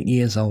 7 or 8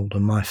 years old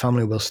and my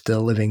family was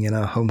still living in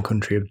our home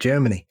country of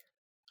Germany,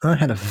 I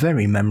had a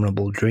very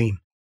memorable dream.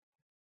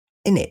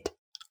 In it,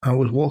 I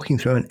was walking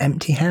through an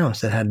empty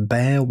house that had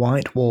bare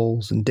white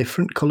walls and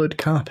different coloured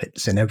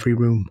carpets in every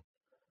room.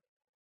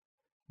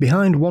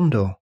 Behind one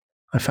door,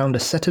 I found a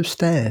set of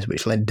stairs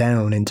which led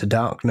down into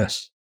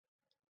darkness.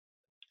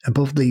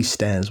 Above these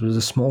stairs was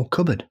a small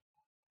cupboard.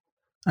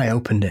 I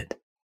opened it,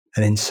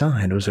 and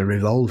inside was a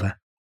revolver.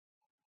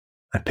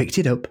 I picked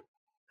it up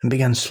and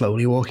began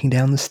slowly walking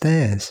down the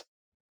stairs.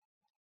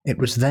 It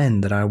was then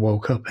that I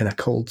woke up in a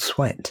cold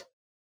sweat.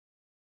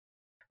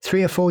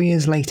 3 or 4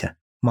 years later,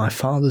 my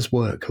father's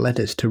work led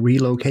us to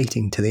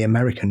relocating to the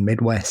American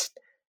Midwest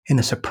in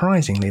a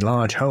surprisingly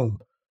large home,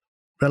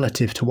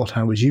 relative to what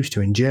I was used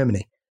to in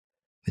Germany,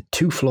 with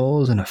 2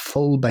 floors and a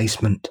full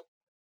basement.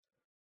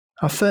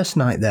 Our first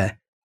night there,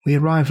 we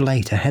arrived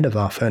late ahead of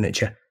our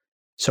furniture,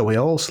 so we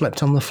all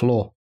slept on the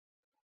floor.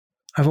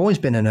 I've always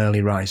been an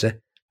early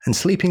riser, and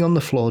sleeping on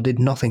the floor did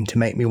nothing to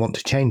make me want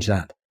to change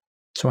that,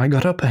 so I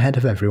got up ahead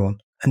of everyone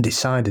and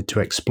decided to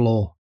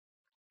explore.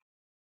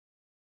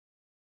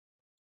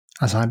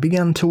 As I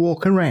began to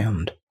walk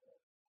around,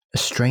 a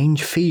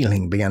strange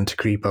feeling began to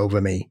creep over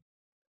me.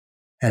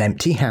 An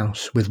empty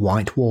house with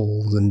white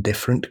walls and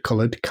different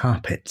coloured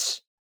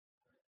carpets.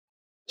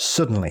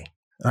 Suddenly,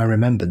 I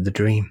remembered the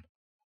dream.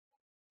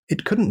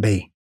 It couldn't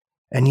be,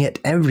 and yet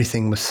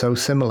everything was so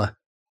similar.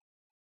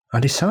 I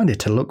decided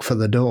to look for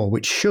the door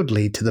which should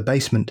lead to the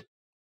basement,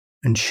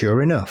 and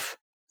sure enough,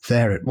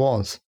 there it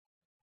was.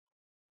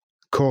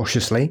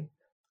 Cautiously,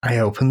 I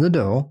opened the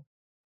door,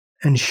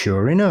 and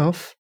sure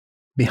enough,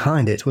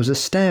 behind it was a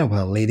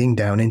stairwell leading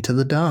down into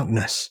the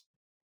darkness.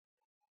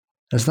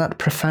 As that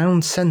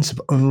profound sense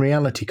of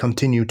unreality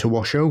continued to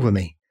wash over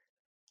me,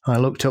 I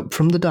looked up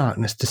from the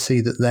darkness to see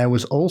that there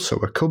was also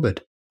a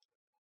cupboard.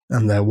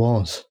 And there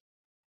was.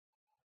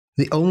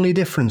 The only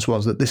difference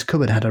was that this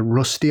cupboard had a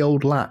rusty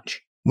old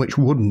latch which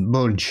wouldn't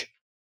budge.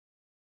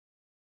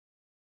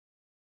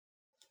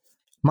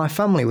 My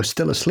family was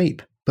still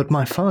asleep, but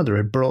my father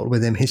had brought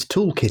with him his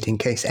toolkit in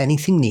case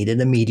anything needed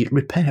immediate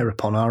repair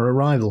upon our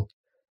arrival.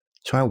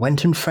 So I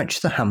went and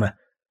fetched the hammer,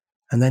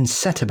 and then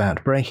set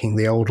about breaking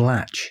the old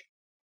latch.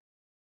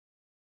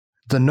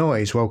 The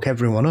noise woke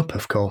everyone up,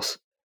 of course,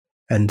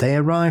 and they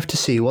arrived to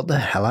see what the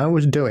hell I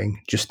was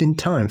doing just in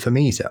time for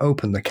me to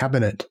open the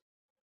cabinet.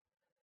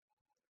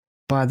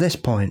 By this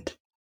point,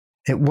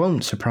 it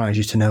won't surprise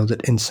you to know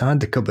that inside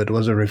the cupboard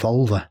was a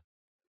revolver.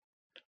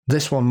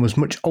 This one was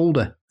much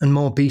older and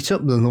more beat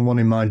up than the one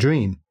in my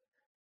dream,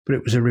 but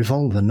it was a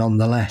revolver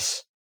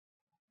nonetheless.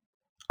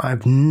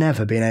 I've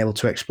never been able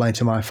to explain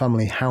to my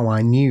family how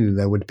I knew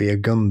there would be a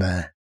gun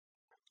there.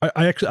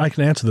 I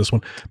can answer this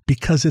one,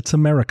 because it's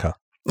America.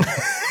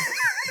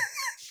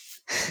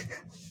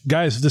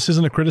 Guys, this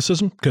isn't a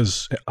criticism,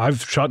 because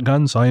I've shot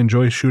guns. I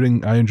enjoy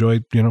shooting. I enjoy,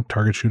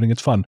 target shooting.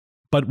 It's fun.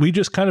 But we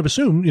just kind of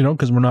assume,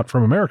 because we're not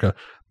from America,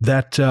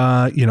 that,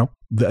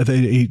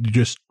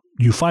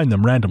 you find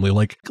them randomly,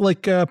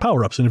 like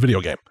power-ups in a video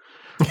game.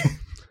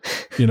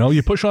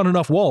 You push on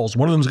enough walls,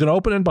 one of them's going to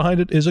open, and behind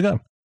it is a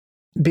gun.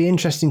 Be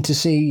interesting to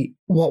see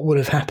what would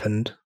have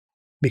happened,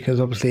 because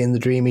obviously in the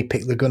dream he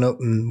picked the gun up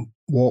and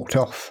walked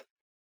off.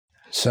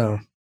 So.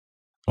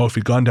 Oh, if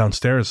he'd gone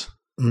downstairs.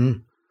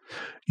 Mm.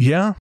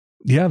 Yeah,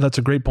 that's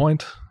a great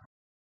point.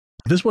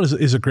 This one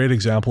is a great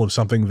example of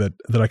something that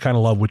I kind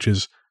of love, which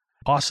is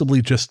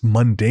possibly just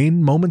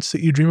mundane moments that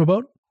you dream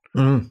about.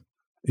 Mm.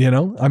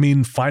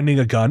 Finding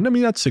a gun,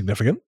 that's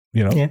significant.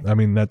 Yeah.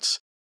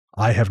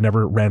 I have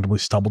never randomly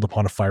stumbled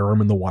upon a firearm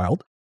in the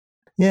wild.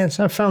 Yes,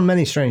 I've found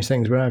many strange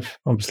things, but I've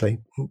obviously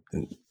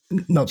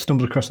not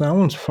stumbled across that. I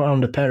once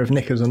found a pair of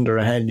knickers under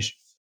a hedge.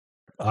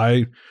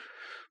 I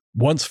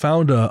once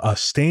found a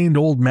stained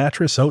old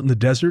mattress out in the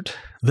desert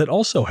that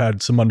also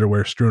had some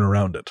underwear strewn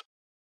around it.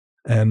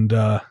 And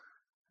I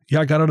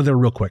got out of there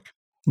real quick.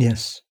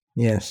 Yes.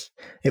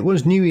 It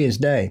was New Year's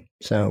Day,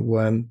 so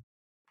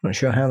not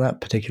sure how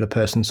that particular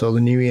person saw the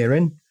new year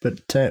in,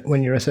 but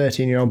when you're a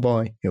 13-year-old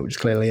boy, it was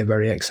clearly a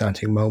very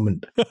exciting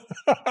moment.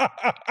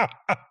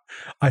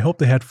 I hope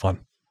they had fun.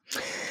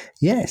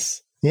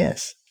 Yes.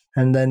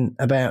 And then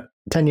about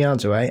 10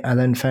 yards away, I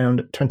then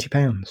found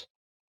 £20.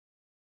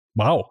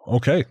 Wow,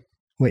 okay.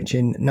 Which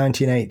in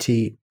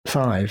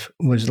 1985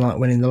 was like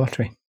winning the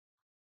lottery.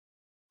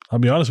 I'll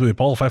be honest with you,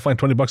 Paul, if I find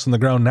 $20 on the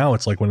ground now,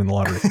 it's like winning the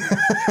lottery.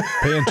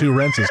 Paying 2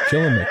 rents is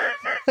killing me.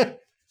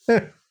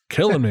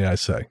 Killing me, I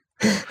say.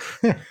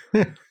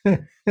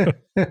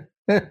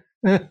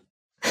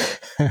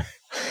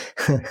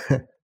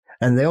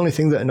 And the only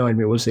thing that annoyed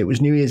me was it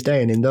was New Year's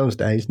Day, and in those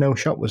days, no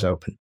shop was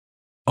open.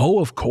 Oh,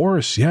 of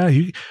course. Yeah.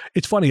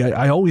 It's funny.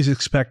 I always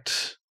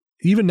expect,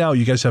 even now,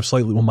 you guys have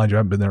slightly, well, mind you, I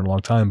haven't been there in a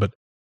long time, but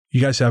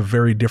you guys have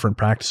very different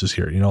practices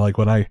here. You know, like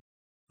the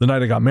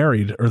night I got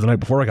married, or the night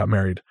before I got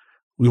married,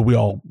 we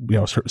all,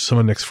 some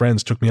of Nick's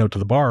friends took me out to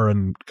the bar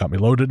and got me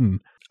loaded. And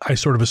I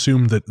sort of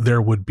assumed that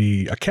there would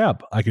be a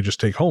cab I could just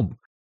take home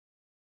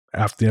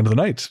after the end of the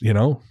night,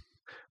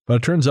 But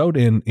it turns out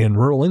in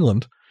rural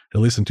England,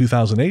 at least in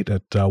 2008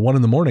 at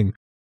 1 a.m,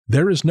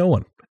 there is no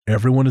one.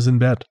 Everyone is in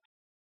bed.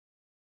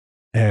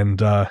 And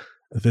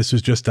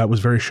that was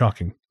very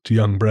shocking to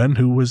young Bren,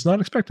 who was not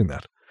expecting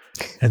that.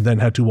 And then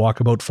had to walk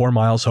about 4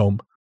 miles home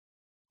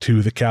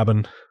to the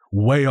cabin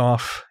way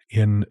off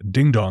in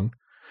Ding Dong,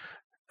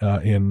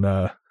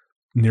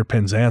 near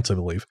Penzance, I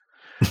believe.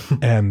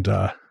 And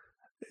the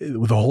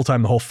whole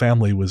time, the whole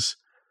family was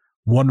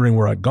wondering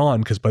where I'd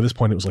gone, because by this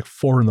point it was like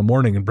 4 a.m,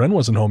 and Bren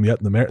wasn't home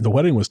yet, and the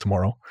wedding was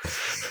tomorrow.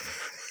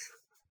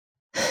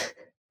 It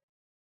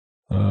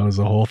was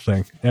a whole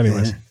thing.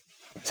 Anyways. Yeah.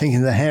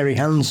 Thinking the hairy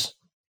hands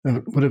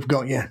would have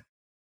got you.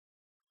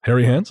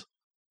 Hairy hands?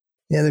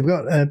 Yeah, they've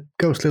got a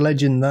ghostly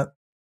legend, that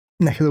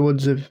neck of the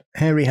woods, of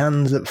hairy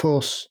hands that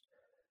force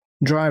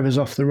drivers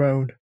off the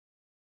road.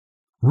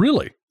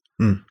 Really?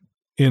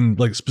 In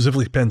like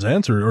specifically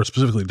Penzance or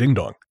specifically Ding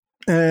Dong?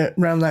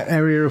 Around that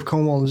area of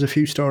Cornwall, there's a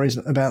few stories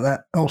about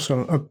that.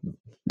 Also, a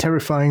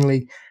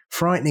terrifyingly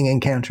frightening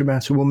encounter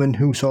about a woman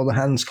who saw the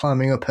hands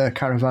climbing up her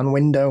caravan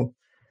window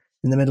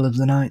in the middle of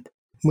the night,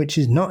 which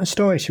is not a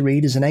story to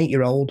read as an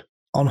 8-year-old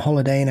on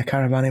holiday in a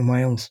caravan in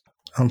Wales.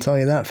 I'll tell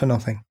you that for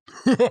nothing.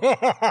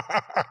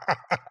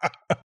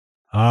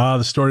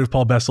 The story of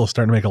Paul Bessel is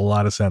starting to make a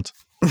lot of sense.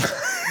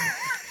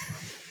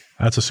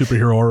 That's a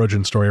superhero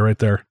origin story right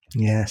there.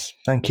 Yes.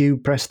 Thank you,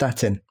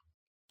 Prestatin.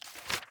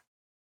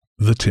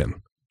 The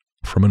Tin,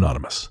 from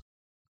Anonymous.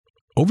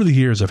 Over the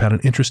years, I've had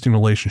an interesting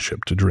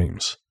relationship to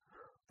dreams.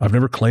 I've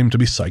never claimed to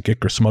be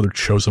psychic or some other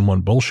chosen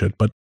one bullshit,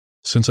 but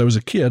since I was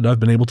a kid,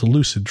 I've been able to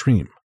lucid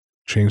dream,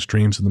 change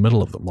dreams in the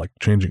middle of them, like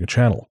changing a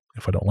channel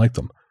if I don't like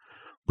them,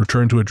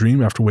 return to a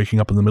dream after waking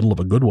up in the middle of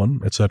a good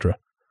one, etc.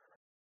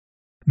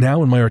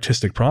 Now in my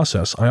artistic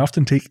process, I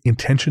often take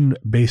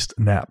intention-based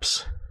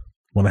naps.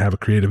 When I have a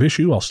creative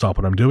issue, I'll stop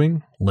what I'm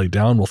doing, lay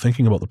down while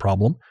thinking about the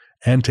problem,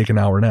 and take an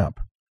hour nap.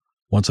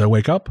 Once I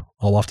wake up,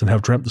 I'll often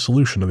have dreamt the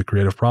solution to the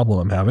creative problem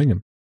I'm having,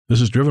 and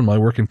this has driven my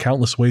work in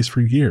countless ways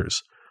for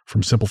years,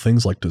 from simple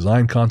things like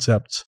design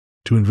concepts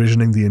to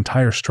envisioning the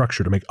entire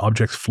structure to make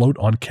objects float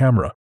on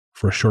camera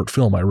for a short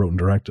film I wrote and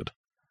directed.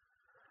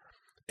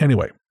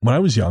 Anyway, when I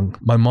was young,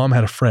 my mom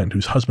had a friend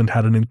whose husband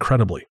had an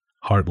incredibly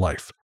hard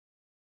life.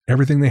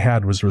 Everything they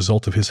had was the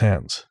result of his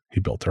hands.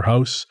 He built their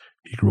house,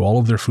 he grew all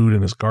of their food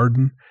in his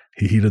garden,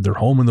 he heated their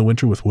home in the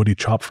winter with wood he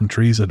chopped from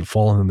trees that had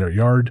fallen in their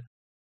yard.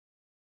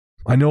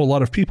 I know a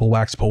lot of people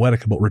wax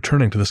poetic about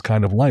returning to this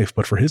kind of life,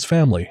 but for his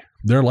family,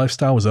 their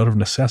lifestyle was out of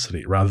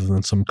necessity rather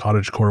than some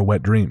cottagecore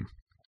wet dream.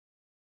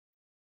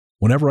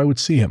 Whenever I would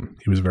see him,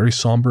 he was very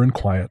somber and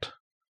quiet,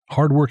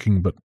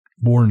 hard-working but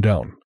worn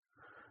down.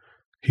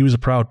 He was a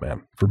proud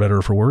man, for better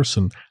or for worse,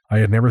 and I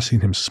had never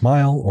seen him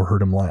smile or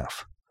heard him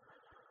laugh.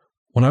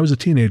 When I was a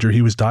teenager,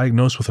 he was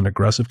diagnosed with an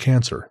aggressive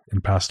cancer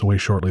and passed away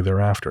shortly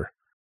thereafter.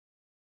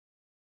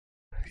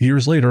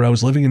 Years later, I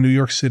was living in New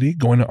York City,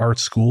 going to art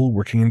school,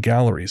 working in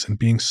galleries, and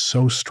being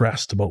so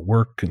stressed about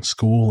work and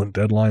school and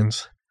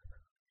deadlines.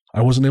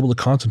 I wasn't able to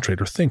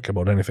concentrate or think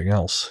about anything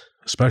else,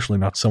 especially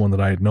not someone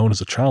that I had known as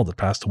a child that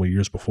passed away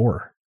years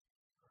before.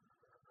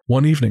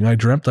 One evening, I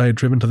dreamt I had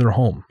driven to their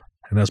home,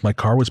 and as my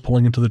car was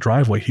pulling into the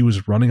driveway, he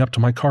was running up to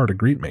my car to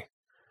greet me.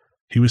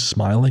 He was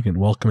smiling and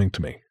welcoming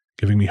to me,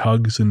 giving me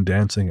hugs and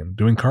dancing and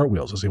doing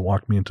cartwheels as he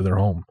walked me into their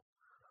home.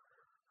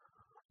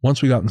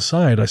 Once we got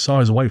inside, I saw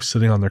his wife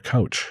sitting on their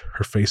couch,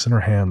 her face in her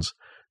hands,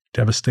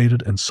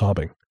 devastated and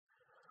sobbing.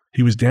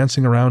 He was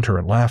dancing around her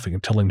and laughing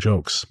and telling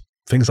jokes,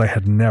 things I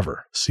had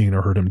never seen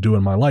or heard him do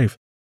in my life,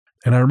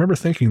 and I remember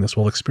thinking this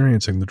while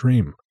experiencing the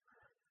dream.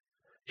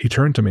 He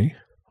turned to me,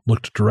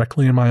 looked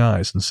directly in my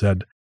eyes, and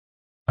said,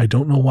 "I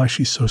don't know why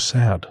she's so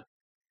sad.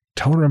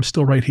 Tell her I'm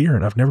still right here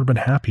and I've never been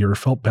happier or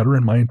felt better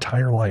in my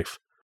entire life.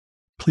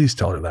 Please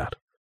tell her that.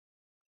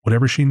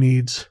 Whatever she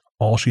needs,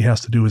 all she has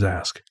to do is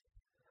ask."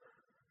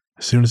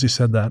 As soon as he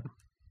said that,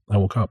 I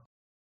woke up.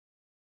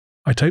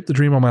 I typed the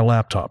dream on my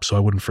laptop so I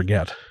wouldn't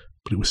forget,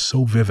 but it was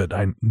so vivid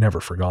I never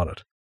forgot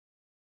it.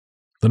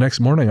 The next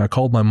morning, I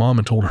called my mom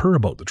and told her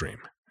about the dream.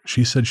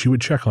 She said she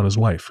would check on his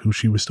wife, who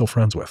she was still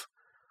friends with.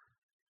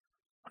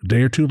 A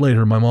day or two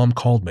later, my mom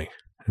called me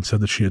and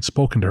said that she had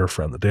spoken to her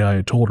friend the day I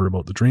had told her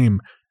about the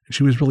dream, and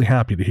she was really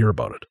happy to hear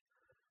about it.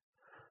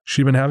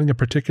 She'd been having a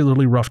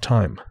particularly rough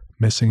time,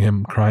 missing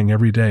him, crying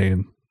every day,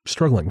 and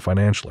struggling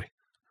financially.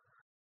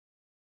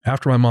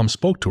 After my mom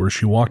spoke to her,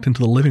 she walked into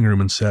the living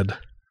room and said,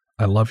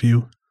 "I love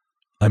you,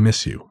 I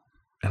miss you,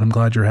 and I'm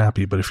glad you're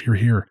happy, but if you're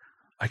here,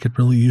 I could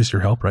really use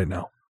your help right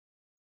now."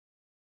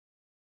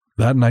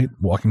 That night,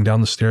 walking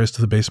down the stairs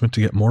to the basement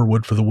to get more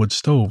wood for the wood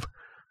stove,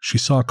 she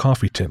saw a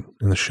coffee tin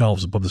in the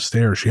shelves above the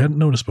stairs she hadn't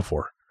noticed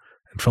before,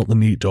 and felt the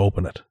need to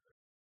open it.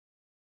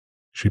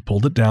 She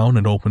pulled it down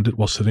and opened it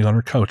while sitting on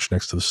her couch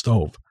next to the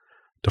stove,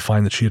 to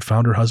find that she had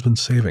found her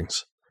husband's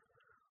savings.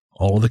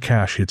 All of the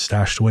cash he had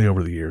stashed away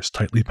over the years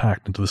tightly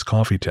packed into this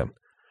coffee tin,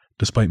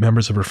 despite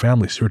members of her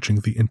family searching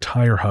the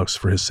entire house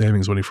for his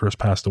savings when he first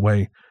passed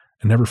away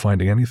and never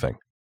finding anything.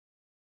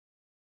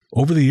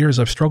 Over the years,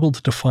 I've struggled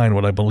to define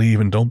what I believe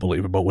and don't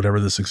believe about whatever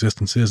this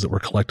existence is that we're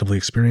collectively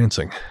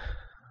experiencing,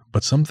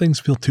 but some things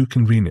feel too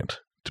convenient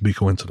to be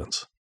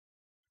coincidence.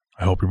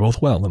 I hope you're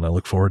both well, and I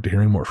look forward to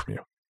hearing more from you.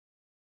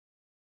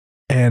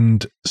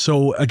 And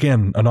so,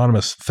 again,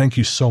 Anonymous, thank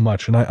you so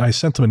much. And I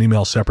sent them an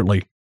email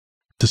separately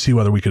to see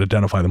whether we could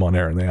identify them on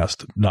air, and they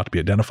asked not to be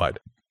identified.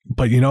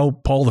 But you know,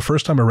 Paul, the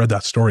first time I read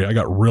that story, I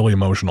got really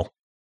emotional.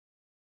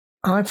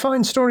 I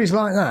find stories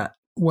like that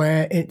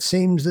where it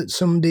seems that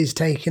somebody's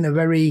taken a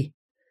very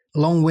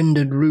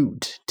long-winded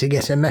route to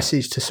get a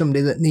message to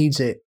somebody that needs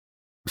it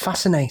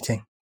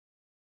fascinating.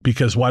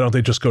 Because why don't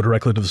they just go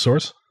directly to the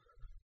source?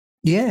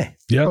 Yeah.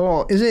 Yeah.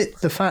 Or is it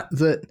the fact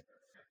that,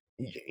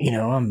 you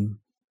know, I'm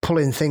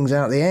pulling things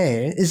out the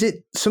air? Is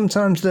it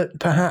sometimes that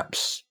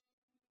perhaps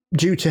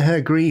due to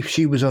her grief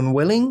she was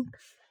unwilling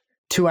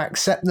to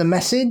accept the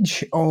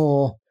message,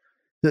 or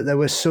that there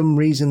was some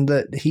reason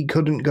that he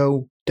couldn't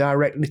go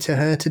directly to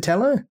her to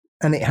tell her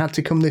and it had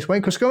to come this way?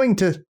 Because going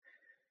to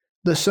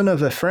the son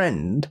of a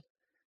friend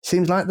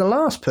seems like the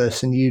last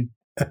person you'd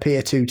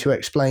appear to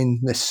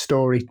explain this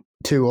story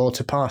to or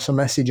to pass a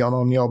message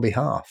on your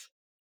behalf.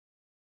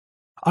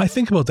 I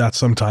think about that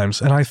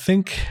sometimes, and I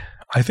think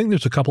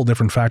there's a couple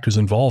different factors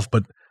involved,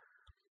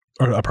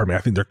 I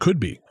think there could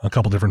be a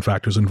couple different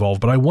factors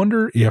involved, but I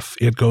wonder if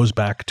it goes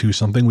back to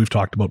something we've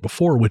talked about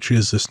before, which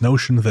is this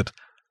notion that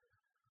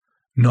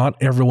not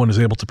everyone is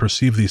able to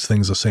perceive these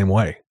things the same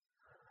way.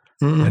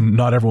 Mm-hmm. And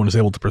not everyone is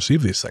able to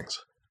perceive these things.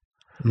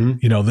 Mm-hmm.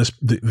 You know,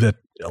 that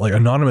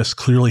Anonymous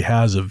clearly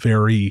has a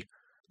very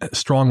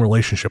strong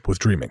relationship with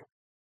dreaming.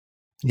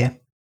 Yeah.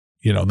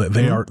 You know, that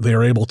they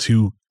are able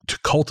to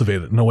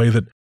cultivate it in a way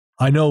that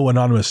I know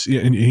Anonymous,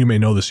 and you may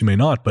know this, you may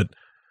not, but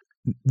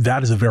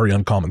that is a very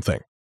uncommon thing.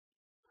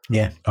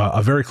 Yeah.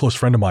 A very close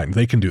friend of mine,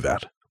 they can do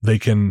that. They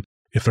can,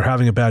 if they're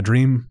having a bad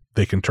dream,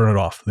 they can turn it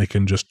off. They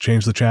can just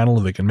change the channel,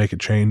 or they can make it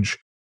change.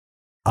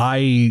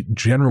 I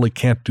generally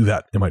can't do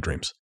that in my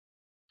dreams.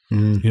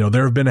 You know,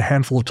 there have been a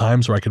handful of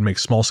times where I can make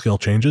small scale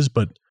changes,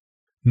 but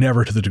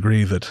never to the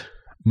degree that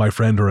my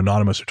friend or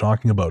Anonymous are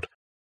talking about.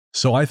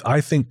 So I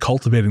think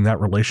cultivating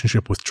that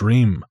relationship with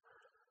dream,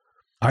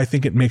 I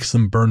think it makes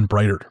them burn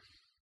brighter.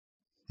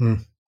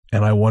 And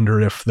I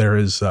wonder if there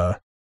is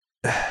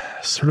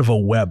sort of a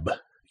web,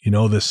 you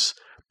know, this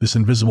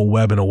invisible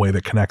web in a way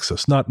that connects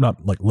us, not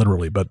like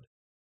literally, but,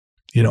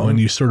 you know, and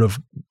you sort of,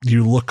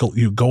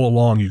 you go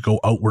along, you go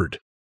outward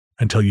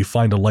until you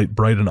find a light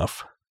bright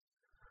enough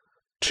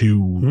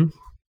to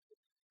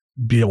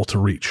be able to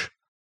reach.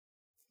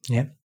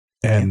 Yeah.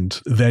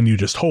 And then you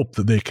just hope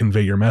that they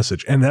convey your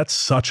message. And that's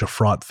such a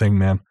fraught thing,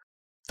 man.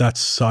 That's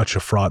such a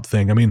fraught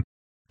thing. I mean,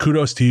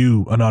 kudos to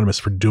you, Anonymous,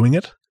 for doing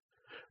it,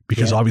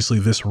 because obviously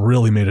this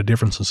really made a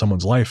difference in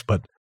someone's life.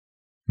 But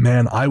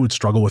man, I would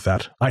struggle with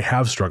that. I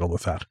have struggled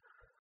with that.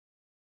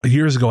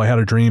 Years ago, I had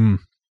a dream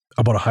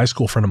about a high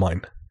school friend of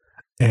mine,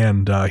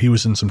 and he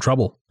was in some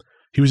trouble.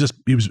 He was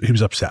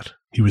upset.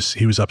 He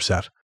was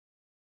upset.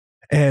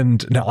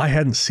 And now I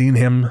hadn't seen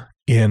him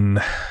in,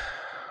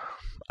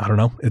 I don't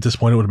know, at this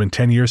point it would have been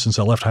 10 years since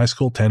I left high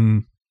school.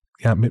 10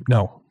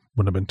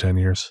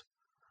 years.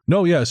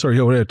 No, yeah,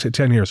 sorry,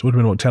 10 years. It would have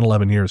been about 10,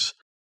 11 years.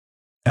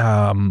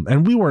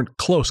 And we weren't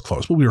close,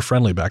 but we were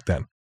friendly back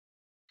then.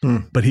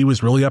 But he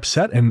was really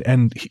upset,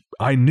 and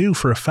I knew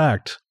for a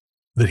fact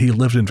that he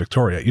lived in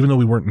Victoria. Even though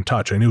we weren't in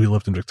touch, I knew he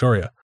lived in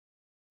Victoria.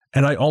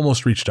 And I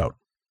almost reached out.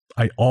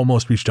 And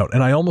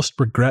I almost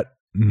regret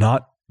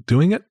not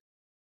doing it.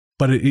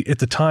 But at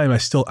the time,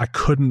 I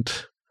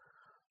couldn't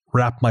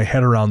wrap my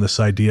head around this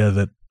idea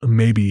that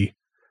maybe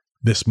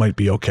this might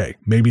be okay.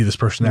 Maybe this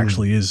person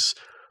actually is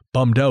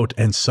bummed out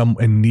and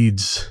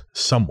needs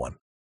someone.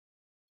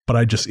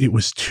 But it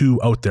was too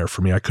out there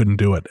for me. I couldn't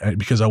do it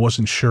because I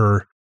wasn't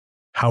sure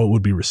how it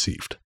would be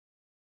received.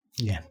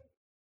 Yeah.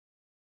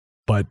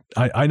 But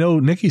I know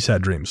Nikki's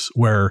had dreams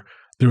where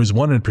there was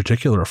one in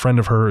particular, a friend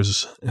of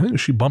hers, I think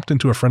she bumped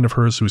into a friend of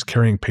hers who was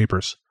carrying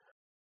papers.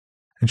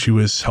 And she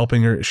was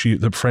helping her,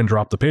 the friend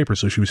dropped the paper,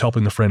 so she was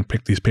helping the friend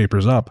pick these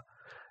papers up.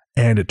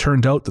 And it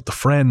turned out that the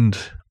friend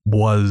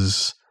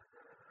was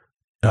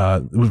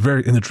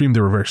in the dream,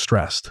 they were very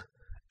stressed.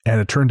 And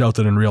it turned out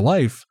that in real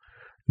life,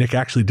 Nick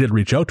actually did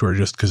reach out to her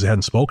just because they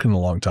hadn't spoken in a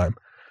long time.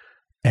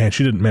 And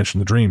she didn't mention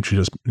the dream. She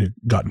just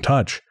got in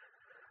touch.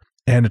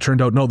 And it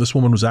turned out, no, this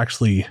woman was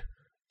actually,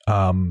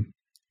 in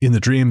the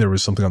dream, there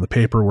was something on the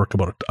paperwork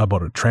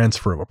about a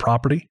transfer of a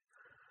property.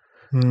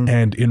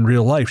 And in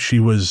real life,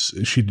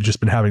 she'd just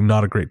been having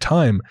not a great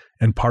time.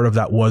 And part of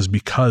that was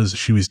because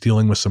she was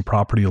dealing with some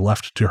property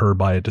left to her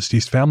by a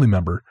deceased family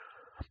member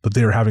that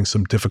they were having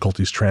some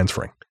difficulties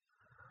transferring.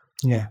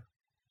 Yeah.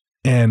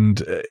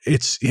 And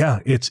it's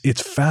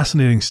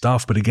fascinating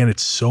stuff. But again,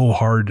 it's so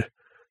hard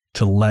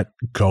to let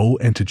go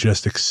and to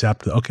just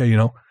accept that, okay,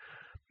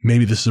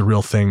 maybe this is a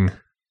real thing.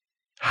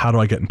 How do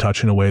I get in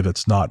touch in a way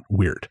that's not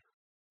weird?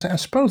 I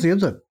suppose the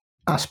other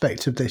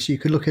aspect of this, you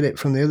could look at it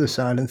from the other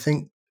side and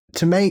think,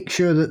 to make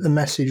sure that the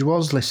message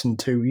was listened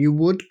to, you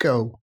would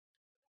go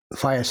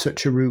via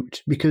such a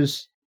route,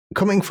 because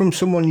coming from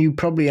someone you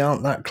probably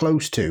aren't that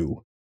close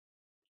to,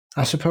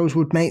 I suppose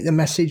would make the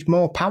message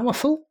more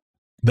powerful.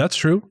 That's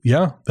true.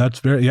 Yeah,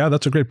 that's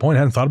a great point.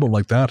 I hadn't thought about it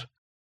like that.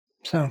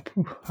 So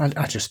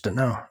I just don't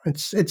know.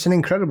 It's an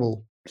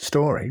incredible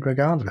story,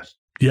 regardless.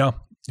 Yeah.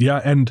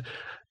 And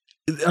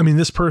I mean,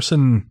 this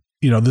person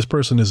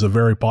is a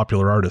very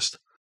popular artist.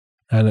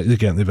 And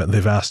again,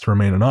 they've asked to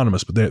remain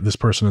anonymous, but this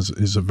person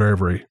is a very,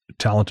 very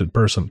talented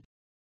person.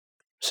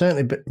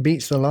 Certainly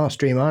beats the last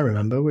dream I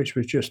remember, which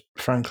was just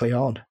frankly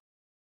odd.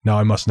 Now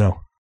I must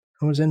know.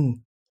 I was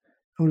in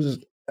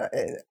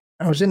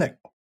a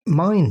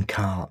mine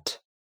cart.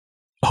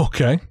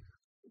 Okay.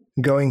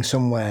 Going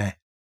somewhere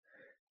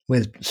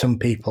with some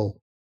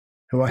people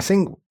who I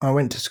think I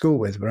went to school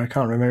with, but I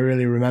can't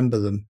really remember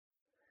them.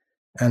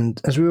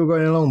 And as we were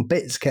going along,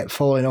 bits kept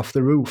falling off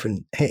the roof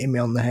and hitting me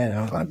on the head.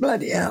 I was like,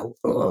 bloody hell,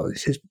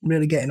 this is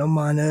really getting on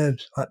my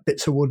nerves, like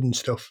bits of wood and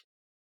stuff.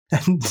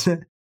 And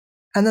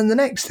then the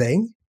next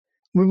thing,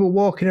 we were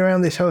walking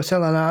around this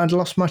hotel and I'd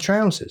lost my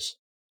trousers.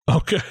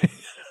 Okay.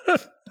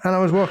 And I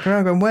was walking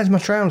around going, where's my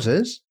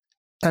trousers?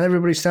 And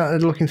everybody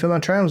started looking for my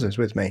trousers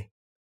with me.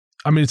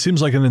 I mean, it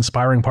seems like an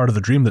inspiring part of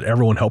the dream that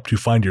everyone helped you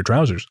find your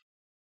trousers.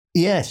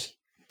 Yes.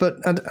 But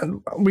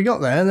we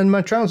got there and then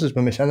my trousers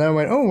were missing. And then I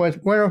went, oh,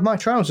 where have my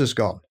trousers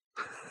gone?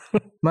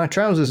 My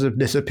trousers have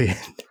disappeared.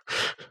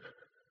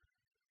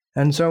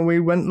 And so we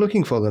went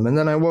looking for them and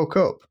then I woke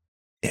up.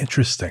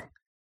 Interesting.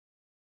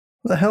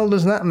 What the hell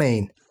does that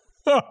mean?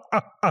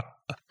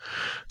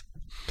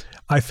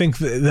 I think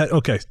that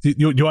okay.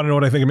 You want to know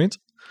what I think it means?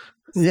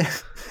 Yeah.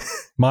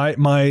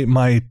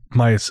 My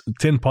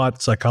tin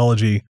pot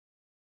psychology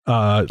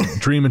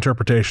dream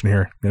interpretation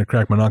here. I'm going to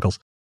crack my knuckles.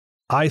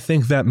 I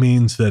think that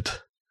means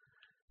that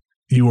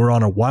you were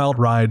on a wild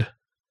ride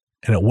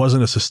and it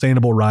wasn't a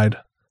sustainable ride.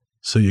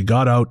 So you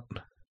got out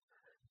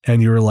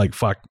and you were like,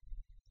 fuck.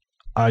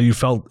 You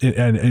felt,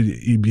 and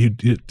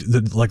you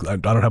like, I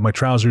don't have my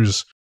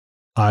trousers.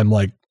 I'm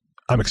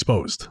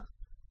exposed.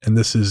 And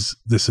this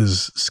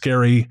is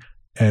scary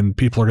and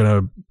people are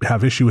going to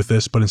have issue with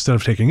this. But instead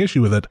of taking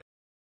issue with it,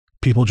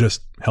 people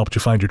just helped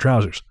you find your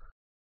trousers.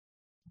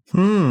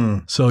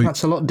 So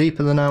that's a lot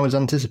deeper than I was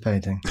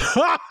anticipating.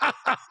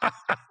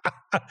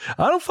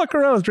 I don't fuck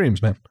around with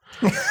dreams, man.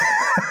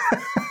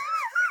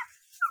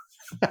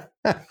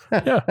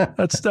 Yeah,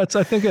 that's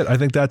I think it. I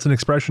think that's an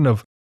expression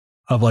of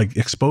like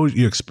exposed.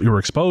 You were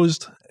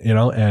exposed,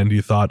 and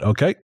you thought,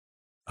 okay,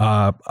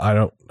 I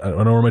don't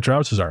know where my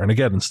trousers are. And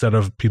again, instead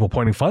of people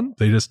pointing fun,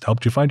 they just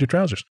helped you find your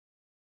trousers.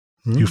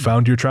 You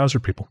found your trouser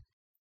people,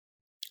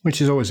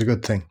 which is always a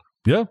good thing.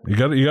 Yeah, you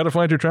got to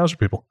find your trouser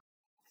people.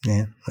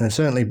 Yeah, they're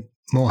certainly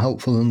more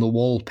helpful than the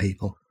wall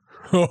people.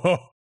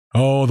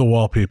 Oh, the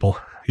wall people.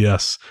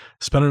 Yes.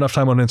 Spend enough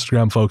time on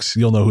Instagram, folks.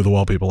 You'll know who the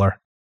wall people are.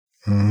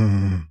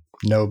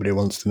 Nobody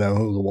wants to know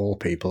who the wall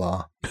people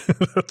are.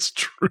 That's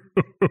true.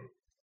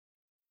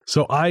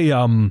 So I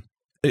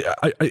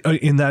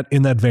in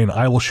that vein,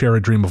 I will share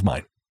a dream of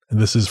mine.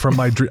 This is from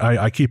my dream.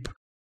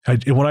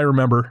 When I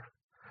remember,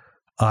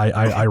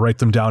 I write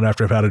them down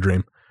after I've had a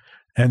dream.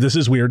 And this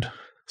is weird.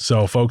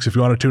 So folks, if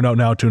you want to tune out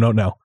now, tune out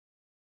now.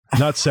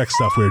 Not sex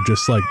stuff weird,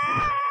 just like,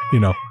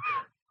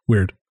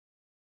 weird.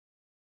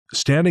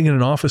 Standing in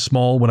an office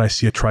mall when I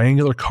see a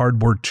triangular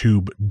cardboard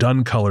tube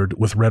dun colored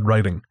with red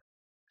writing.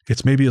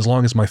 It's maybe as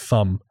long as my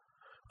thumb.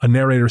 A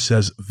narrator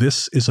says,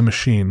 "This is a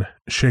machine.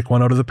 Shake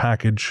one out of the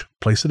package,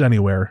 place it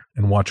anywhere,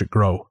 and watch it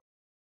grow."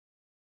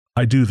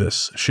 I do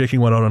this,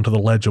 shaking one out onto the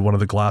ledge of one of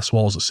the glass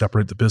walls that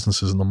separate the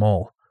businesses in the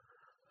mall.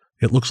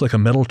 It looks like a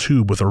metal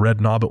tube with a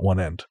red knob at one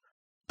end.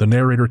 The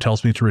narrator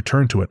tells me to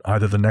return to it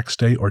either the next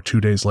day or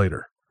 2 days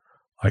later.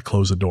 I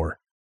close the door.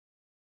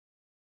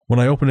 When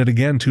I open it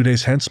again 2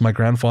 days hence, my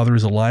grandfather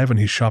is alive and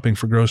he's shopping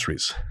for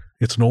groceries.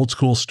 It's an old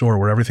school store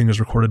where everything is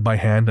recorded by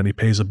hand and he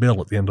pays a bill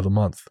at the end of the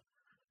month.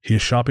 He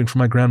is shopping for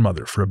my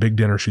grandmother for a big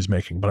dinner she's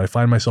making, but I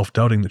find myself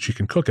doubting that she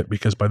can cook it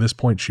because by this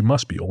point she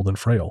must be old and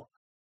frail.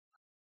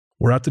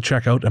 We're at the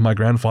checkout and my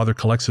grandfather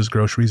collects his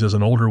groceries as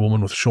an older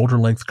woman with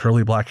shoulder-length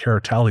curly black hair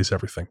tallies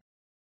everything.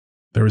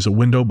 There is a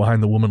window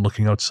behind the woman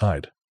looking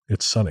outside.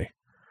 It's sunny.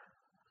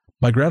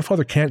 My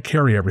grandfather can't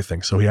carry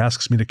everything, so he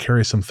asks me to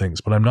carry some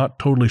things, but I'm not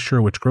totally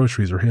sure which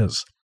groceries are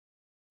his.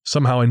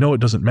 Somehow I know it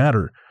doesn't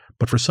matter,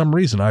 but for some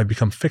reason I've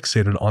become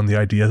fixated on the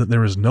idea that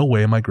there is no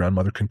way my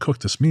grandmother can cook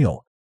this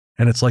meal,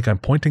 and it's like I'm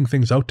pointing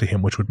things out to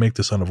him which would make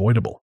this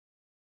unavoidable.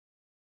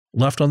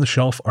 Left on the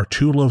shelf are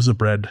 2 loaves of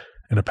bread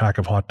and a pack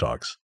of hot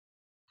dogs.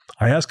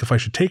 I ask if I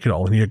should take it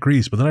all, and he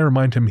agrees, but then I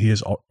remind him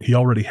he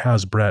already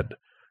has bread.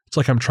 It's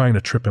like I'm trying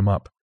to trip him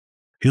up.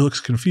 He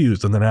looks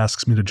confused and then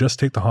asks me to just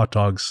take the hot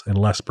dogs and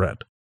less bread.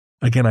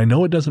 Again, I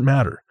know it doesn't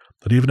matter,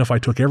 that even if I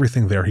took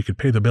everything there, he could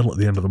pay the bill at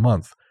the end of the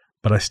month,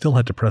 but I still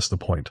had to press the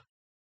point.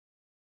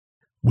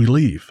 We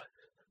leave,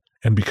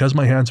 and because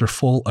my hands are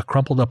full, a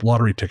crumpled up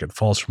lottery ticket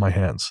falls from my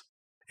hands.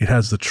 It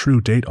has the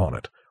true date on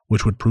it,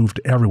 which would prove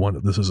to everyone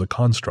that this is a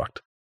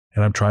construct,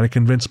 and I'm trying to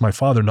convince my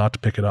father not to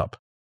pick it up.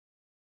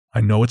 I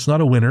know it's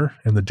not a winner,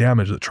 and the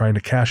damage that trying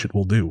to cash it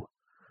will do.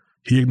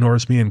 He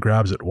ignores me and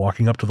grabs it,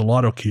 walking up to the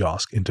lotto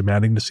kiosk and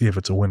demanding to see if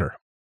it's a winner.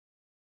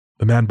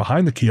 The man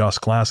behind the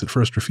kiosk glass at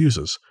first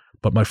refuses,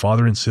 but my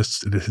father insists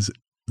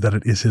that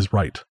it is his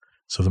right,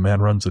 so the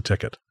man runs the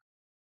ticket.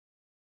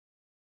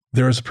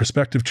 There is a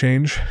perspective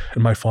change,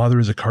 and my father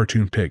is a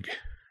cartoon pig.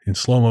 In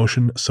slow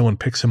motion, someone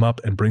picks him up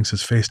and brings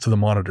his face to the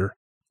monitor,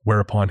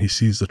 whereupon he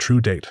sees the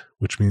true date,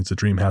 which means the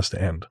dream has to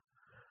end.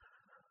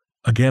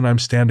 Again, I'm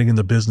standing in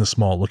the business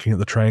mall looking at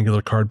the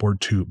triangular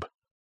cardboard tube.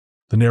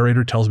 The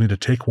narrator tells me to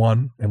take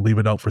one and leave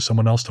it out for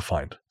someone else to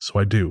find, so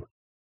I do,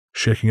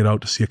 shaking it out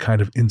to see a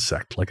kind of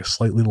insect, like a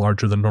slightly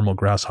larger than normal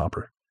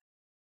grasshopper.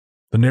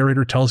 The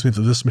narrator tells me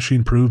that this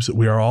machine proves that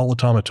we are all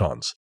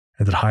automatons,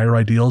 and that higher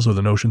ideals or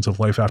the notions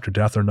of life after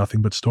death are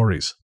nothing but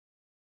stories.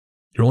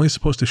 You're only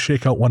supposed to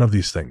shake out one of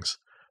these things,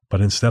 but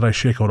instead I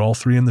shake out all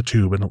 3 in the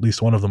tube and at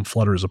least one of them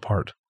flutters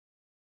apart.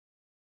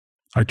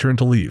 I turn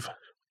to leave.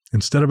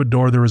 Instead of a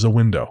door, there is a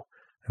window,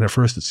 and at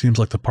first it seems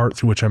like the part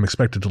through which I'm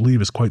expected to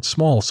leave is quite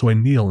small, so I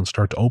kneel and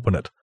start to open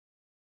it.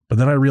 But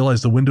then I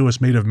realize the window is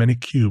made of many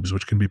cubes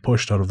which can be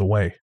pushed out of the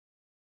way.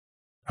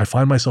 I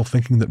find myself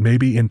thinking that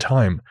maybe, in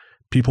time,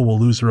 people will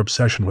lose their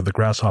obsession with the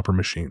grasshopper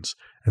machines,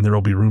 and there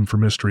will be room for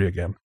mystery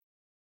again.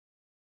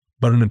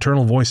 But an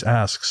internal voice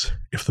asks,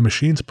 if the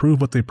machines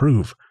prove what they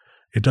prove,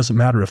 it doesn't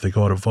matter if they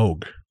go out of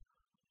vogue.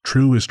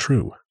 True is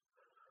true.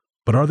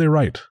 But are they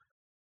right?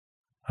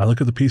 I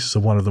look at the pieces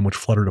of one of them which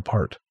fluttered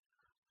apart.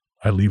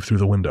 I leave through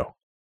the window.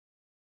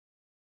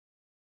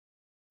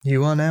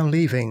 You are now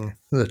leaving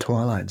the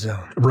Twilight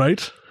Zone.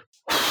 Right?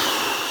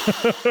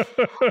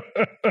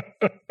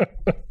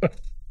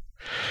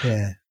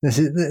 Yeah.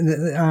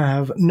 I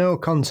have no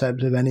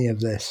concept of any of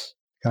this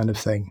kind of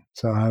thing,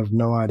 so I have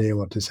no idea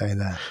what to say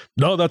there.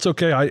 No, that's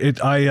okay.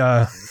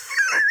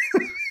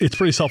 It's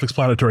pretty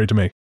self-explanatory to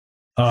me.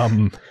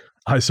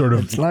 I sort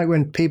of... It's like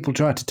when people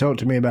try to talk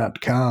to me about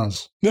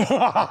cars.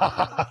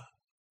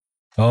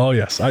 Oh,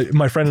 yes.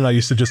 My friend and I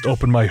used to just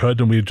open my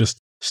hood and we'd just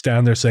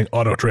stand there saying,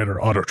 Auto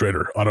Trader, Auto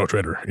Trader, Auto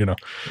Trader, you know.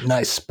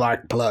 Nice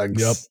spark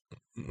plugs. Yep.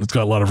 It's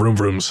got a lot of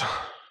rooms.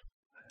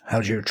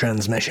 How's your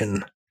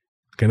transmission?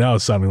 Okay, now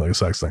it's sounding like a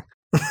sex thing.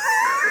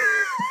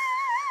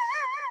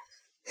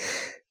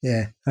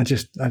 Yeah, I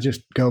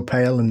just go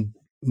pale and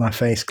my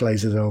face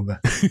glazes over.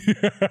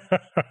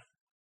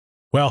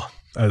 Well,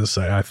 as I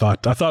say, I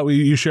thought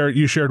you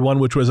shared one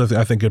which was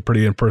I think a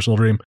pretty impersonal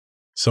dream.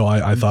 So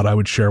I thought I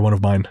would share one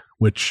of mine,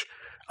 which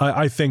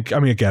I think, I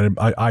mean, again,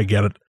 I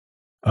get it.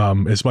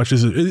 As much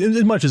as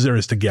there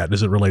is to get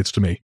as it relates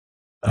to me.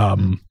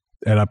 And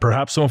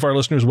perhaps some of our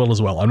listeners will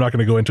as well. I'm not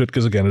going to go into it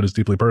because, again, it is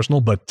deeply personal,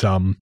 but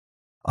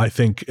I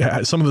think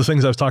some of the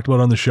things I've talked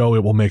about on the show,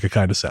 it will make a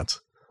kind of sense.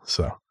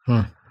 So,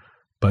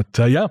 But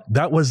yeah,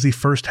 that was the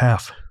first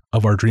half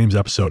of our dreams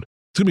episode.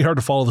 It's going to be hard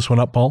to follow this one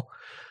up, Paul.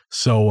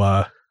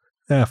 So,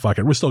 fuck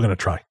it. We're still going to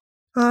try.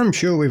 I'm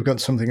sure we've got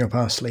something up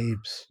our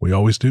sleeves. We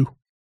always do.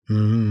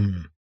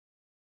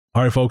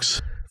 All right,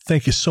 folks.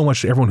 Thank you so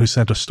much to everyone who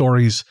sent us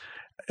stories.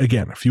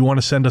 Again, if you want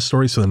to send us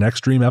stories for the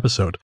next dream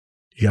episode,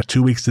 you got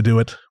 2 weeks to do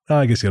it.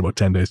 I guess you got about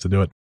 10 days to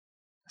do it.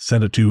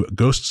 Send it to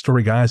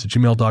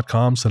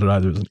ghoststoryguys@gmail.com. Send it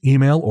either as an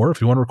email, or if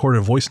you want to record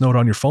a voice note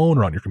on your phone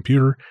or on your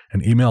computer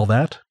and email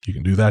that, you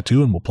can do that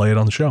too, and we'll play it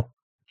on the show.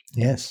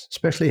 Yes,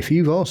 especially if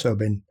you've also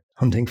been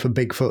hunting for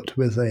Bigfoot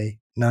with a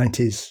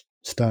 90s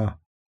star.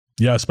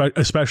 Yeah,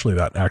 especially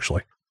that,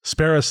 actually.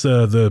 Spare us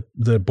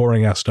the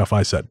boring-ass stuff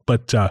I said,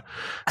 but tell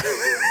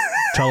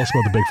us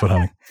about the Bigfoot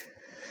hunting.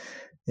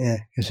 Yeah,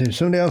 because if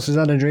somebody else has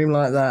had a dream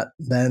like that,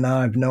 then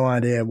I have no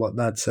idea what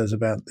that says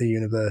about the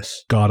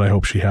universe. God, I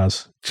hope she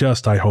has.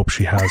 I hope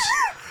she has.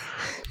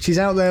 She's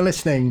out there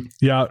listening.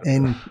 Yeah.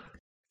 In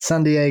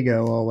San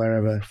Diego or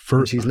wherever.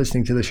 She's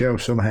listening to the show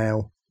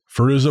somehow.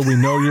 Feruza, we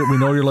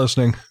know you're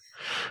listening.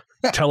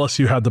 Tell us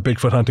you had the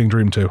Bigfoot hunting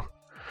dream too.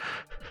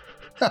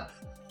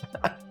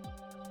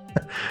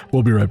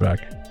 We'll be right back.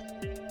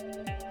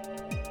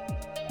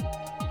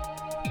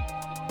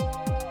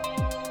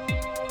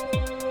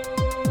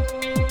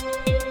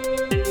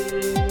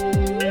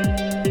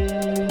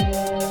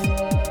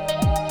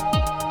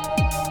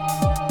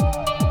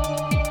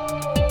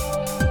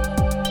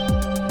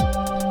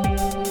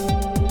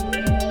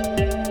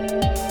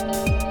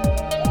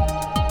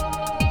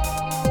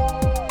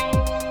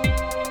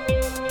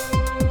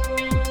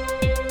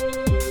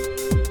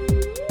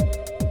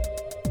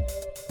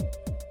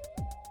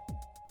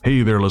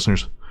 Hey there,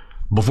 listeners.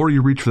 Before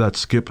you reach for that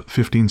skip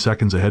 15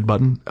 seconds ahead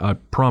button, I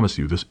promise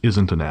you this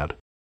isn't an ad.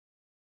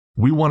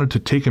 We wanted to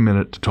take a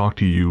minute to talk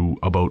to you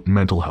about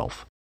mental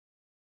health.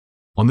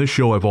 On this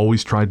show, I've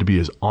always tried to be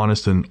as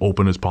honest and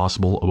open as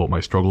possible about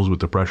my struggles with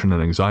depression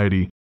and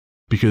anxiety,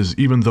 because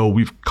even though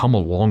we've come a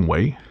long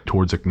way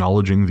towards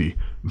acknowledging the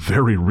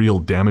very real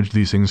damage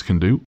these things can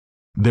do,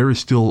 there is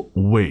still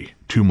way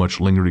too much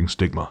lingering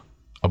stigma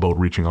about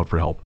reaching out for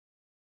help.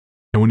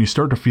 And when you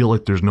start to feel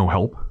like there's no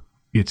help,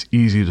 it's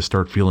easy to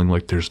start feeling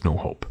like there's no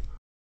hope.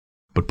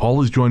 But Paul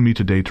has joined me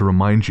today to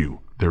remind you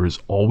there is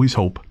always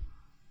hope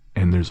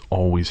and there's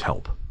always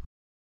help.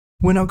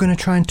 We're not going to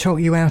try and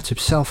talk you out of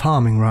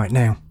self-harming right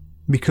now,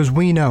 because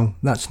we know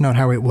that's not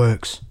how it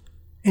works.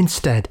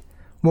 Instead,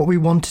 what we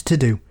wanted to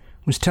do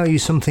was tell you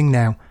something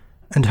now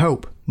and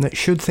hope that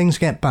should things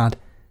get bad,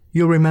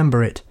 you'll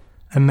remember it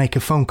and make a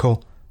phone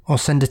call or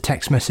send a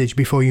text message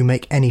before you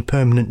make any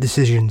permanent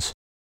decisions.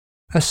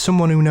 As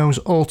someone who knows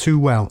all too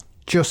well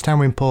just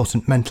how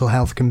important mental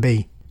health can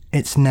be,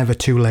 it's never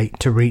too late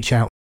to reach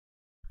out.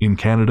 In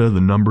Canada,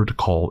 the number to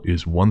call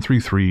is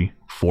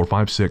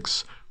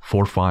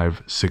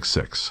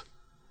 133-456-4566.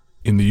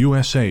 In the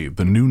USA,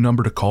 the new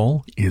number to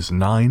call is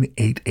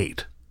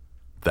 988.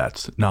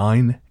 That's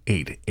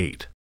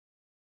 988.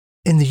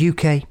 In the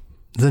UK,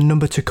 the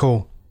number to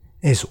call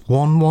is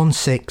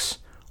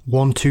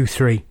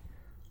 116123,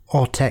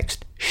 or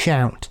text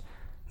SHOUT,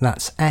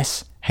 that's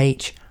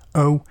SHOUT,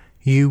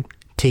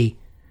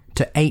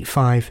 to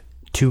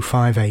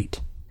 85258.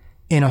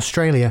 In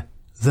Australia,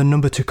 the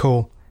number to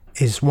call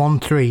is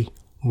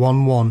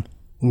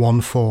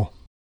 131114.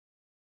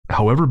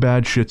 However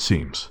bad shit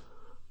seems,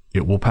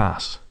 it will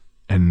pass.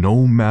 And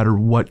no matter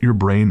what your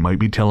brain might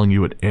be telling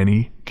you at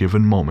any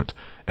given moment,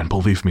 and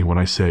believe me when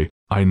I say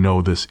I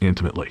know this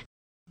intimately,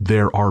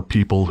 there are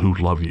people who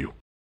love you,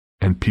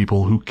 and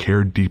people who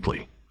care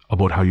deeply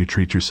about how you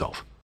treat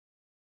yourself.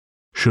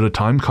 Should a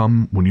time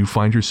come when you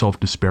find yourself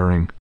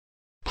despairing,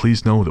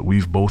 please know that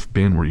we've both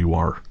been where you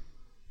are,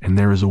 and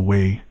there is a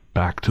way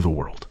back to the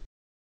world.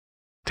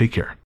 Take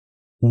care.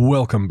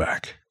 Welcome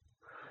back.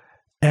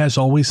 As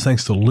always,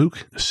 thanks to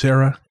Luke,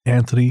 Sarah,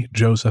 Anthony,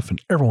 Joseph, and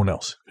everyone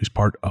else who's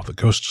part of the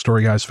Ghost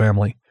Story Guys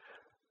family.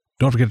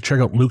 Don't forget to check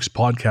out Luke's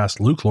podcast,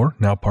 Luke Lore,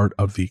 now part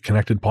of the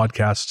Connected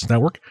Podcasts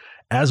Network,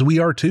 as we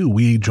are too.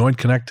 We joined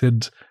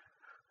Connected.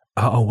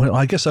 I've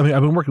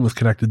been working with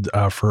Connected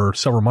for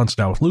several months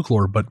now with Luke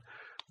Lore, but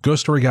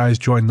Ghost Story Guys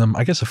joined them,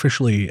 I guess,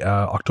 officially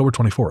October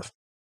 24th.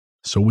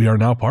 So we are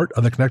now part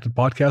of the Connected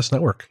Podcast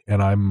Network,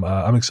 and I'm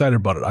excited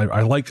about it.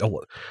 I like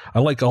all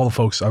the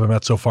folks I've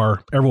met so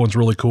far. Everyone's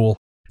really cool.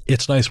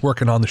 It's nice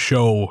working on the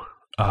show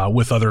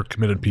with other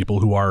committed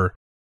people who are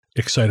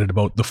excited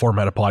about the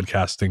format of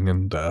podcasting,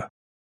 and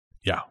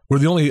we're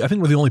the only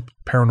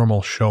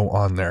paranormal show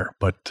on there,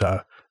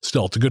 but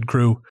still, it's a good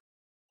crew,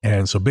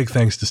 and so big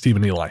thanks to Steve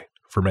and Eli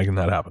for making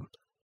that happen.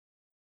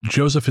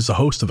 Joseph is the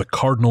host of The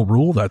Cardinal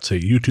Rule. That's a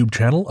YouTube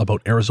channel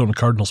about Arizona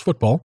Cardinals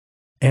football,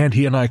 and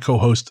he and I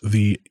co-host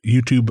the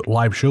YouTube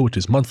live show, which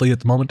is monthly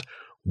at the moment,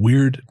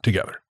 Weird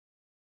Together.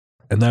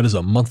 And that is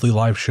a monthly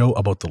live show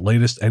about the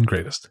latest and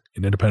greatest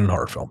in independent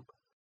horror film.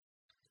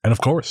 And of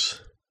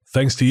course,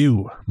 thanks to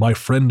you, my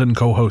friend and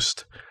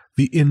co-host,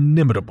 the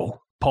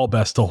inimitable Paul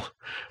Bestel,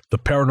 the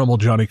paranormal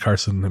Johnny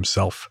Carson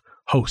himself,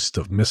 host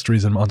of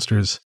Mysteries and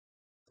Monsters.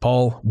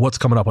 Paul, what's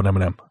coming up on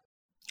M&M?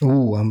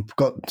 Oh, I've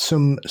got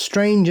some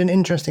strange and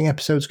interesting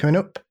episodes coming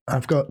up.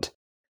 I've got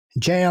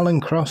J.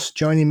 Alan Cross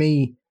joining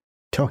me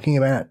talking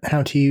about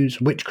how to use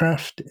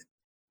witchcraft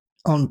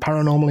on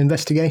paranormal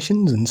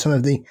investigations and some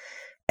of the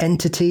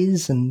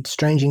entities and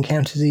strange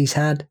encounters he's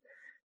had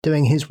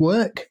doing his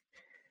work.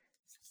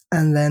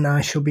 And then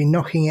I shall be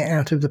knocking it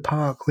out of the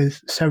park with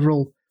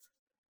several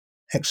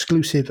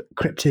exclusive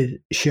cryptid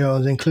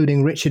shows,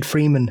 including Richard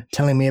Freeman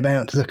telling me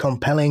about the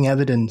compelling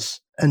evidence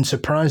and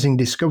surprising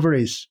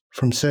discoveries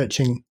from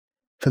searching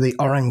for the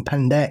Orang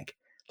Pendek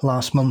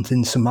last month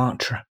in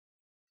Sumatra.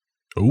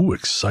 Oh,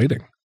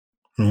 exciting.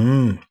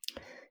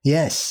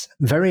 Yes,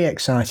 very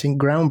exciting,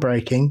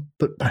 groundbreaking,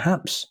 but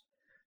perhaps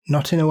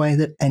not in a way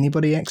that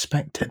anybody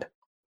expected.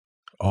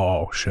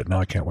 Oh, shit, now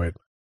I can't wait.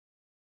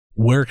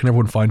 Where can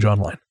everyone find you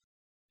online?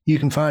 You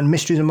can find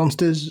Mysteries and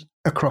Monsters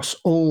across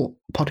all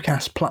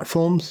podcast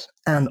platforms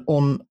and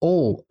on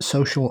all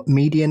social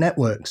media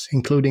networks,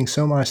 including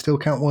Some I Still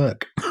Can't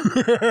Work.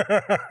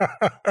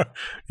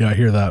 Yeah, I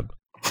hear that.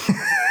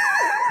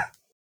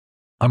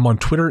 I'm on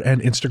Twitter and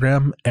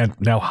Instagram and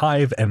now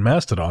Hive and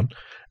Mastodon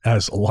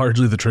as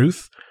Largely the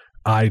Truth.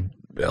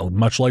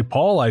 Much like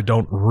Paul, I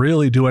don't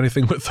really do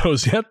anything with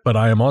those yet, but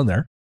I am on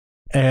there.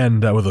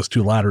 And with those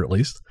two latter, at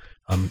least.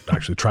 I'm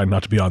actually trying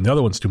not to be on the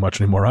other ones too much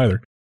anymore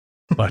either.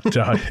 But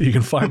you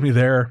can find me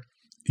there.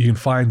 You can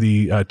find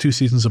the 2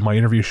 seasons of my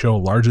interview show,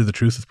 Largely the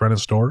Truth with Brennan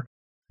Storr,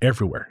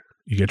 everywhere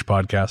you get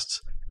your podcasts.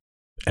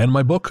 And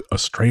my book, A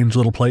Strange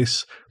Little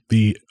Place,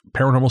 The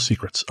Paranormal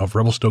Secrets of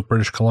Revelstoke,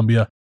 British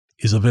Columbia,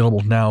 is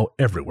available now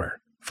everywhere.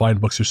 Fine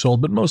books are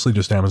sold, but mostly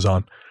just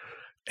Amazon.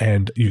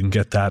 And you can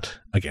get that,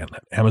 again,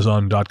 at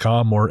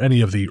Amazon.com or any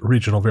of the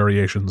regional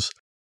variations.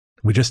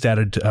 We just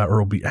added, or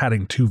will be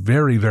adding 2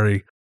 very,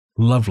 very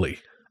lovely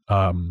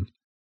blurbs,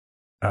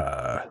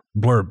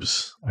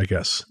 I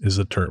guess is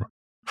the term,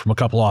 from a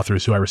couple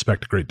authors who I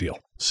respect a great deal.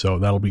 So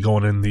that'll be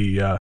going in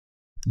the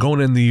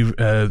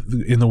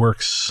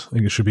works. I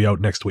think it should be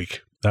out next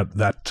week. That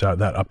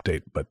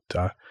update. But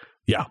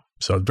yeah,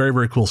 so very,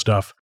 very cool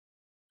stuff.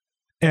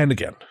 And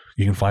again,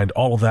 you can find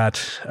all of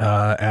that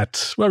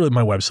at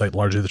my website,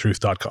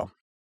 largelythetruth.com.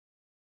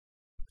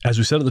 As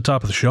we said at the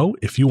top of the show,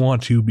 if you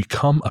want to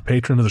become a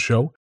patron of the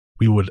show,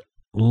 we would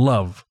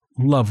love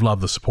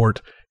the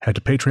support. Head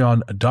to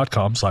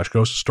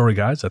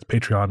patreon.com/ghoststoryguys. That's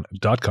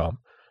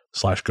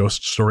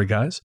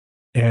patreon.com/ghoststoryguys.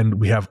 And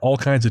we have all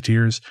kinds of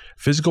tiers.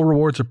 Physical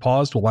rewards are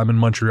paused while I'm in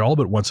Montreal,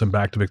 but once I'm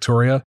back to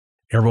Victoria,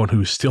 everyone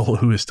who is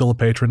still a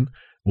patron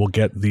will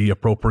get the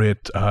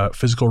appropriate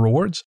physical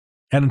rewards.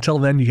 And until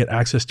then, you get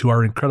access to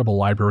our incredible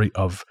library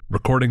of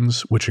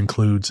recordings, which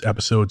includes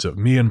episodes of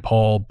me and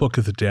Paul, Book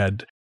of the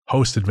Dead,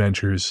 Host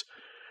Adventures,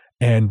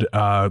 and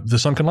The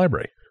Sunken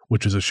Library,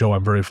 which is a show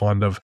I'm very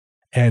fond of.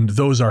 And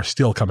those are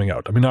still coming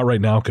out. I mean, not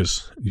right now,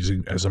 because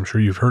as I'm sure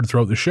you've heard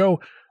throughout the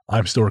show,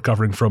 I'm still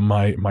recovering from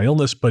my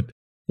illness. But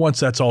once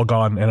that's all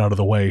gone and out of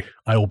the way,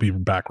 I will be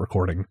back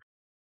recording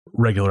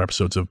regular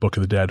episodes of Book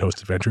of the Dead,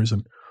 Host Adventures,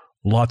 and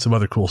lots of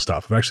other cool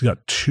stuff. I've actually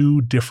got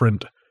 2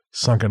 different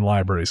Sunken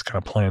Libraries kind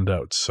of planned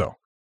out. So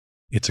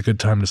it's a good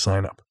time to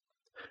sign up.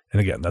 And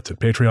again, that's at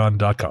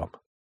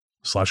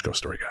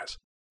patreon.com/ghoststoryguys.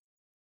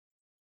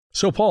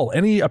 So Paul,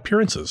 any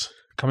appearances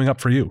coming up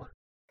for you?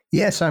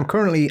 Yes, I'm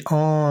currently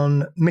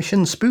on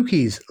Mission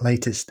Spooky's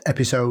latest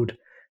episode,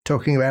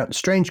 talking about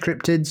strange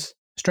cryptids,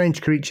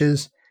 strange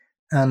creatures,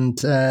 and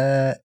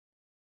the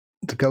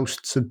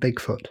ghosts of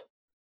Bigfoot.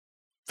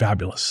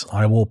 Fabulous.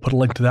 I will put a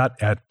link to that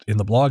in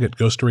the blog at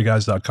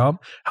ghoststoryguys.com.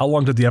 How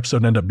long did the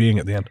episode end up being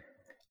at the end?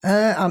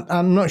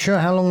 I'm not sure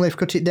how long they've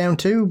cut it down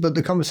to, but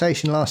the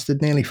conversation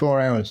lasted nearly 4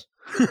 hours.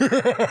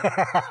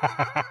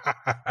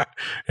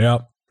 Yeah,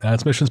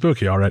 that's Mission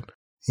Spooky, all right.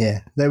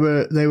 Yeah, they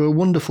were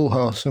wonderful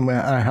hosts, and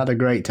I had a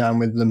great time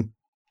with them,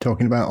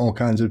 talking about all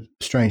kinds of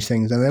strange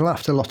things, and they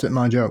laughed a lot at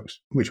my jokes,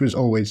 which was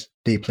always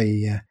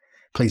deeply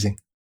pleasing.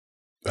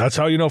 That's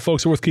how you know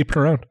folks are worth keeping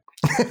around.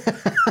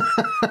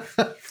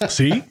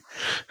 See?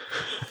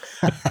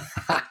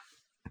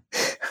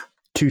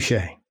 Touche.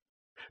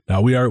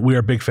 Now we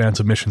are big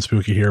fans of Mission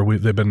Spooky here.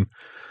 They've been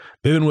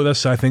with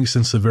us, I think,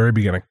 since the very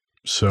beginning.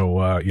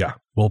 So yeah,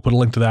 we'll put a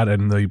link to that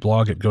in the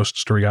blog at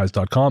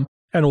ghoststoryguys.com,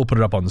 and we'll put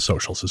it up on the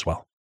socials as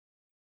well.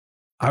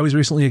 I was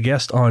recently a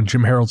guest on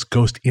Jim Harold's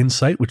Ghost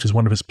Insight, which is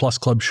one of his Plus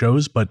Club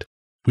shows, but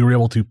we were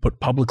able to put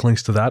public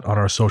links to that on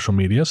our social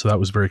media, so that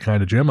was very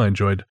kind of Jim. I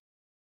enjoyed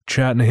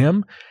chatting to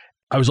him.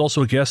 I was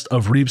also a guest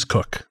of Reeves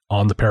Cook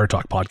on the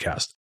Paratalk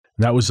podcast.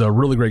 And that was a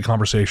really great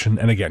conversation.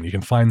 And again, you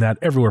can find that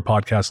everywhere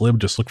podcasts live.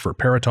 Just look for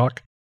Paratalk.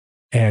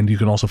 And you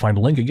can also find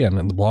a link again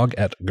in the blog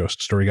at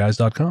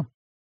ghoststoryguys.com.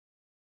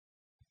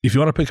 If you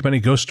want to pick up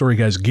any Ghost Story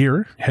Guys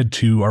gear, head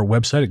to our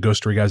website at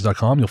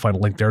ghoststoryguys.com. You'll find a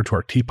link there to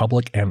our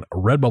TeePublic and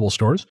Redbubble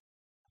stores.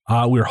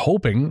 We're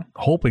hoping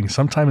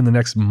sometime in the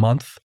next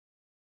month.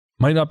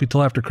 Might not be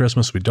till after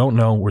Christmas. We don't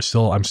know.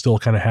 I'm still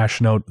kind of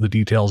hashing out the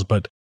details,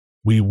 but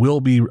we will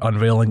be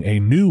unveiling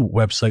a new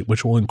website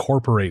which will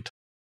incorporate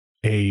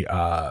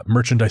a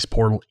merchandise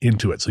portal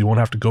into it. So you won't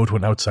have to go to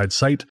an outside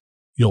site.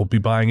 You'll be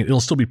buying it. It'll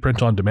still be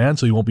print on demand,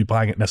 so you won't be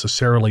buying it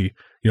necessarily.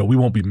 We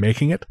won't be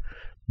making it,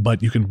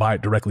 but you can buy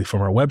it directly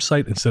from our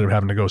website instead of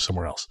having to go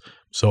somewhere else.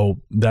 So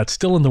that's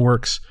still in the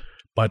works.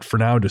 But for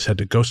now, just head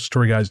to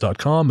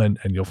ghoststoryguys.com and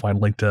you'll find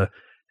a link to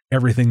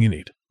everything you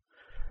need.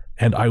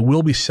 And I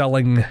will be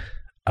selling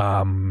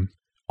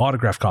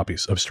autograph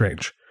copies of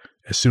Strange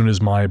as soon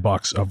as my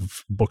box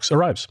of books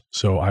arrives.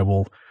 So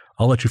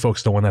I'll let you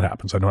folks know when that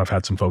happens. I know I've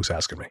had some folks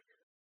asking me.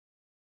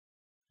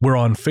 We're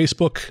on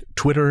Facebook,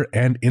 Twitter,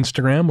 and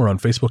Instagram. We're on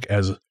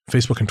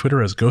Facebook and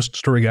Twitter as Ghost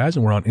Story Guys,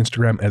 and we're on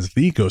Instagram as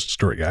The Ghost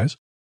Story Guys.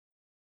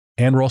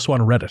 And we're also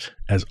on Reddit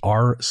as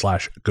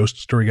r/Ghost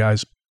Story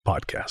Guys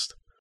podcast.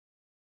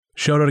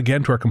 Shout out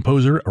again to our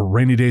composer,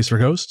 Rainy Days for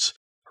Ghosts.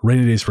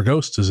 Rainy Days for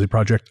Ghosts is a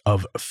project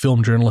of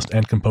film journalist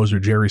and composer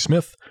Jerry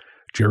Smith.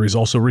 Jerry's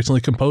also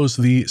recently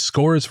composed the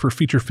scores for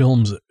feature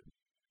films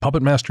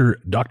Puppet Master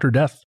Dr.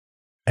 Death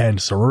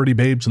and Sorority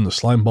Babes and the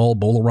Slimeball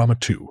Bolorama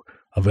 2,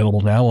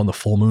 available now on the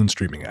Full Moon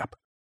streaming app.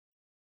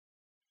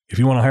 If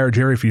you want to hire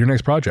Jerry for your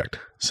next project,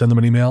 send them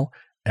an email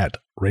at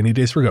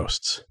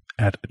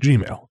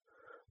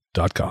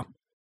rainydaysforghosts@gmail.com.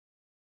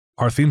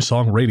 Our theme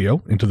song,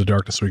 Radio, Into the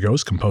Darkness We Go,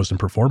 is composed and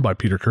performed by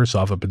Peter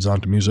Kursoff of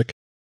Pizzanta Music.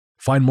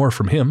 Find more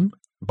from him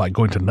by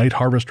going to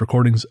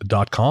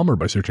nightharvestrecordings.com or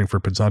by searching for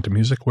Pizzanta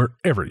Music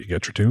wherever you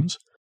get your tunes.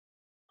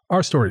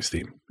 Our story's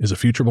theme is A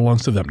Future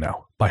Belongs to Them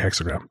Now by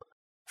Hexagram.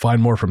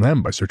 Find more from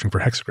them by searching for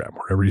Hexagram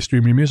wherever you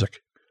stream your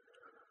music.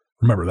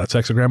 Remember, that's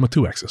Hexagram with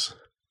 2 X's,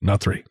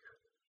 not 3.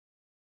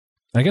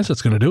 I guess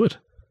that's going to do it.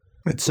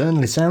 It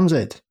certainly sounds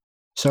it.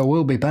 So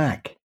we'll be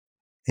back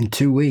in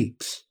 2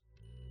 weeks.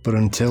 But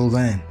until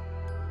then,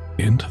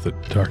 into the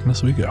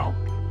darkness we go.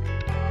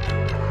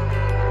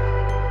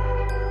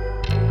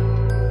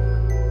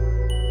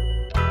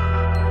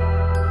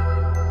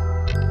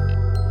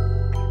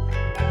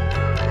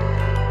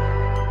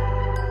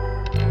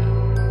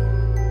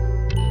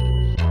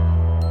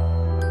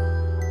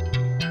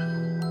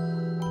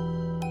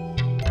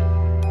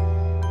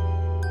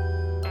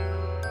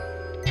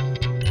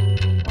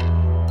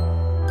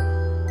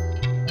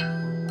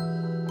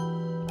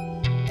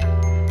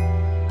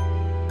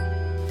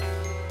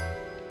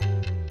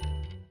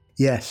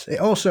 Yes. It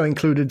also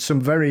included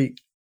some very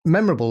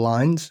memorable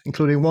lines,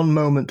 including one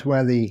moment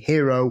where the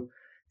hero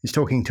is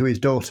talking to his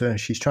daughter.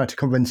 She's trying to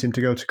convince him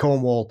to go to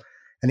Cornwall,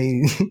 and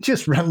he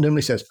just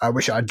randomly says, "I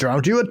wish I'd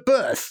drowned you at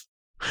birth."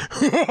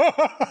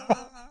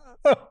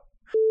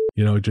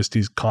 You know, just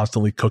he's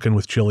constantly cooking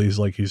with chilies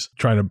like he's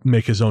trying to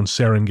make his own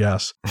sarin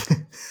gas.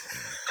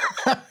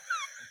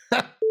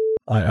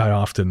 I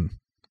often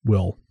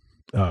will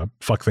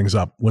fuck things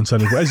up when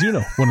sending, as you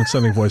know, when it's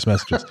sending voice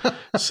messages.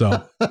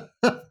 So,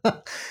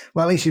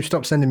 well, at least you've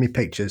stopped sending me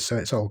pictures, so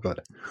it's all good.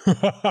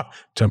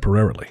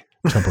 temporarily.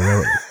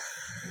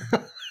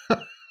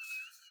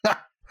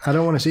 I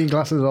don't want to see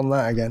glasses on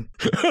that again.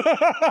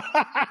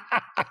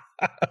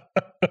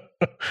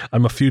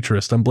 I'm a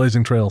futurist. I'm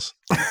blazing trails.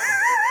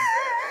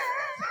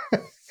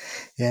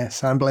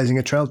 Yes, I'm blazing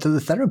a trail to the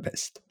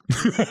therapist.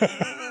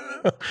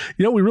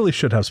 You know, we really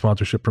should have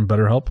sponsorship from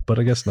BetterHelp, but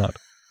I guess not.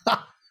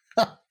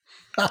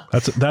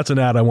 That's an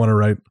ad I want to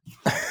write.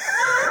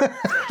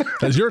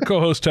 Has your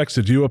co-host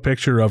texted you a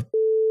picture of...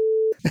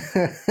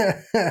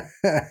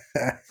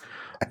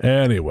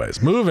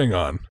 Anyways, moving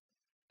on.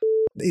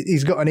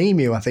 He's got an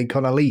emu, I think,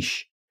 on a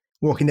leash,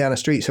 walking down a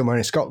street somewhere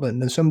in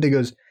Scotland, and somebody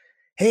goes,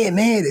 "Hey,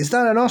 mate, is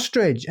that an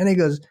ostrich?" And he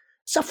goes,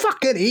 "It's a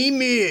fucking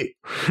emu."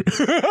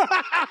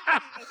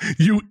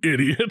 You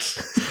idiot.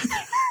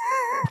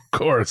 Of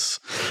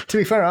course. To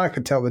be fair, I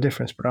could tell the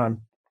difference, but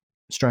I'm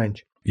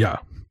strange. Yeah,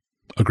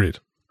 agreed.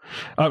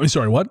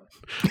 Sorry, what?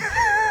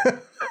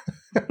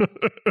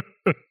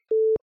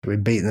 We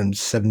beat them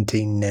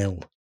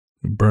 17-0.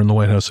 Burn the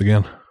White House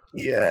again.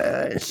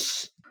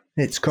 Yes.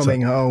 It's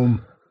coming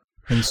home.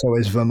 And so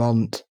is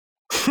Vermont.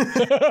 I'm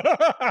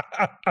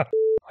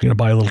going to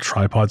buy a little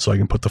tripod so I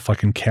can put the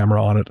fucking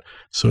camera on it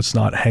so it's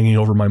not hanging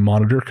over my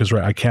monitor because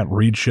I can't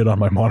read shit on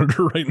my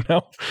monitor right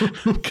now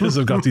because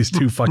I've got these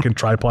two fucking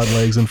tripod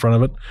legs in front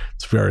of it.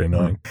 It's very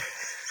annoying.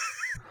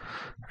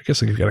 I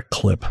guess I could get a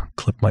clip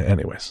my...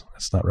 Anyways,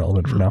 that's not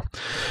relevant for now.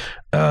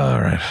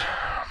 All right.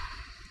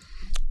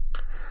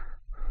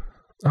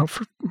 Oh,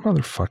 for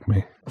motherfuck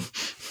me.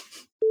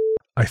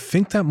 I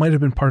think that might have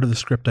been part of the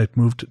script I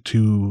moved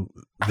to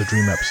the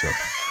Dream episode.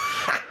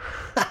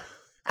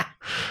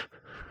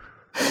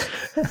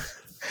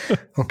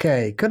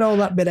 Okay, cut all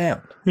that bit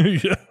out.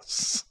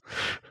 Yes.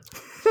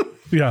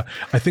 Yeah,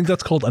 I think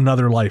that's called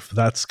Another Life.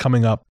 That's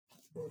coming up.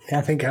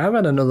 I think I've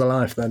had another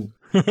life then.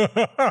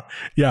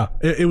 Yeah,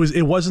 it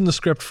was in the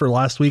script for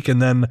last week, and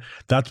then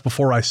that's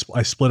before I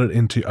split it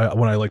into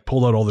when I like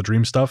pulled out all the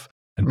Dream stuff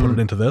and put it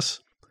into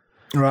this.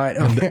 Right.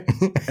 Okay.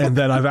 And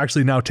then I've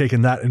actually now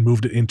taken that and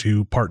moved it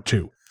into part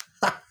 2.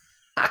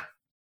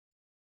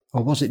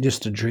 Or was it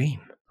just a dream?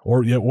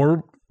 Or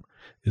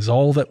is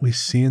all that we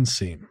see and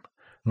seem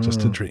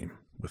just a dream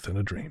within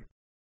a dream?